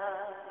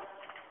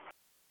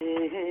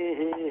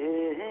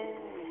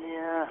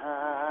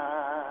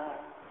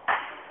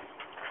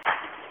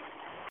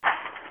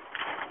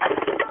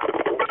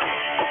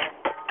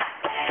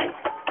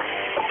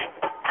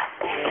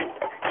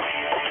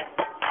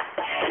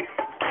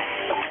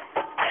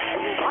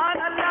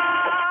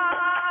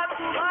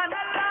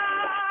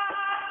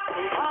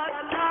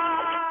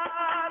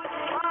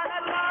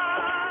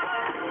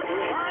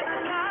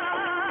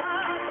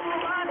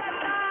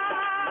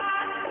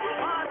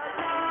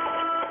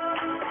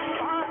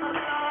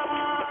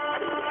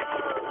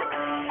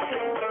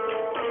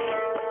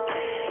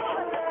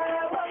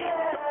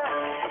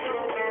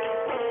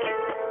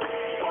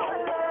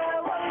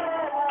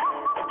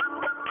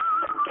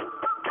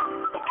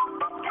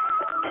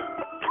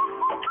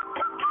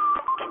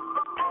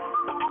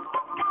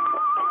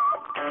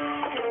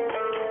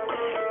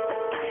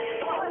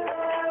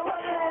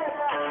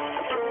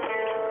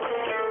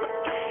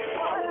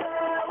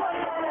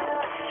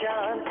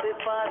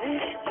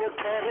सिफारिश जो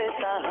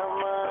करता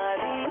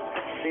हमारी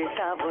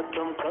बेटा वो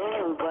तुमको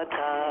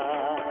बता,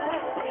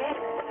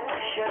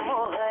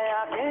 शर्मो है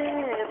आगे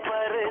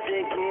पर्दे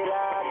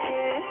गिरा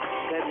के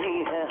करनी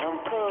है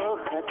हमको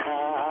खता,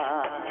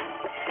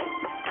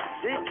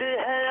 जिद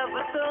है अब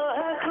तो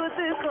है खुद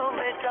को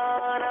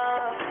मिटाना,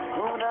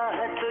 होना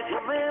है तुझ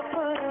में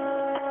पड़ा,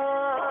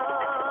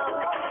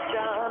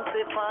 चांद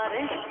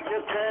सिफारिश जो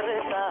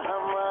करता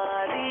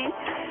हमारी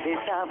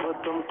बेटा वो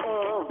तुमको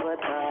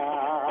बता,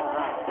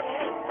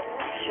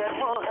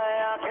 शर्मो है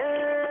आगे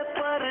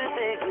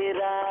पर्दे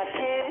गिरा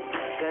के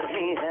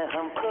करनी है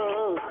हमको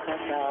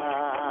खता।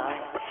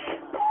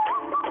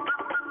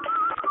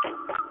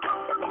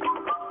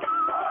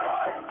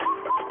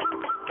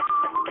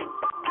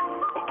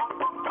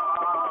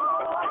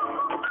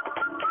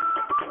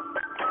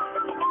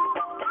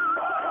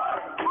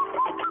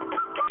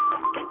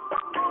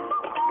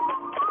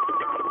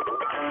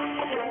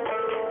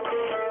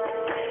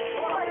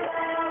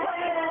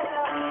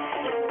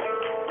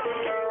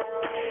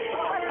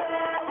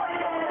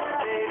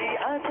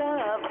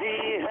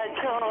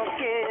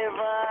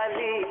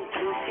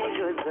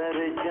 गुजर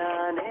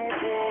जाने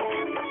दे,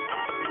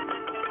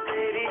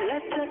 तेरी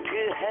लचक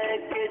है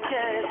कि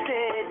जैसे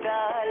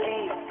डाली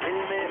दिल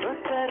में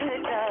उतर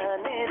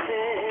जाने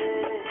दे,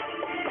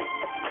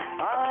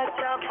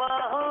 आजा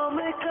बाहों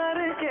में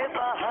करके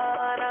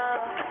बहाना,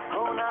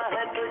 होना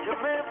है तुझ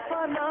में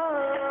फना,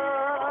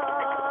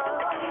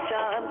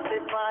 चांद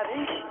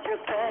सिफारिश जो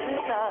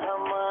करता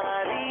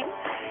हमारी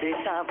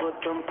बेटा वो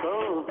तुमको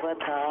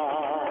बता,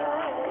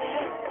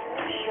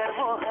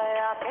 शर्मो है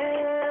आके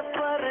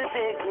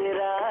पर्दे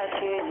गिरा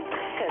के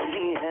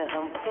करनी है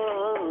हमको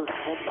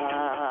खता।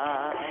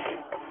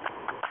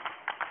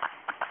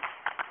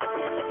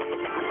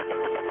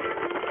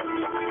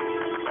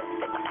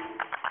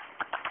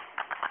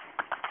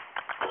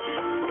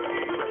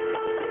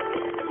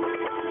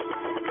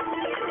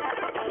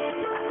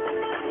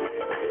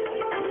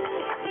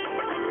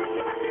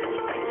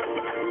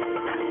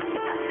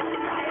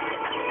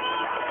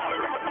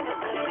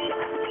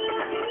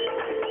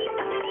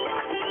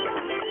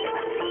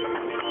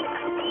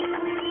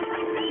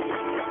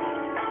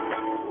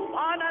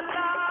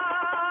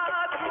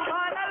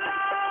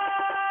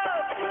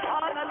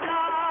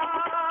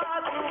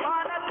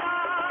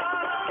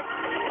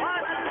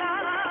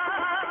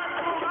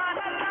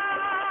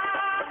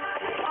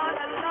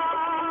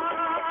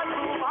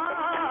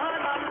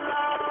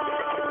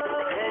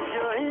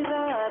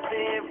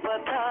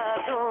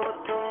 बता दूं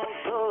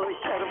तुमको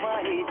शर्मा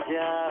ही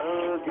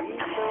जाओगी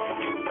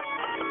तुम,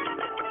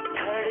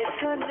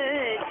 धड़कने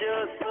जो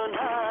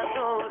सुना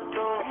दूं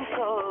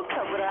तुमको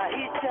घबरा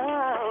ही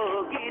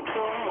जाओगी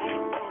तुम।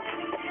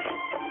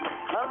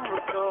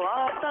 हमको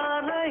आता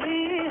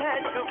नहीं है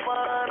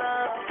छुपाना,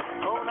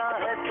 होना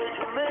है तुझ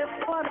में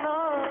पना,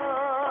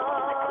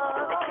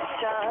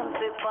 शांत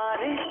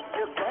बारिश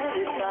जो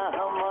करता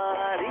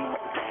हमारी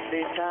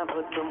बेटा वो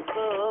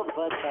तुमको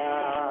बता।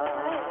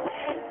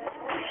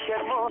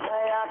 शर्मो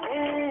हया के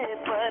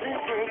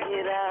पर्दे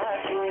गिरा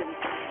के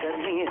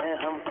करनी है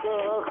हमको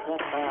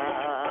खता,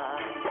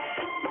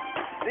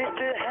 जिद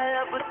है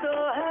अब तो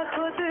है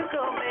खुद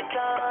को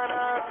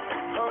मिटाना,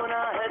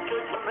 होना है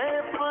तुझ में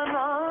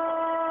पना।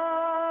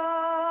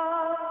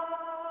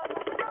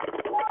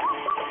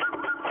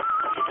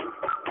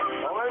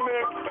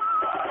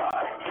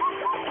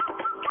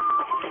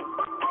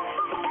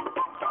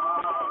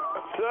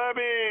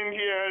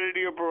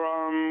 रेडियो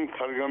प्रोग्राम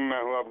सरगम,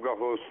 मैं हूँ आपका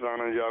होस्ट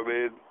राना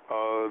जावेद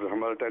और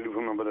हमारा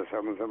टेलीफोन नंबर है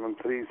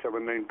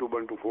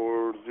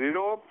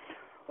 7737921240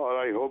 और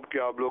आई होप कि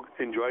आप लोग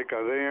एंजॉय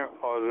कर रहे हैं।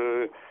 और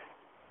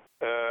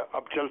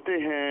अब चलते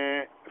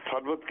हैं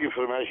सरबत की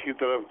फरमाइश की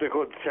तरफ। देखो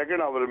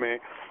सेकंड आवर में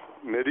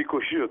मेरी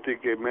कोशिश होती है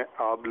कि मैं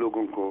आप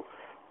लोगों को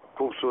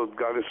खूबसूरत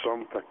गाने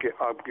सुनाऊं ताकि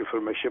आपकी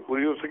फरमाइशें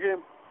पूरी हो सके।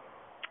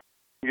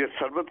 ये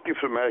सरबत की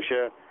फरमाइश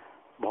है,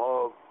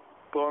 बहुत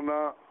पुराना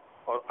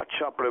और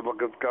अच्छा अपने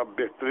वक्त का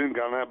बेहतरीन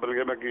गाना है,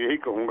 बल्कि मैं यही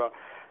कहूँगा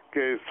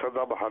कि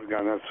सदाबहार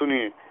गाना।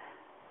 सुनिए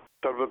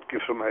सरबत की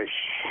फरमाइश।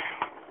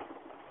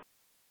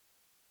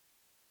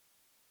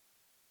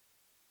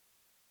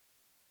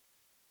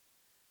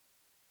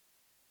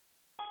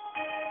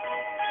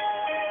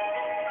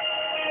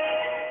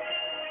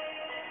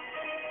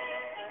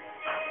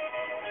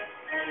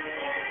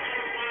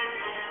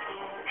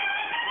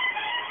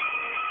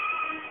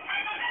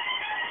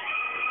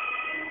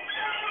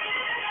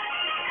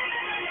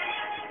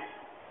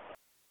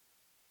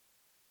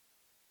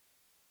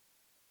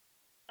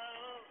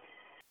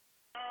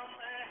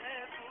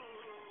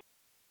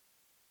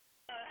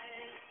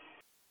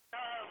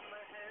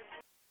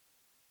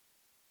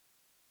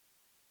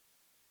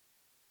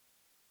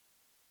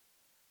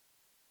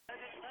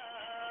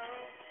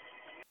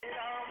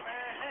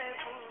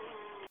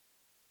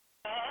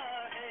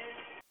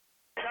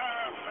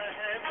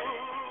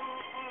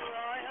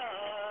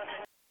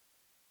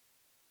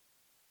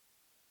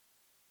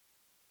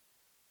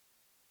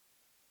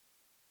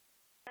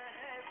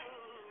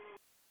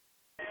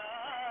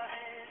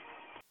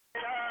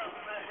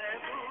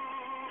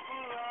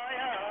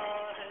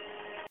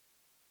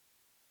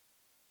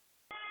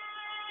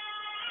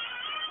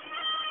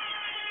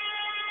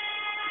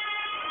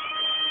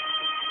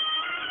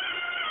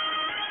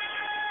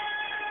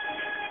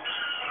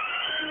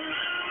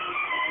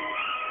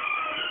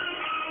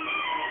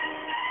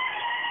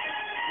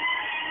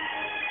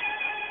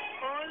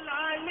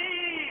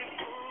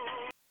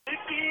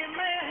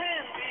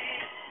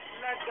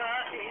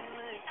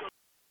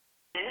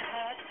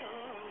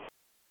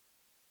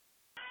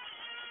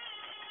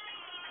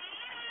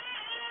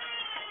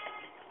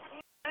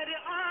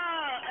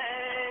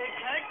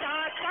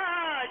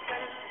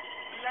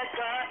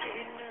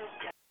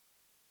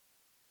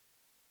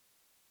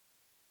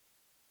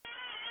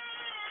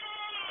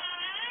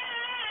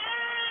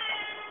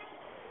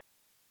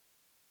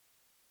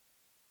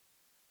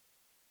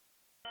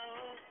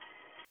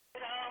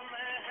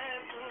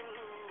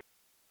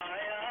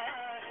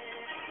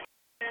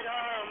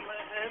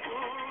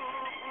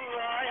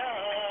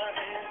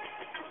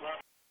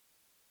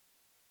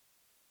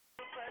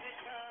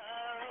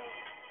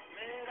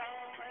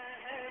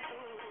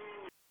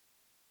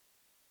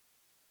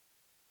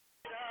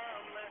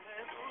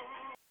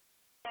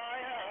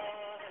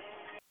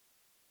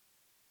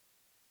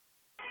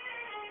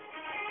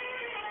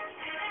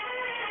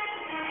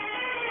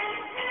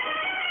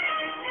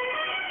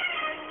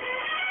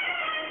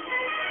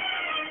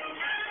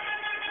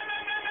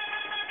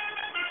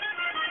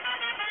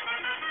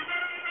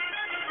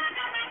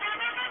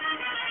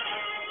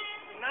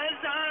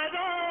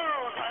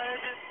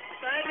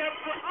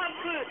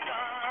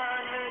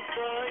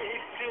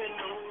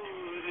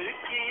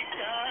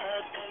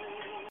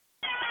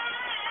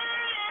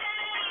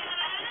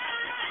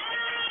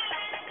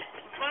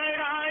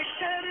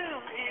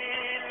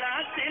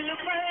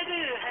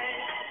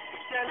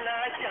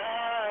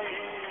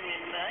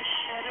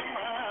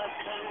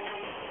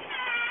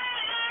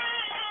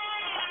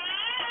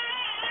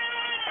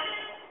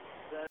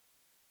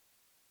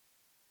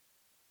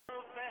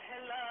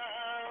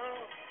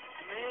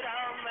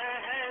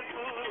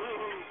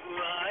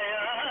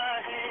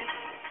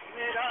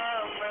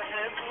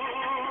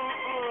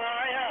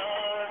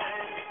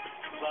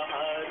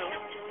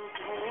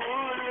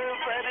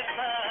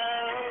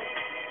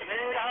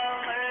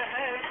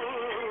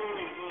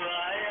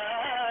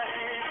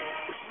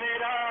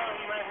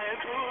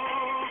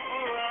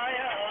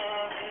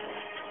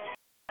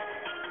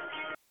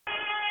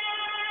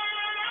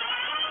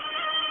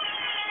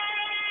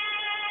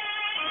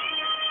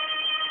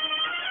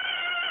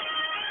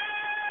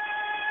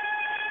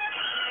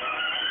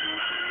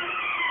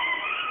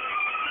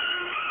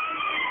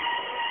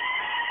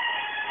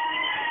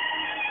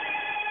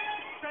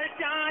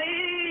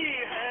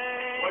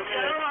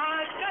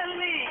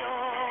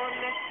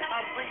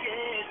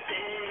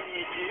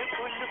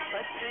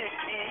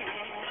 की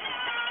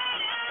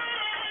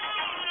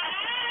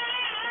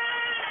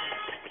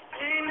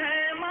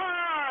इन्हें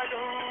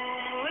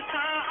मालूम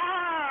था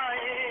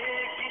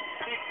आएगी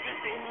एक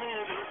दिन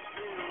रुत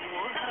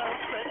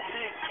मोहब्बत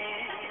की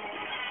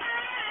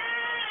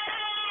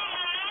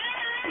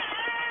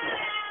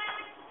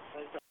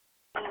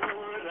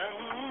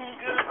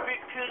रंग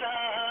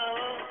बिखराओ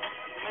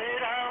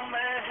मेरा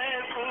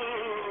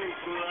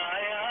महबूब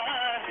आया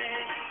है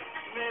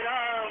मेरा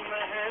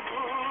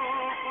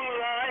महबूब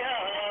आया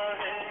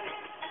है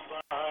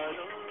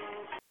बालों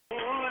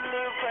फूल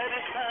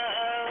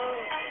बरसाओ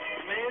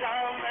मेरा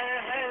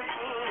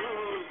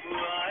महबूब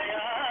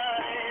आया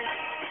है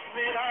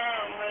मेरा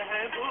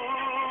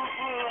महबूब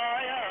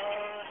आया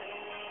है।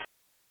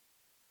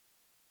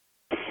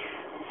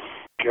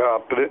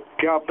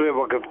 क्या अपने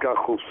वक्त का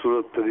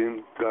खूबसूरत तरीन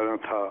गाना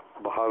था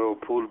बहारो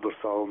फूल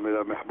बरसाओ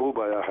मेरा महबूब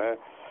आया है।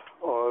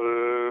 और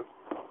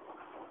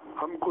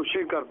हम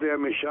कोशिश करते हैं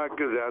हमेशा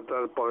कि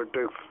ज़्यादातर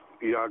पॉलिटिक्स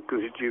या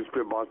किसी चीज़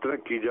पे बात न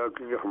की जाए,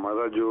 क्योंकि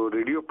हमारा जो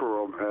रेडियो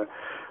प्रोग्राम है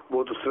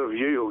वो तो सिर्फ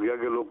यही हो गया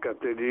कि लोग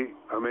कहते हैं जी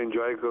हमें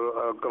एंजॉय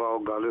कराओ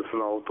गाने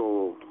सुनाओ, तो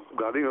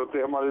गाने होते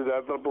हैं हमारे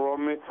ज़्यादातर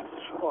प्रोग्राम में।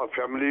 और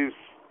फैमिलीज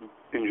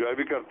इंजॉय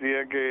भी करती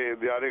है कि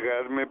दियारे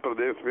गैर में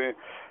प्रदेश में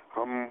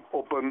हम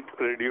ओपन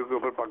रेडियो के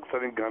ऊपर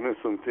पाकिस्तानी गाने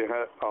सुनते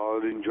हैं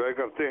और इंजॉय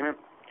करते हैं।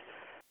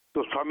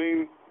 तो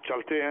सामीन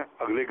चलते हैं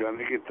अगले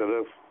गाने की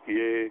तरफ।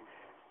 ये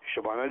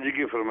शबाना जी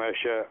की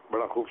फरमाइश है,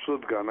 बड़ा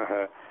खूबसूरत गाना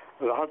है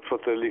राहत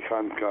फतेह अली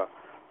खान का,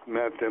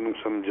 मैं तेनू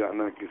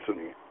समझाना की।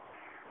 सुनिए।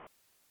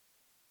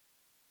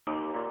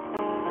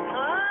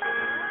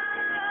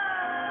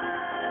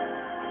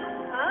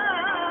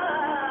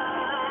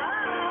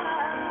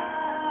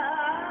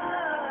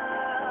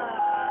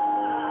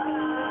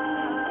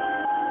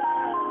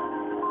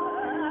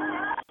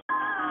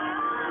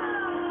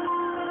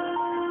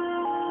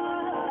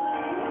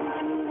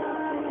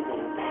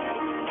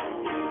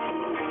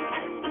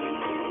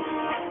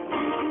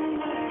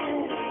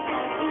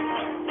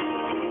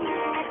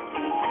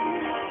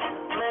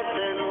 मैं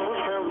तेनू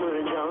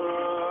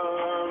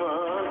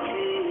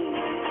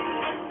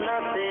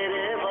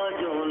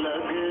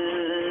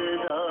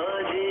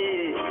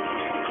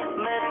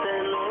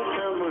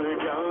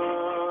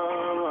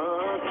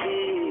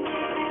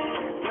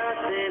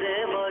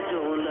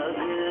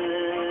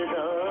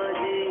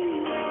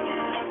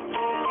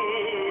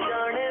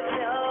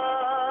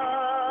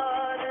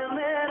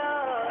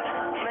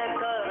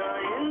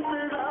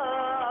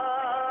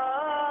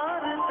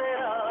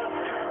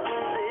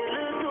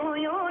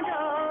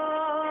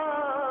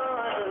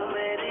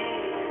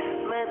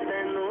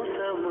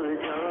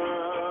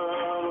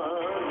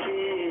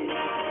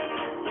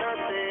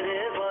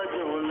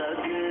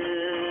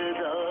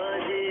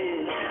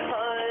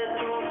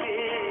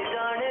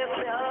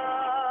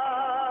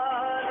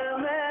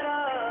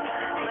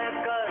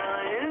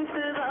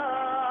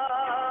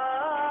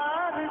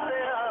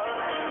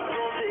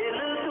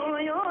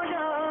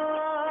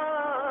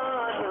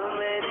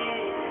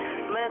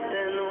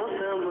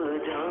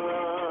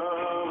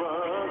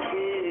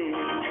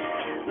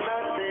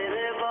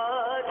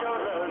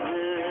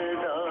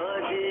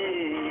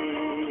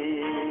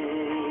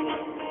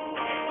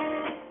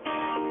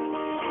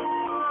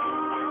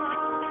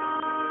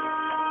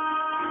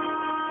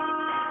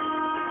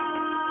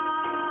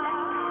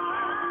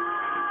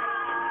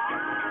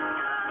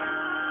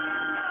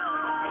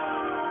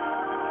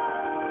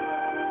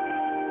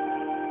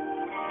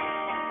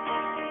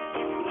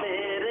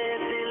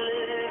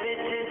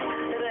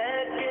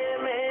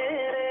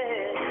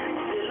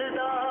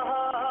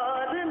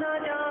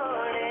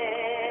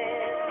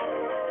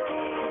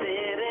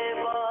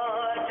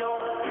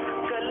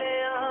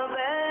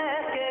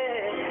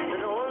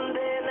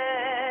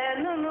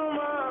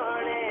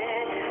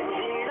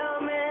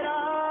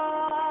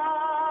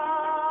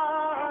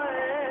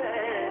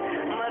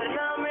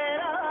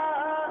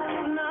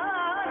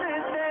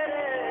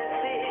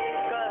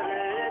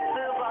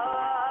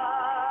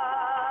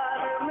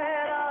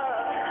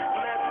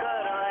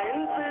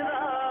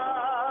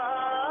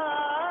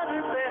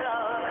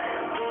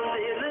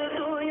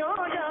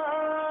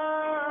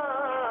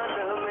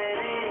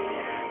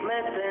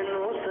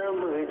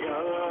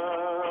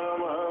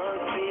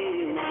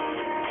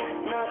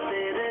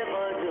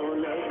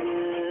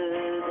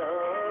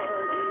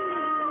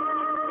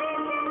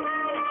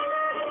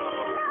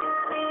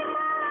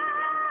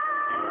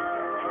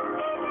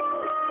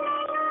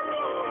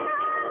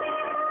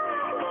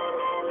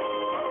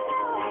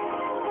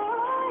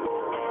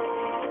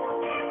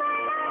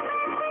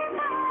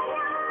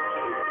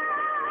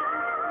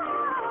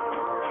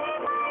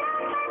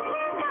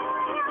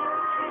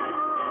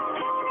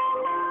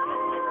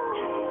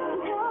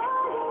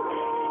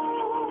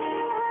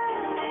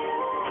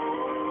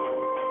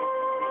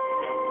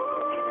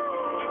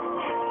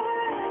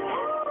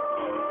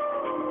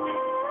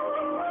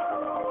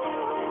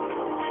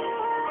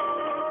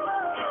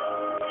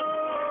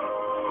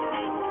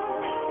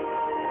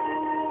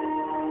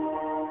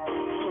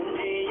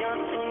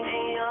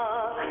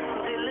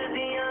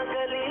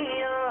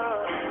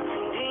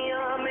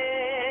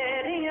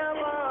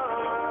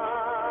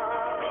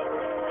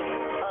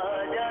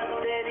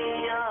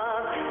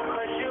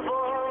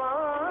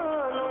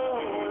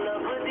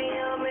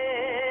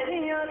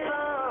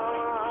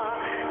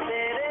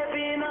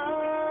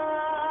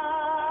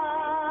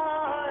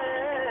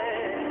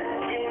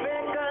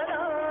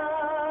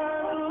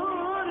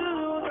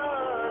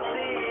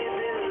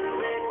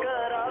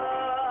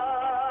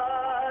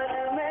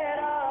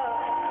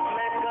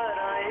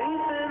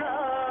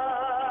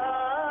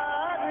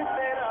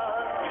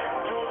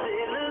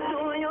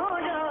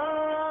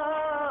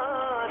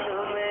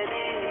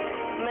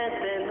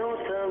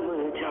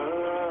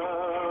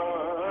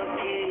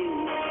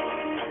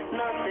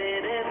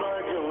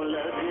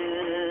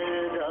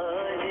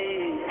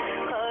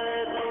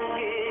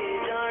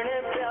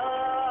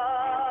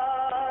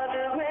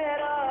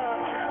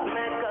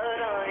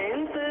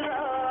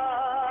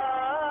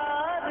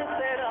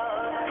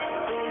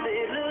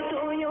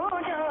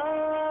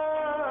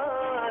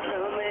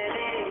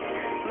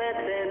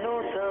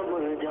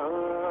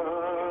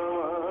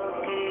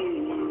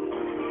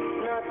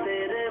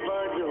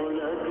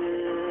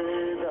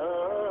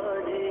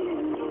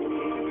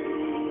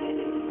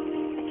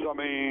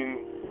सामीन,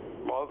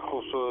 बहुत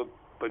खूबसूरत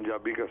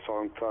पंजाबी का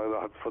सॉन्ग था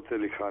राहत फतेह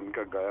अली खान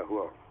का गाया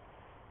हुआ।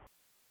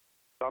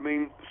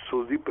 सामीन,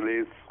 सूजी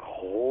place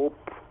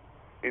hope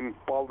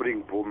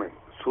empowering women.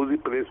 Suzy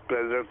Place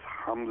presents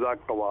Hamza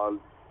Kawal,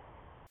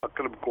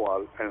 Akram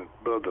Kawal and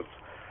brothers.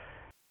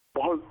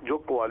 बहुत जो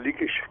कवाली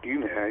के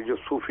शकीन हैं, जो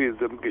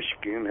सूफीज़म के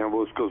शकीन हैं, वो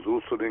उसको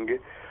जरूर सुनेंगे।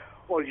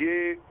 और ये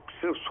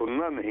सिर्फ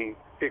सुनना नहीं,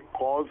 एक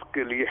कॉज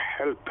के लिए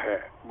हेल्प है,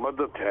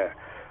 मदद है।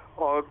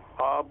 और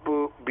आप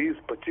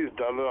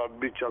 $20-25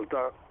 आदमी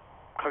चलता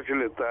खर्च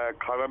लेता है,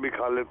 खाना भी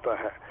खा लेता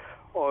है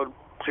और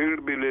सिगरेट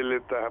भी ले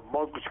लेता है,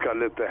 बहुत कुछ कर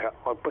लेता है।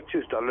 और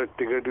 $25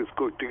 टिकट,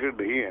 इसको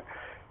टिकट नहीं है।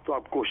 तो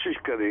आप कोशिश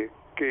करें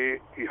कि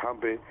यहाँ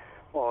पे,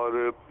 और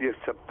ये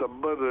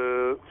सितंबर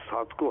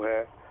 7 को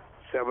है,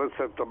 7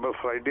 सितंबर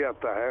फ्राइडे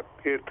आता है,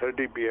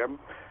 8:30 PM,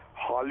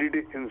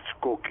 हॉलीडे इन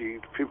स्कोकी,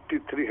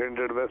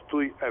 5300 वेस्ट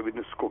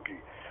एवेन्यू स्कोकी।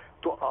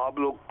 तो आप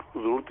लोग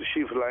जरूर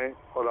तशरीफ लाएं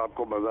और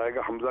आपको मजा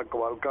आएगा। हमजा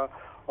कवाल का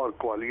और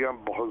कवालियाँ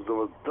बहुत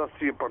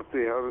ज़बरदस्त ये पढ़ते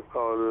हैं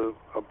और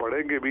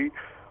पढ़ेंगे भी।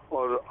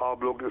 और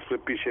आप लोग इससे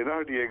पीछे ना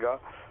हटिएगा।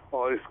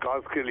 और इस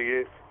काज के लिए,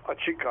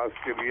 अच्छी काज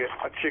के लिए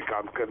अच्छे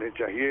काम करने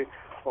चाहिए।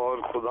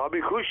 और खुदा भी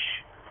खुश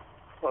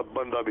और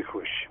बंदा भी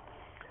खुश।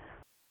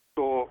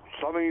 तो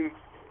सामीन,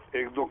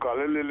 1-2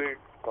 काले ले लें,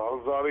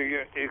 कॉल्स आ रही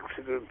है। 1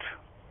 सेकंड।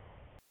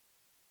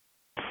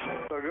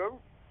 सरगम,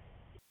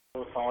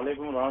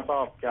 अस्सलामुअलैकुम राना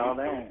साहब, क्या हाल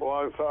है?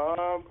 वाह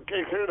साहब,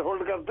 1 सेकंड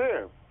होल्ड करते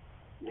हैं।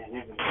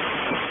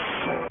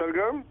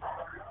 सरगम,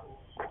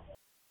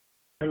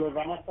 हेलो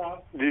राना साहब।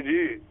 जी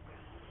जी,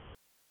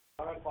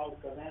 कॉल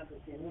कर रहे हैं तो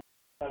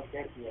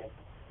क्या किया,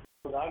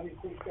 खुदा भी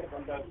खुश है,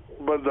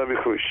 बंदा भी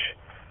खुश।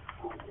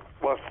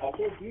 बस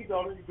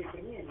 $20 की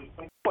कितनी है?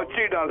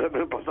 $25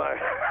 में पता है।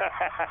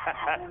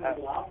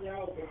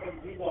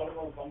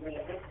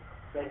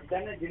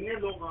 जितने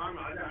लोग आ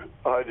जाए।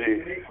 हाँ जी,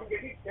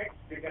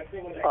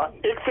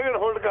 1 सेकंड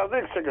होल्ड कर दे,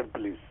 1 सेकंड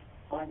प्लीज।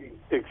 हाँ जी,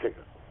 1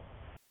 सेकंड।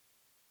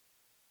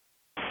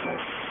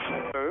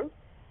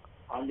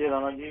 हाँ जी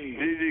राना जी।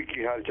 जी जी,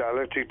 की हाल चाल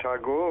है? ठीक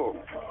ठाक हो?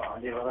 हाँ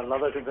जी, अल्लाह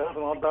का शुक्र है।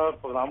 तुम्हारा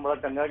प्रोग्राम बड़ा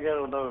चंगा गया,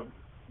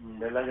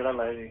 मेला जरा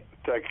लाए जी।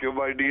 थैंक यू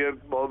माय डियर,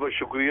 बहुत बहुत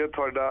शुक्रिया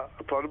थोड़ा।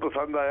 थानू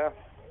पसंद आया?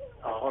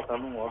 हाँ,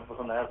 सानू बहुत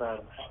पसंद आया था,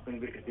 शॉपिंग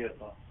भी की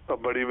तो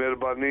बड़ी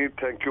मेहरबानी,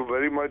 थैंक यू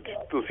वेरी मच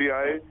तुसी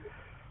आए।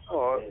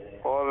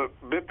 और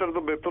बेहतर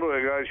तो बेहतर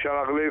होएगा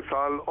इंशाल्लाह, अगले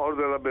साल और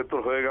ज्यादा बेहतर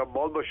होएगा।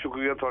 बहुत बहुत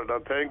शुक्रिया थोड़ा,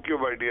 थैंक यू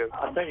माय डियर।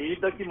 अच्छा, ईद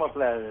तक की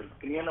मसला है,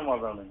 कितनी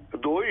नमाज़ां ने?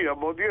 2 ही है,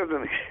 बहुत ही है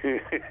नहीं।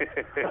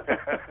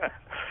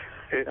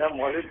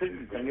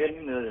 चंगे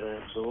नहीं,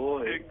 2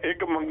 एक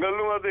मंगल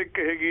नू ते एक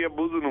हैगी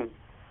बुध नू।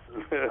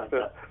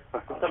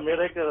 अच्छा,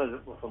 मेरे एक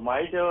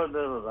फरमाइश है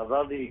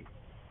रजा दी।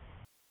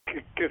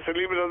 किस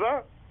सलीम रजा?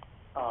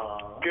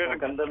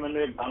 कहते मैंने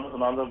एक गाना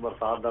सुना दो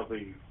बरसात का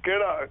कोई।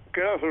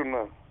 केड़ा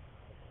सुनना?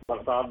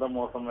 बरसात का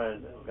मौसम है,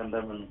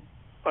 कहते मैंने।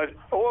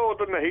 वो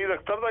तो नहीं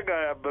अख्तर का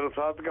गाया,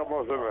 बरसात का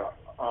मौसम है।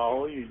 हाँ,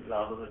 वही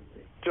ला दो।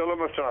 चलो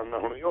मैं सुनाना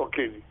हूँ।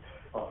 ओके जी,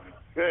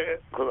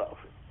 खुदा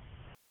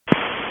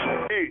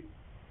जी।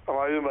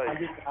 हमारे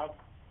भाई,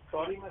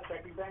 सॉरी मैं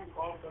सेकंड टाइम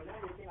कॉल कर रहा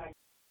हूँ, लेकिन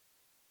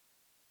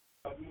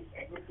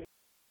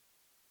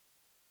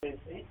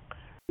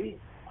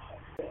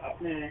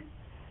अपने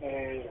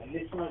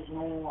लिसनर्स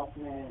नू,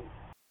 अपने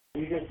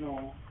रीडर्स नू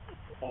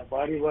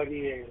बारी बारी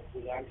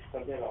गुजारिश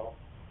करते रहो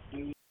कि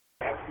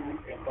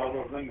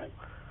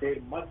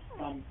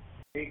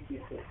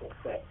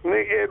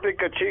नहीं, ये तो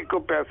एक अच्छी को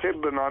पैसे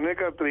बनाने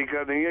का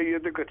तरीका नहीं है, ये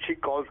तो एक अच्छी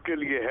कॉज के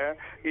लिए है।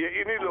 ये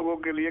इन्हीं लोगों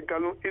के लिए,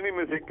 कल इन्हीं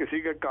में से किसी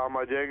के काम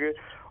आ जाएंगे।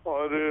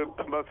 और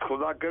बस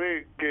खुदा करे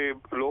कि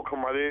लोग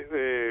हमारे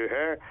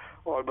हैं।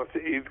 और बस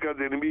ईद का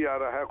दिन भी आ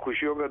रहा है,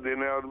 खुशियों का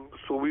दिन है, और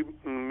सूफी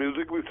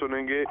म्यूजिक भी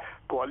सुनेंगे,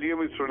 कवालियाँ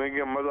भी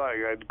सुनेंगे, मजा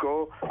आएगा इनको।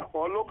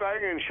 और लोग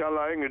आएंगे,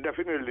 इंशाल्लाह आएंगे,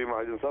 डेफिनेटली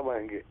महाजन साहब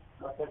आएंगे।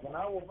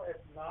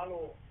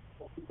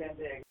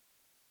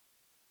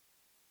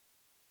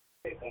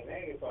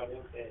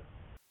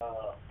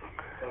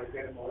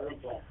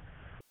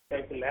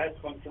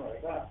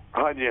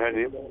 हाँ जी, हाँ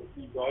जी।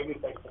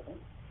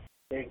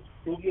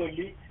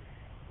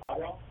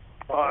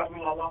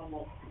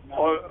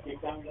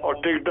 और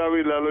टिकटा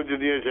भी ला लो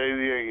जिन्नियां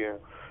चाहिए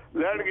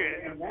लैणगे।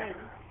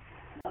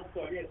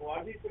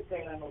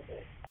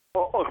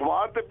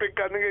 अखबार तो पिक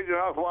करनगे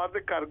जनाब, अखबार तो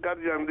घर घर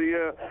जाती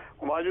है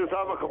माजू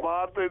साहब।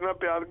 अखबार तो इतना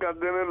प्यार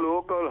करते हैं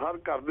लोग, और हर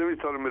घर में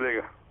सुन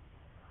मिलेगा।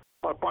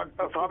 और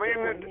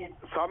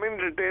सामीन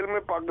डिटेल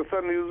में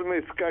पाकिस्तान न्यूज में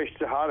इसका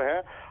इश्तिहार है,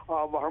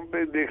 आप वहाँ पे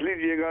देख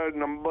लीजिएगा,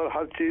 नंबर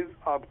हर चीज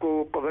आपको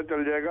पता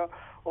चल जाएगा।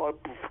 और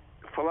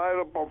फ्लायर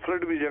और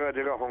पॉम्फलेट भी जगह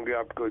जगह होंगे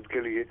आपको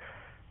इसके लिए।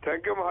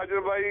 थैंक यू महाजर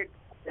भाई।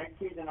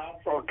 थैंक यू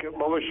जनाब। ओके,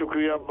 बहुत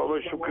शुक्रिया,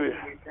 बहुत शुक्रिया।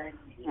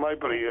 माय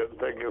प्रिय,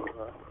 thank you.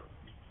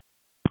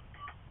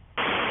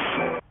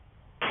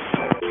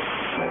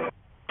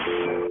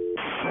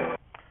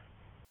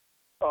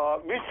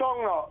 Which song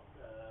now?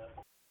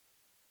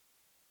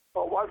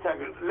 Oh, 1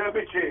 second. Let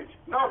me change.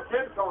 No,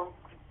 same song,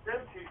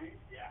 same CD.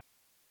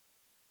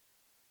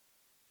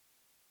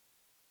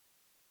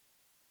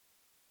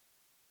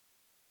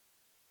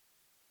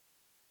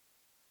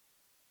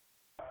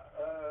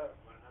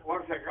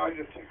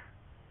 जैसे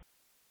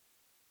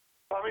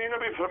अभी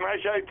अभी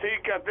फरमाइश आई थी,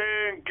 कहते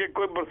हैं कि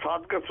कोई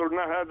बरसात का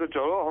सुनना है तो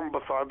चलो हम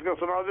बरसात का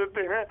सुना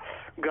देते हैं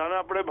गाना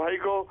अपने भाई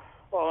को।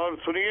 और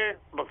सुनिए,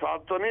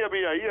 बरसात तो नहीं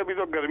अभी आई, अभी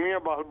तो गर्मी है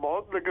बाहर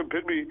बहुत, लेकिन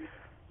फिर भी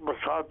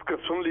बरसात का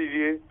सुन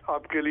लीजिए,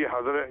 आपके लिए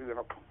हाजिर है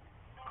जनाब।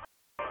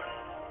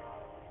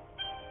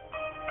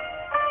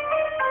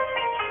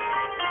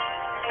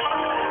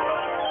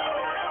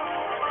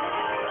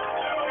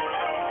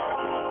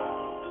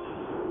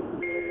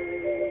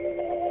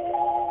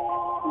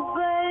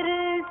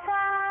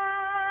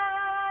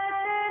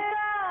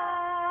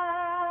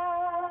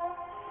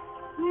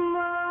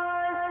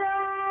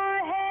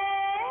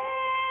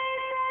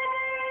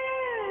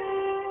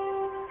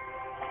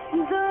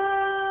 दूर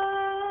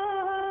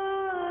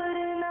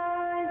ना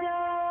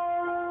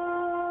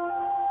जाओ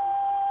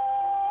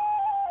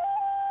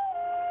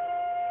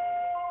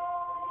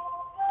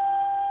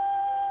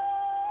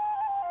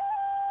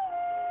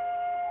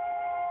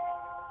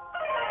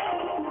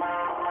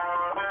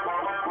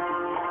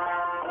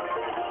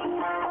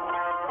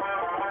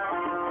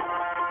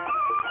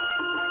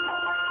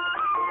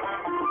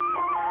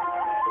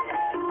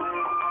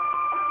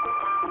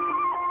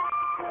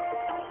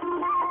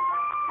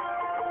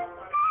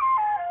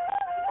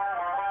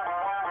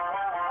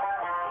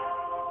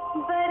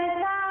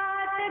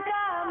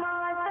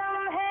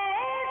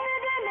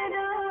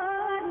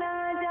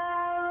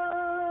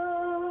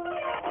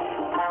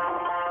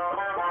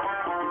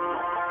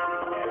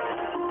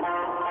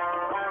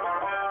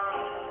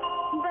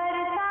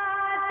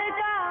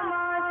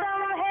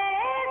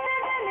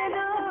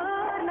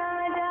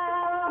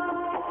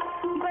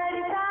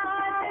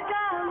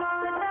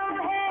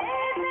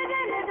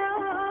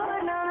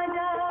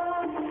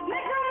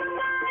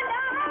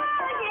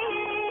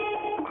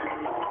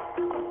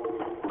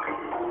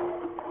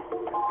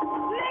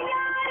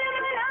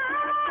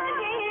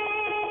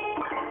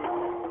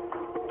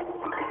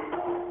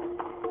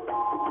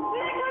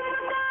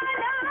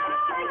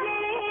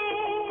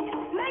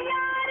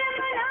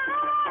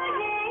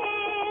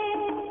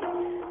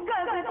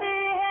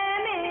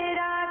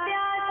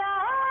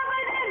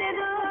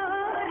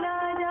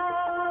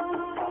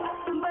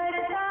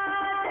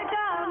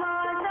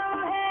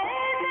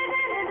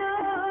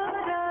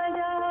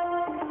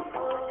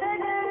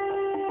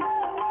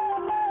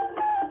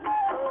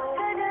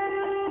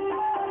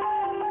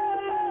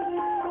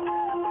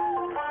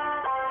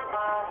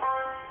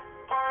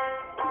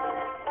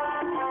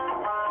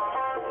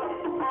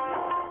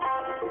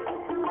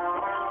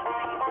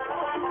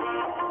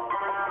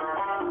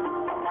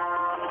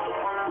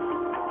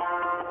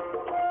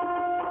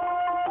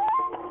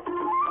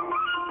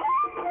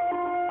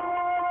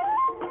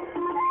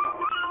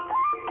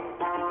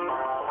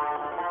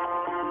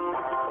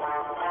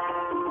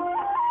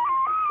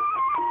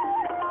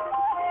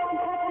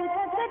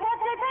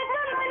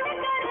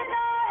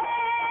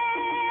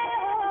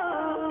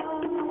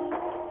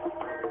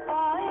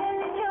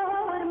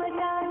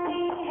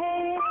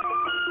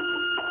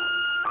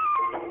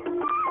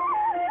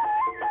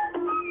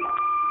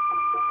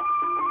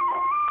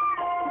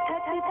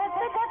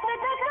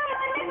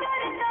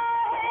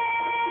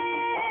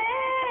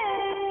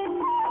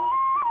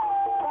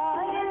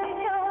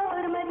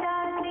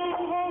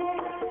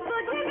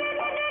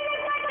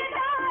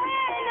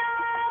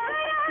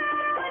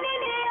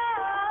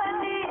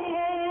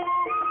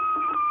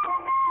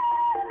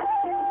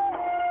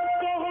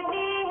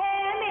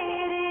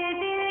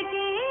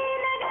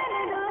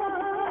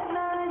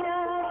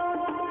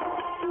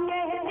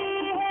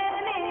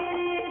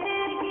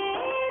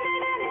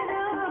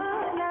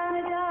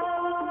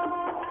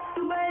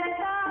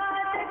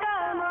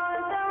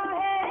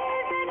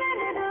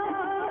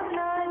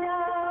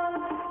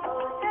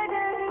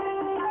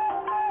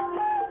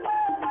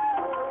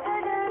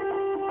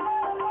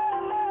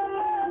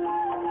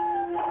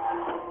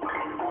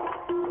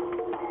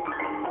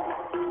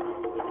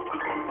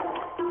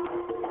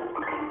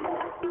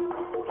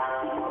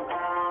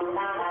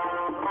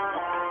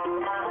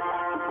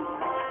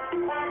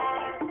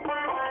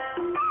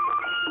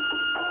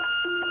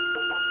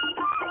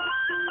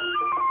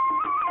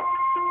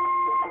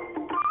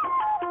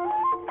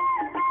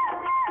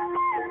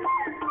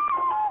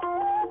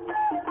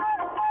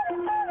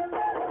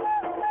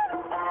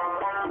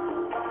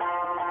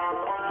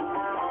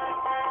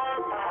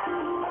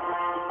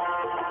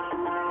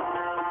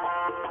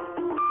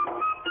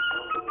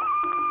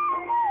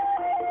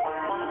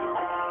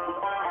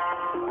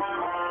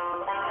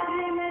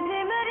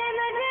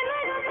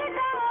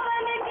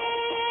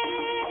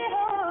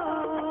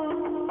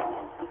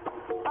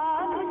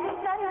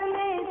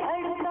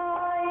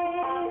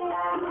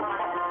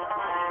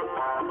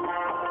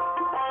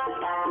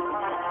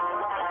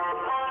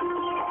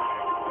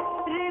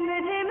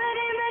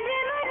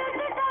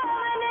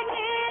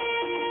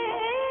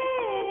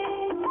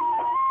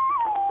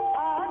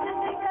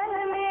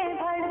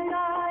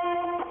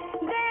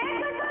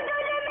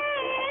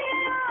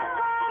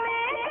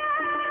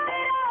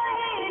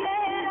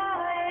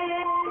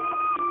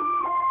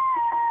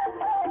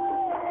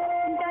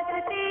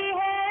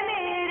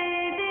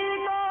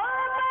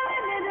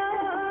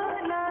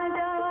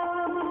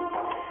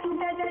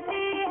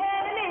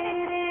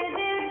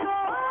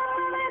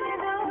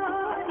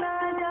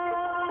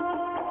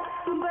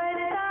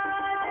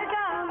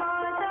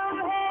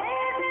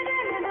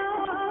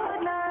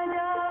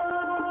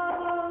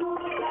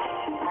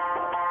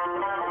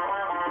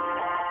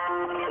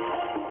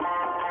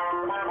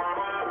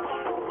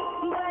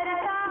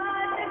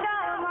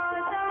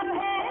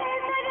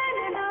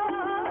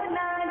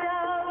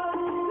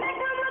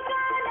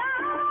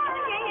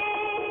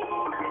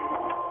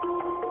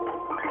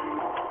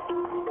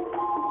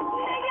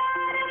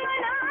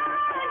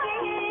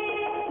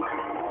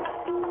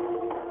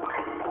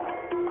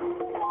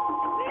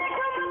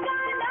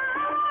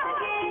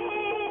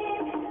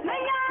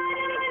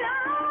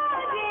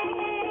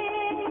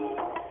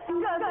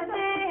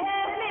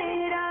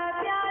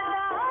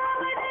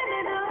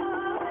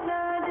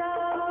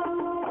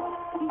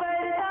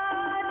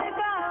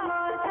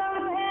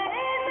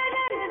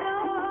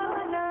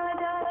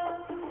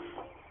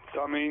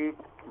सामीन,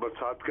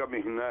 बरसात का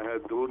महीना है,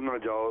 दूर ना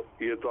जाओ,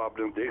 ये तो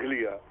आपने देख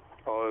लिया।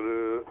 और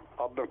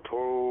अब मैं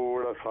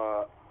थोड़ा सा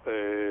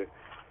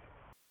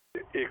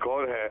एक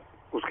और है,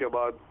 उसके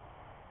बाद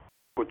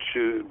कुछ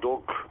दो,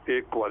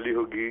 एक कवाली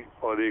होगी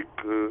और एक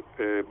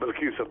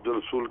बल्कि अब्दुल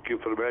रसूल की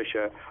फरमाइश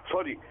है,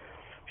 सॉरी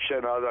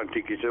शहनाज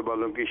आंटी किचन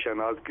वालों की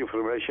शहनाज की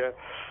फरमाइश है।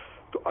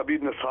 तो अभी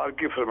नसार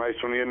की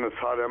फरमाइश सुनिए,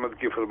 नसार अहमद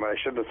की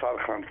फरमाइश है, नसार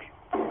खान की।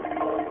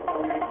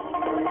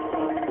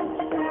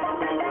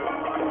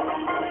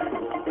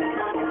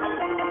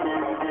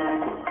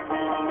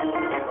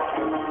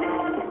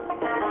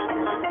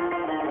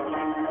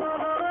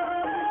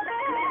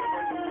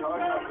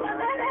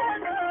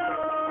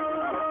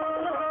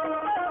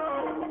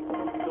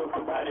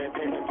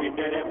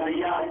 तेरे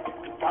भैया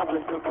अब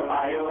सुख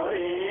आयो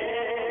रे,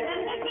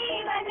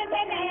 जीवन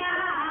में नया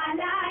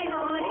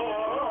लायो रे,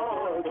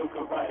 दुख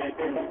भरे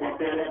दिन भी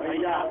तेरे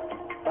भैया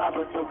अब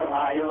सुख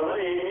आयो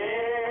रे,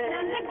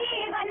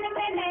 जीवन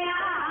में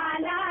नया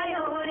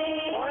लायो रे,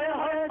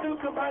 होए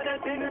दुख भरे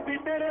दिन भी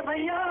तेरे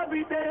भैया,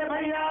 भी तेरे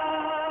भैया।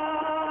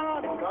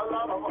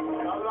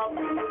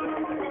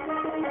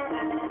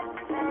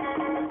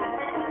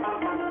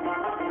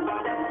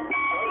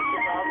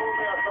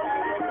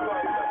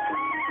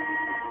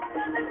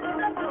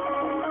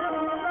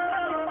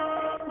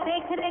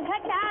 देख रे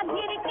घटा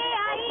गिर के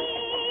आई,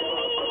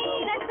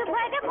 रस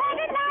भर भर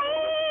लाई,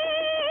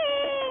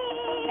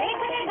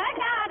 देख रे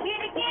घटा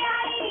गिर के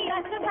आई,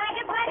 रस भर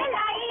भर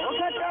लाई,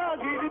 घटा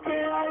गिर के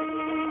आई,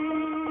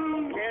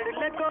 खेड़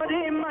ले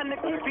गोरी मन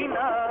की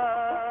बिना,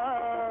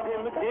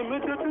 झिम झिम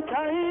दुख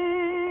छाई,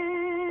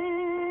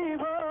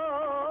 हो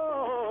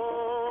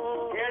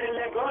खेड़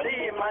ले गोरी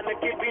मन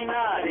की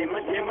बिना, झिम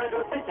झिम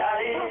दुख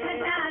छाई,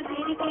 घटा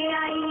गिर के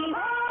आई,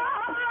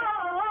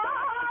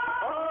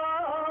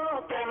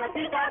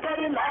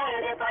 बादल लाए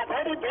रे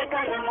बादल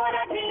बेकर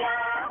मोरा दिया,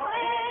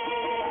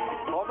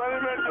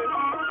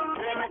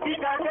 प्रेमती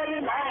बादल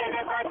लाए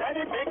रे बादल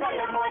बेकर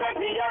मोरा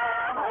दिया,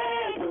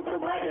 दुख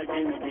भरे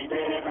दिन भी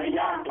तेरे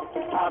भैया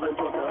अब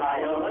सुख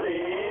आयो रे,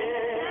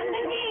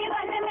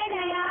 जीवन में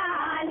नया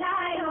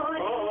लायो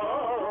रे,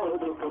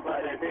 दुख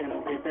भरे दिन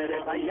भी तेरे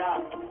भैया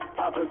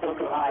अब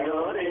सुख आयो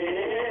रे,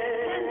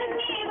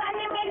 जीवन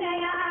में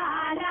नया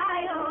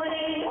लायो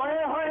रे,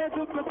 होए होए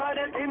दुख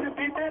भरे दिन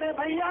भी तेरे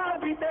भैया,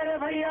 भी तेरे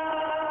भैया।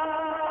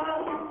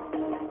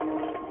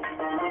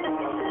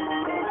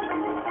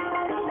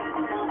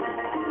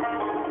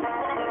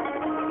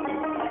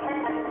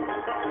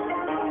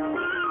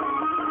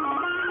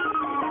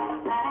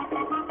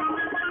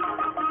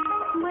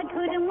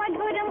 मधुर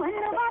मधुर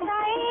मनवा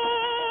गाए,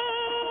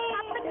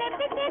 अपने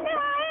पिते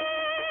आए,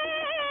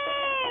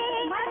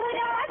 मधुर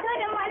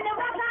मधुर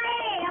मनवा गाए,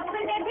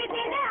 अपने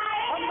पिते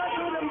आए,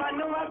 मधुर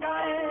मनवा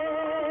गाए,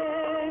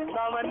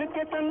 सावन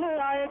के संग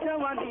आए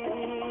जवानी,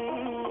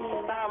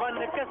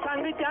 सावन के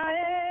संग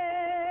जाए,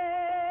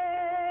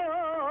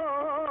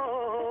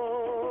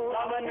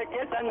 सावन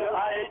के संग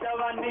आए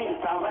जवानी,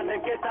 सावन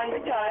के संग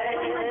जाए,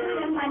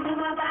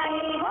 मनवा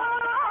गाए हो,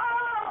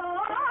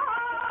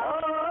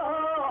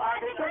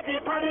 आगे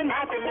पर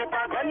नाच में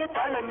पागल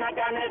चल न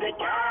जाने रे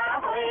क्या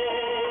हुए,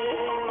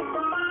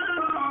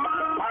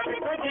 आगे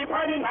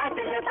पर नाच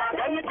में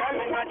पागल चल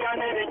न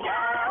जाने रे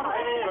क्या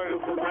हुए,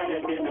 दुख भरे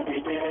दिन भी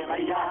तेरे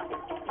भैया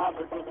अब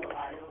सुख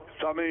आयो।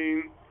 सामीन,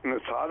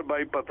 निसार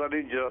भाई पता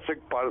नहीं जुरासिक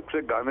पार्क से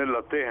गाने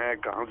लाते हैं,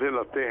 कहाँ से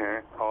लाते हैं,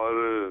 और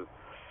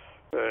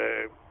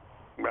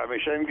मैं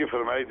हमेशा इनकी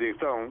फरमाइश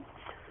देखता हूँ।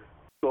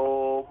 तो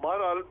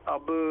बहरहाल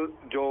अब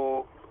जो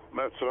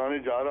मैं सुनाने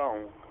जा रहा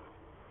हूँ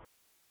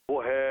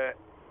वो है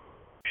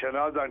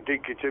शहनाज आंटी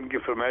किचन की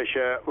फरमाइश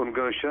है।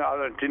 उनका शहनाज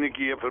आंटी ने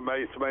की है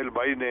फरमाइश इस्माइल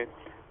भाई ने,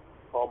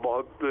 और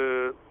बहुत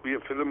ये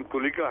फिल्म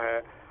कुली का है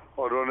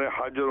और उन्होंने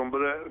हज और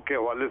उम्र के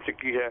हवाले से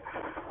की है।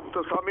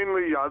 तो सामीन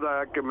मुझे याद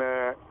आया कि मैं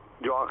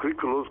जो आखिरी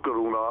क्लोज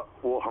करूँगा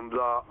वो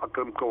हमजा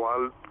अकरम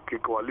कवाल की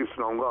कवाली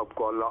सुनाऊंगा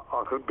आपको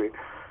आखिर पे,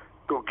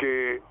 क्योंकि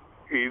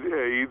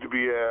ईद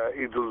भी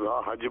है, ईद उल अज़हा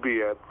हज भी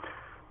है।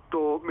 तो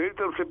मेरी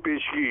तरफ से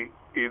पेश की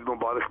ईद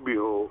मुबारक भी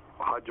हो,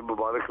 हज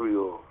मुबारक भी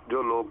हो।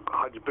 जो लोग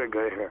हज पे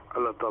गए हैं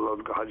अल्लाह ताला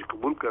उनका हज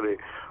कबूल करे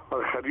और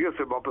खैरियत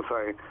से वापस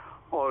आए,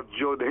 और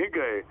जो नहीं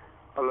गए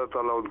अल्लाह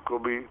ताला उनको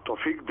भी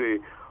तौफीक दे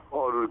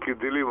और उनकी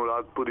दिली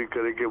मुराद पूरी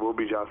करे कि वो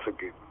भी जा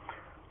सके।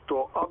 तो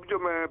अब जो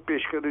मैं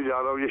पेश करने जा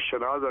रहा हूँ ये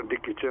शहनाज आंटी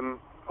किचन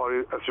और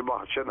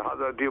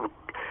शहनाज आंटी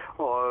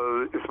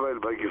और इस्माइल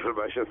भाई की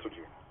फरमाइश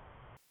सुनिए।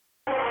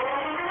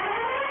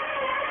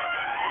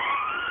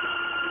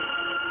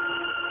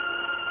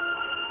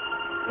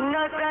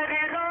 नजर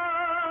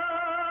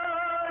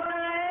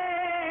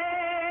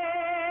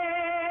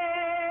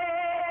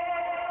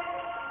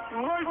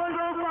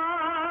मुस्तफा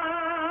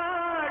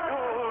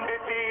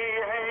ढूंढती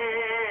है,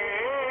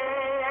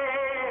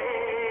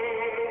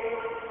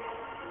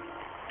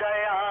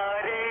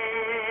 तैयारे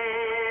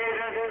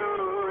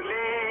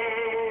रसूले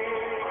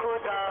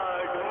खुदा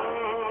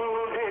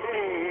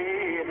ढूंढती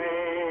है।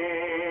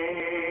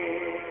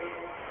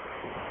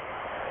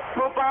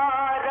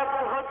 मुबारक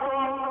हो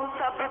तुम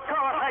सबको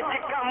हज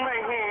का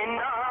महीना,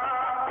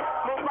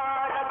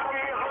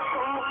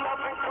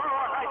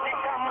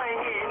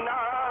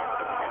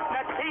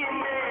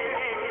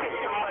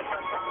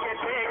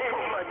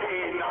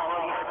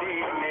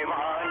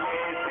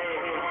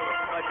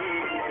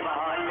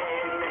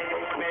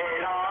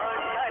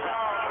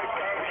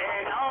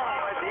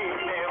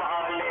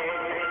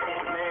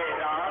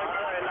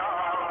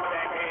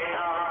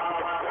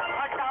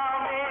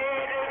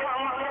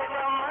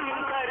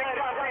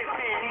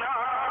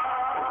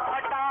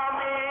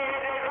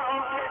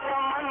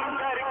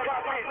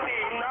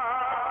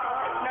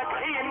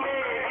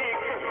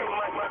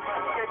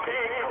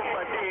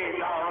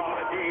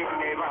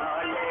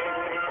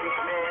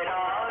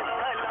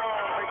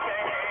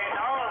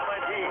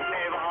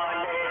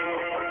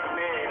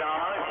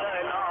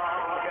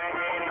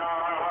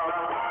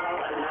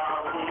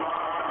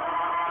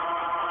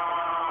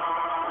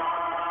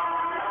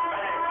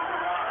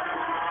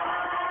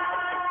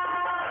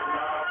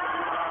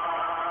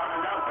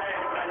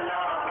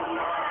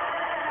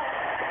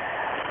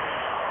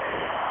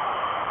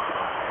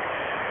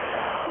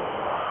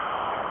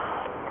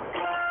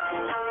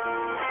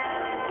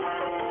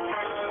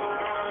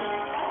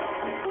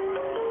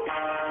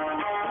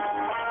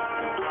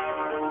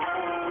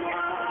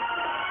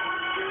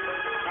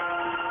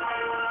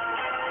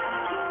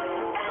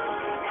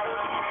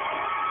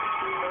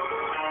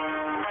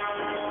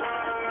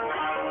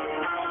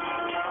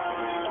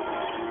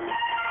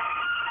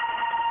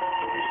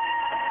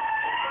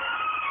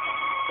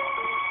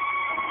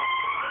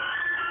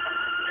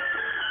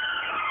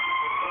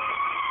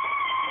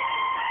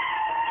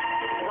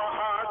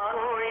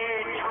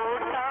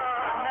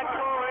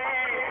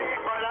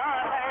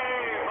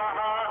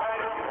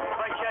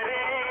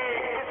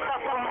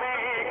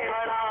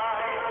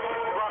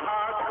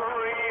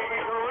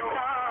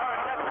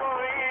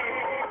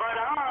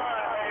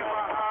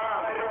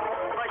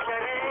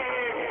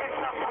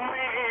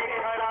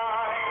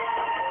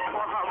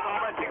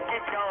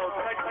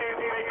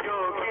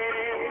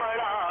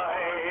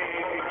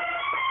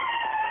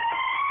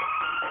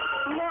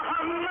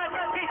 मोहम्मद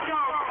की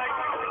चौखट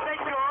से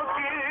जो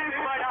गिर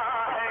पड़ा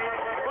है,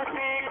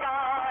 उसी का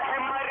है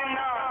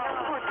मरना,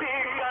 उसी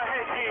का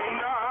है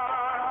जीना,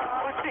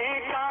 उसी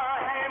का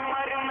है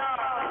मरना,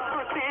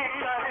 उसी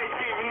का है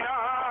जीना।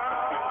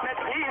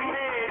 नदी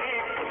मेरी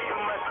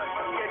किस्मत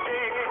के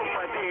देख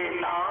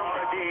मदीना,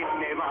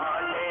 मदीने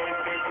वाले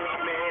पे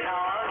मेरा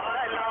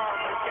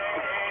सलाम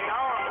कहना,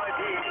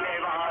 मदीने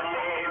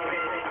वाले पे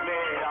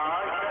मेरा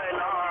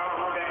सलाम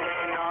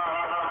कहना।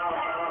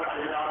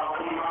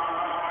 अल्लाहुम्मा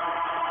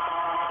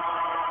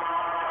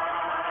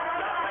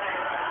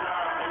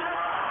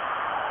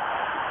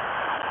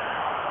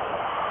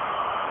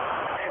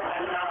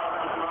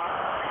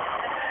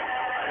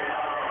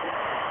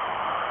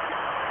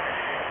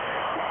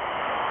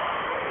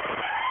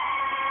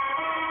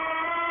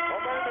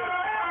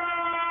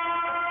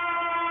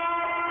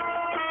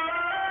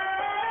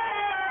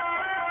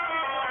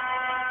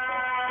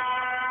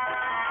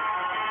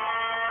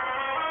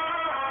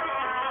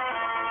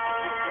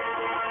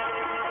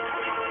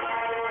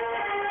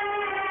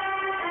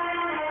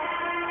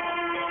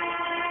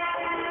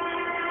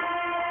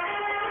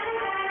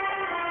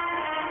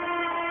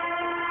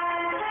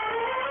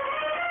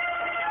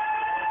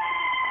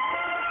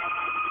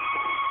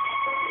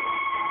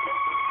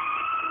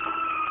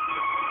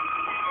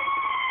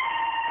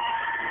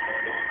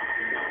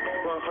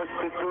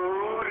बहुत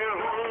दूर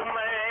हूँ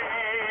मैं,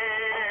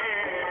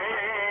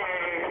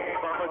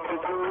 बहुत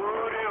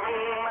दूर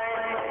हूँ मैं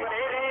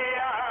तेरे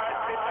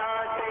रास्ता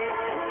से,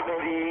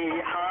 मेरी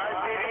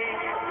हाजिरी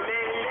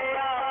ले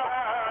लिया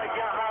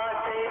यहाँ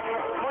से,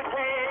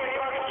 मुझे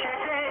बख्श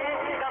दे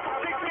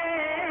नफ्स के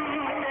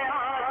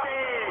इम्तिहान से।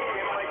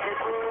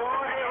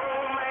 मजबूर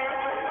हूँ मैं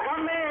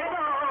गमे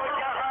दो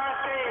जहाँ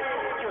से,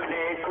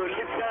 चुने गुल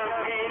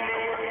सभी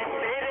ने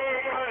तेरे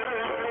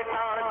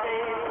गुलसिता से,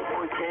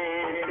 मुझे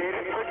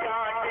सिर्फ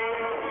कांटे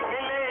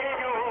मिले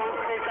यूं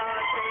फिजा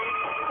से।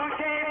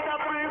 तुझे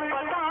सब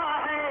पता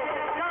है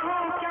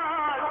कहूँ क्या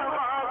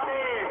जुबां से,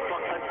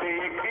 फकत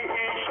एक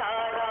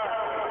इशारा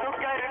तू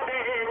कर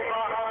दे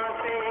वहाँ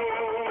से।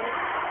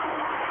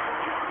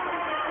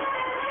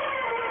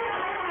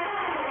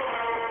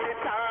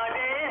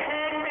 सितारे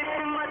हैं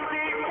किस्मत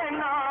के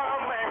नाम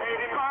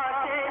मेहरबान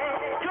से,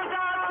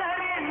 जुदा कर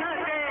न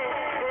दे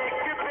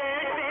एक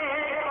बेटे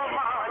को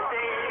माँ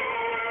से।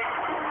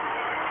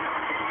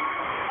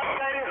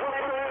 अगर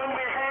हुक्म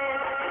है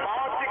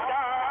मौत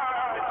का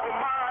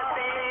आसमां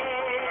से,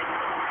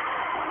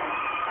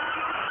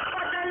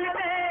 बदल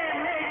दे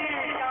मेरी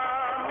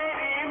जान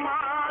मेरी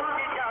माँ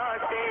की जान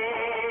से।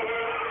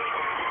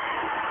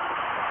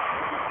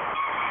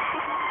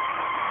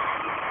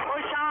 ओ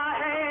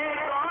शाहे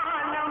दो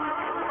आलम,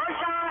 ओ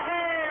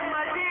शाहे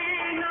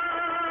मदीना,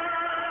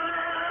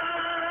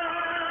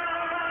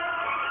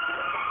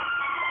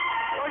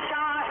 ओ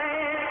शाहे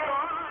दो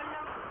आलम।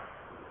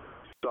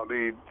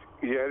 जावेद,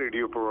 यह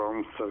रेडियो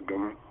प्रोग्राम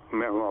सरगम,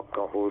 मैं हूं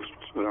आपका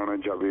होस्ट राणा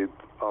जावेद।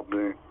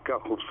 आपने क्या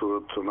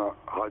खूबसूरत सुना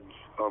हज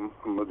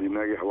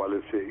मदीना के हवाले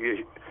से, ये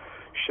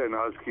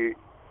शहनाज की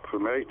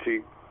फरमाइश थी।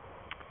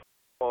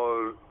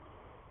 और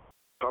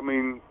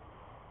सामीन,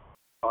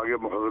 आगे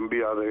मुहर्रम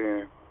भी आ रहे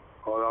हैं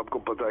और आपको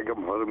पता है कि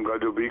मुहर्रम का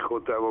जो वीक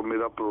होता है वो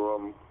मेरा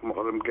प्रोग्राम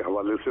मुहर्रम के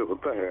हवाले से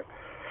होता है।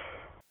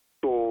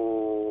 तो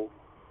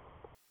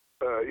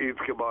ईद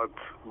के बाद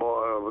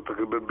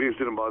तकरीबन 20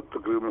 दिन बाद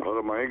तकरीबन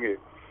मुहर्रम आएंगे।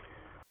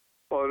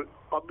 और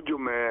अब जो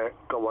मैं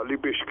कवाली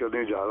पेश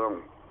करने जा रहा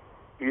हूँ,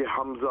 ये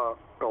हमजा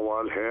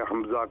कवाल है,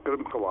 हमजा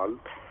अकरम कवाल,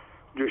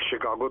 जो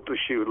शिकागो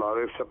तशरीफ ला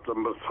रहे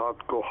सितंबर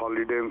 7 को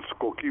हॉलीडे इन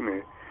स्कोकी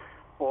में।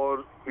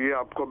 और ये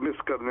आपको मिस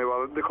करने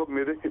वाला, देखो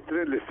मेरे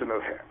इतने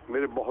लिसनर हैं,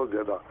 मेरे बहुत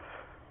ज़्यादा,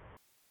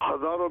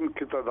 हज़ारों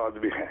की तादाद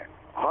भी हैं,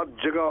 हर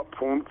जगह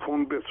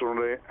फ़ोन पे सुन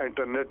रहे हैं,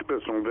 इंटरनेट पे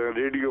सुन रहे हैं,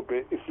 रेडियो पे।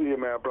 इसलिए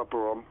मैं अपना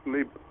प्रोग्राम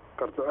नहीं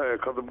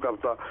ख़त्म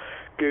करता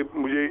कि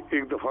मुझे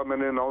एक दफ़ा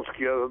मैंने अनाउंस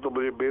किया था तो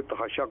मुझे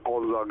बेतहाशा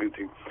कॉल्स आ गई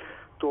थी।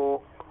 तो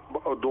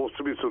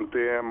दोस्त भी सुनते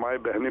हैं, माएँ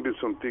बहनें भी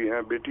सुनती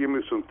हैं, बेटियाँ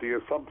भी सुनती हैं,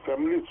 सब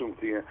फैमिली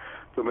सुनती हैं।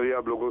 तो मेरी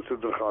आप लोगों से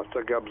दरख्वास्त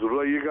है कि आप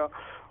ज़रूर आइएगा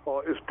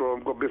और इस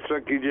प्रोग्राम को मिस न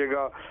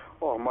कीजिएगा।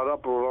 और हमारा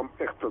प्रोग्राम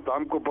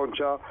इख्तिताम को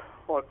पहुँचा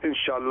और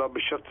इंशाअल्लाह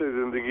बशर्ते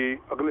ज़िंदगी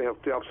अगले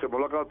हफ्ते आपसे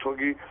मुलाकात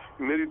होगी।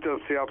 मेरी तरफ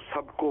से आप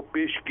सबको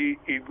पेश की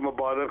ईद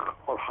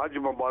मुबारक और हज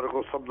मुबारक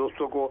हो सब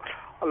दोस्तों को।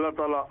 अल्लाह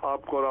ताला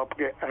आपको और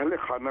आपके अहले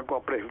खाना को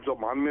अपने हिफ्ज़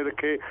मान में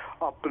रखे।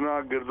 अपना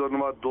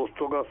गिरदोनवा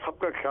दोस्तों का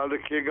सबका ख्याल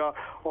रखिएगा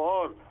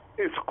और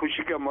इस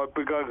खुशी के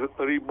मौके का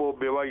गरीबों,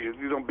 बेवा,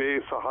 यतीमों,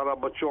 बेसहारा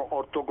बच्चों,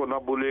 औरतों को ना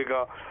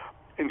भूलेगा।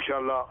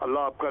 इंशाअल्लाह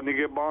अल्लाह आपका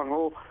निगहबान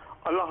हो।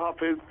 अल्लाह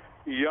हाफिज,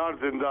 यार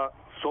जिंदा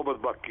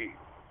सोबत बाकी।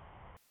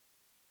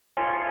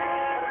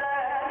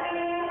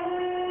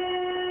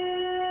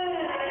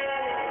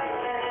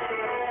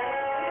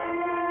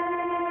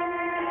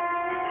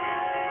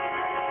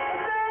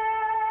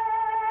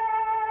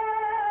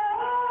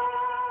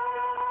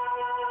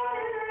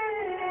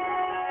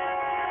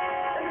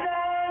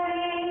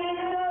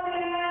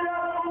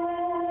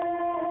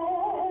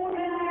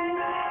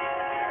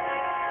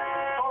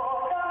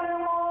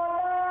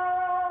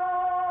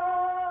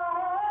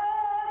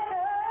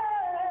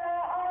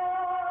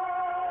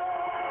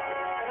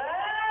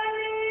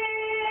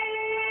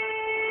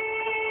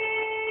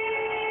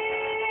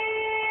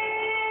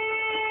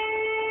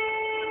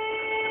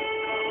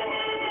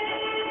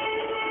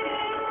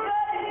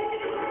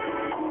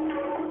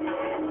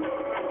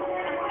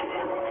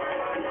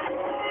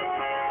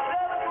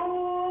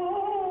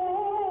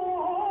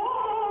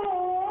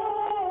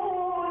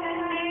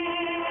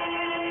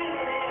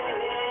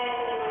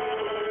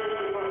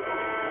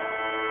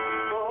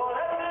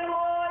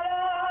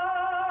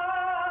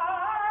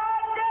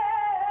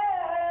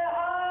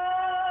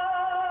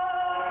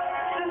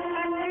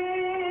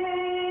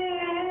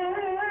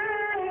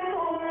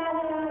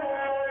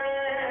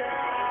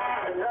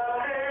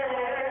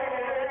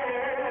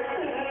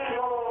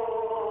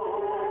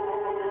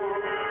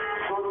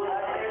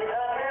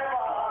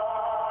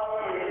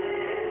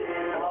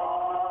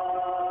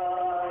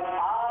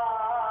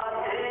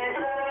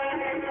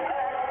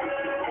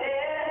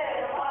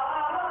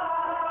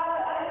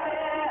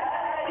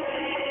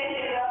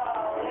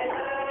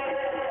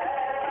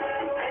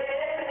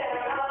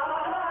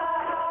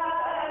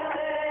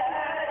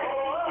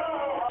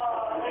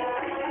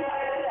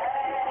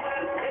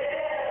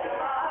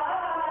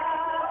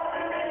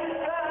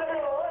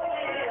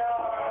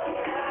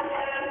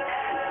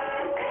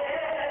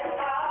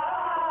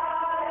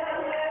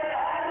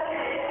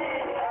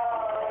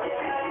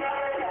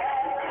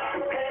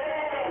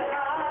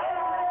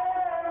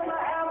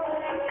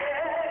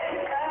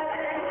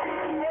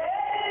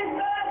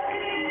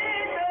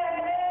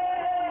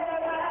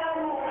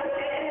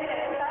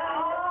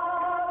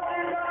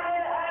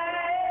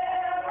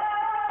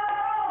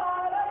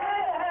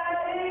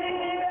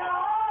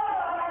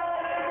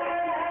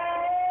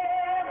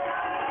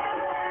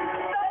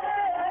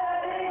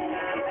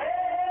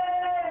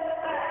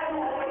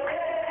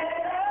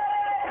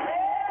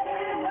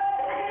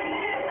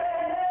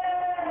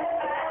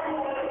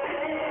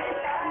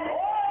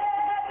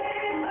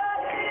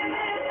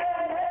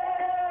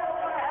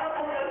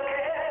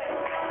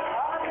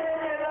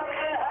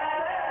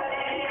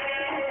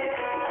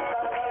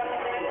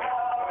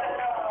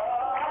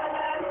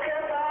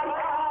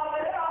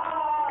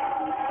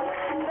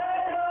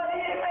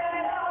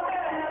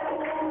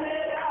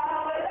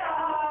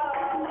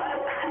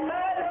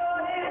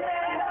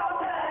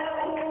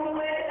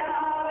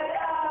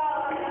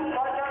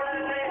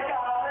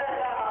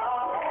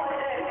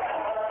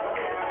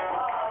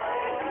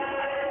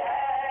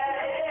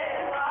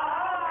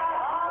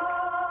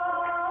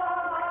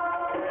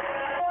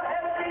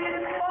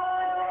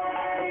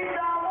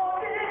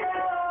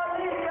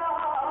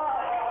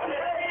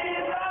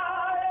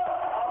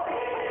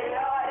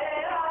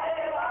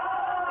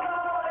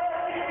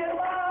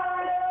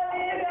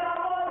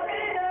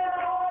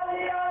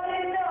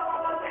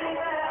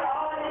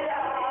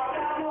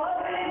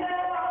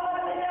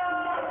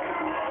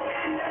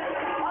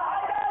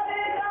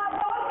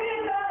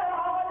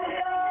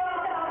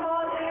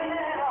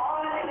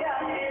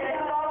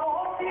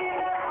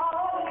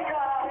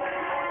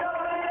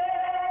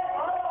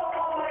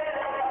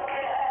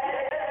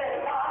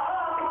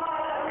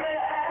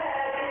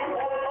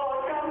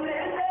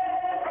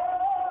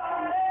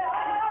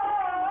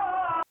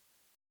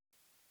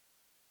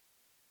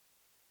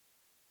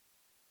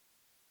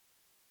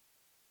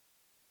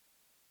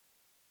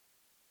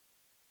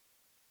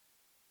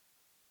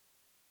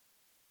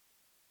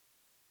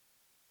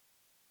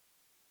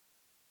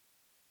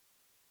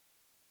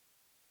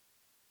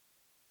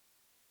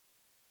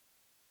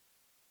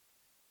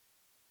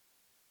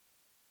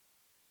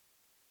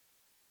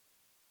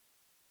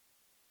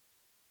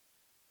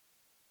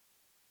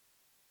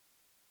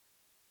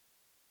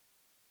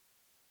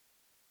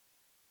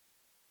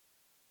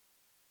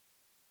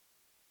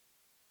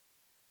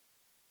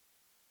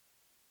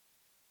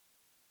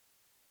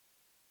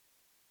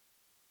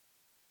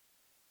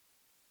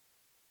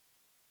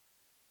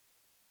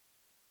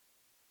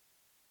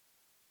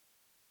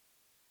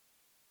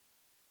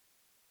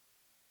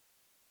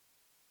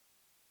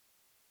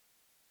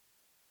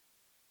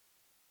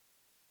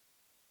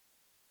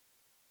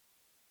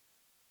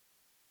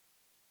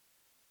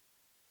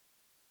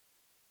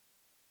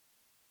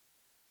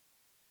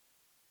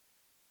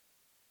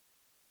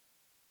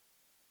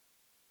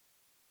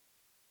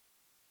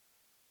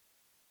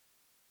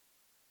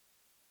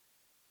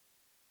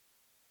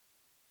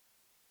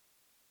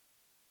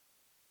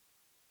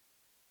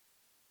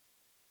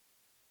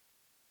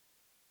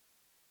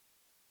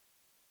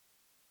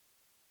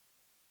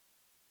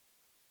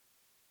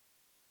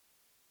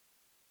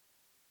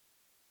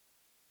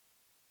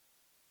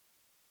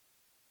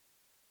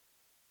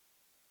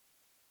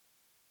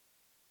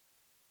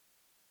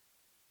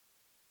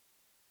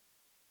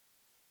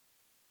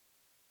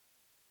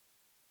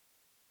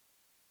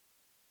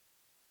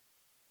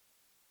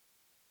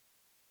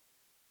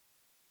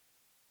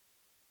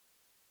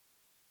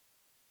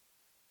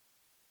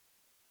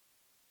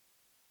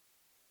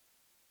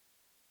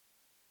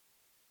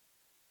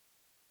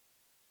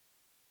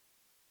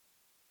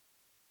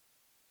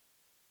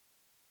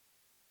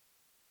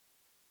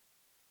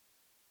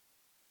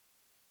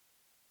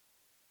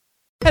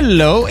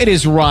 Hello, it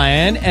is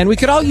Ryan, and we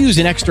could all use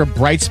an extra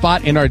bright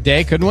spot in our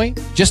day, couldn't we?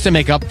 Just to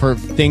make up for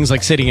things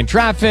like sitting in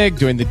traffic,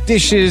 doing the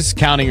dishes,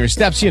 counting your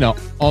steps,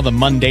 all the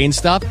mundane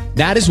stuff.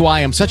 That is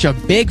why I'm such a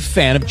big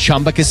fan of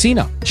Chumba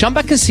Casino.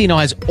 Chumba Casino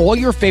has all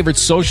your favorite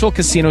social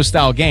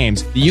casino-style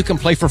games that you can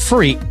play for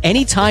free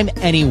anytime,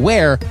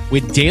 anywhere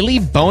with daily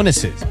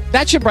bonuses.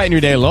 That should brighten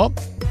your day a little.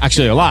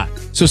 Actually, a lot.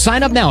 So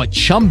sign up now at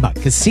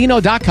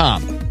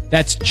ChumbaCasino.com.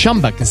 That's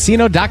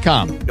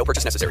ChumbaCasino.com. No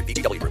purchase necessary.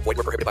 VGW Group. Void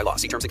where prohibited by law.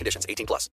 See terms and conditions. 18+.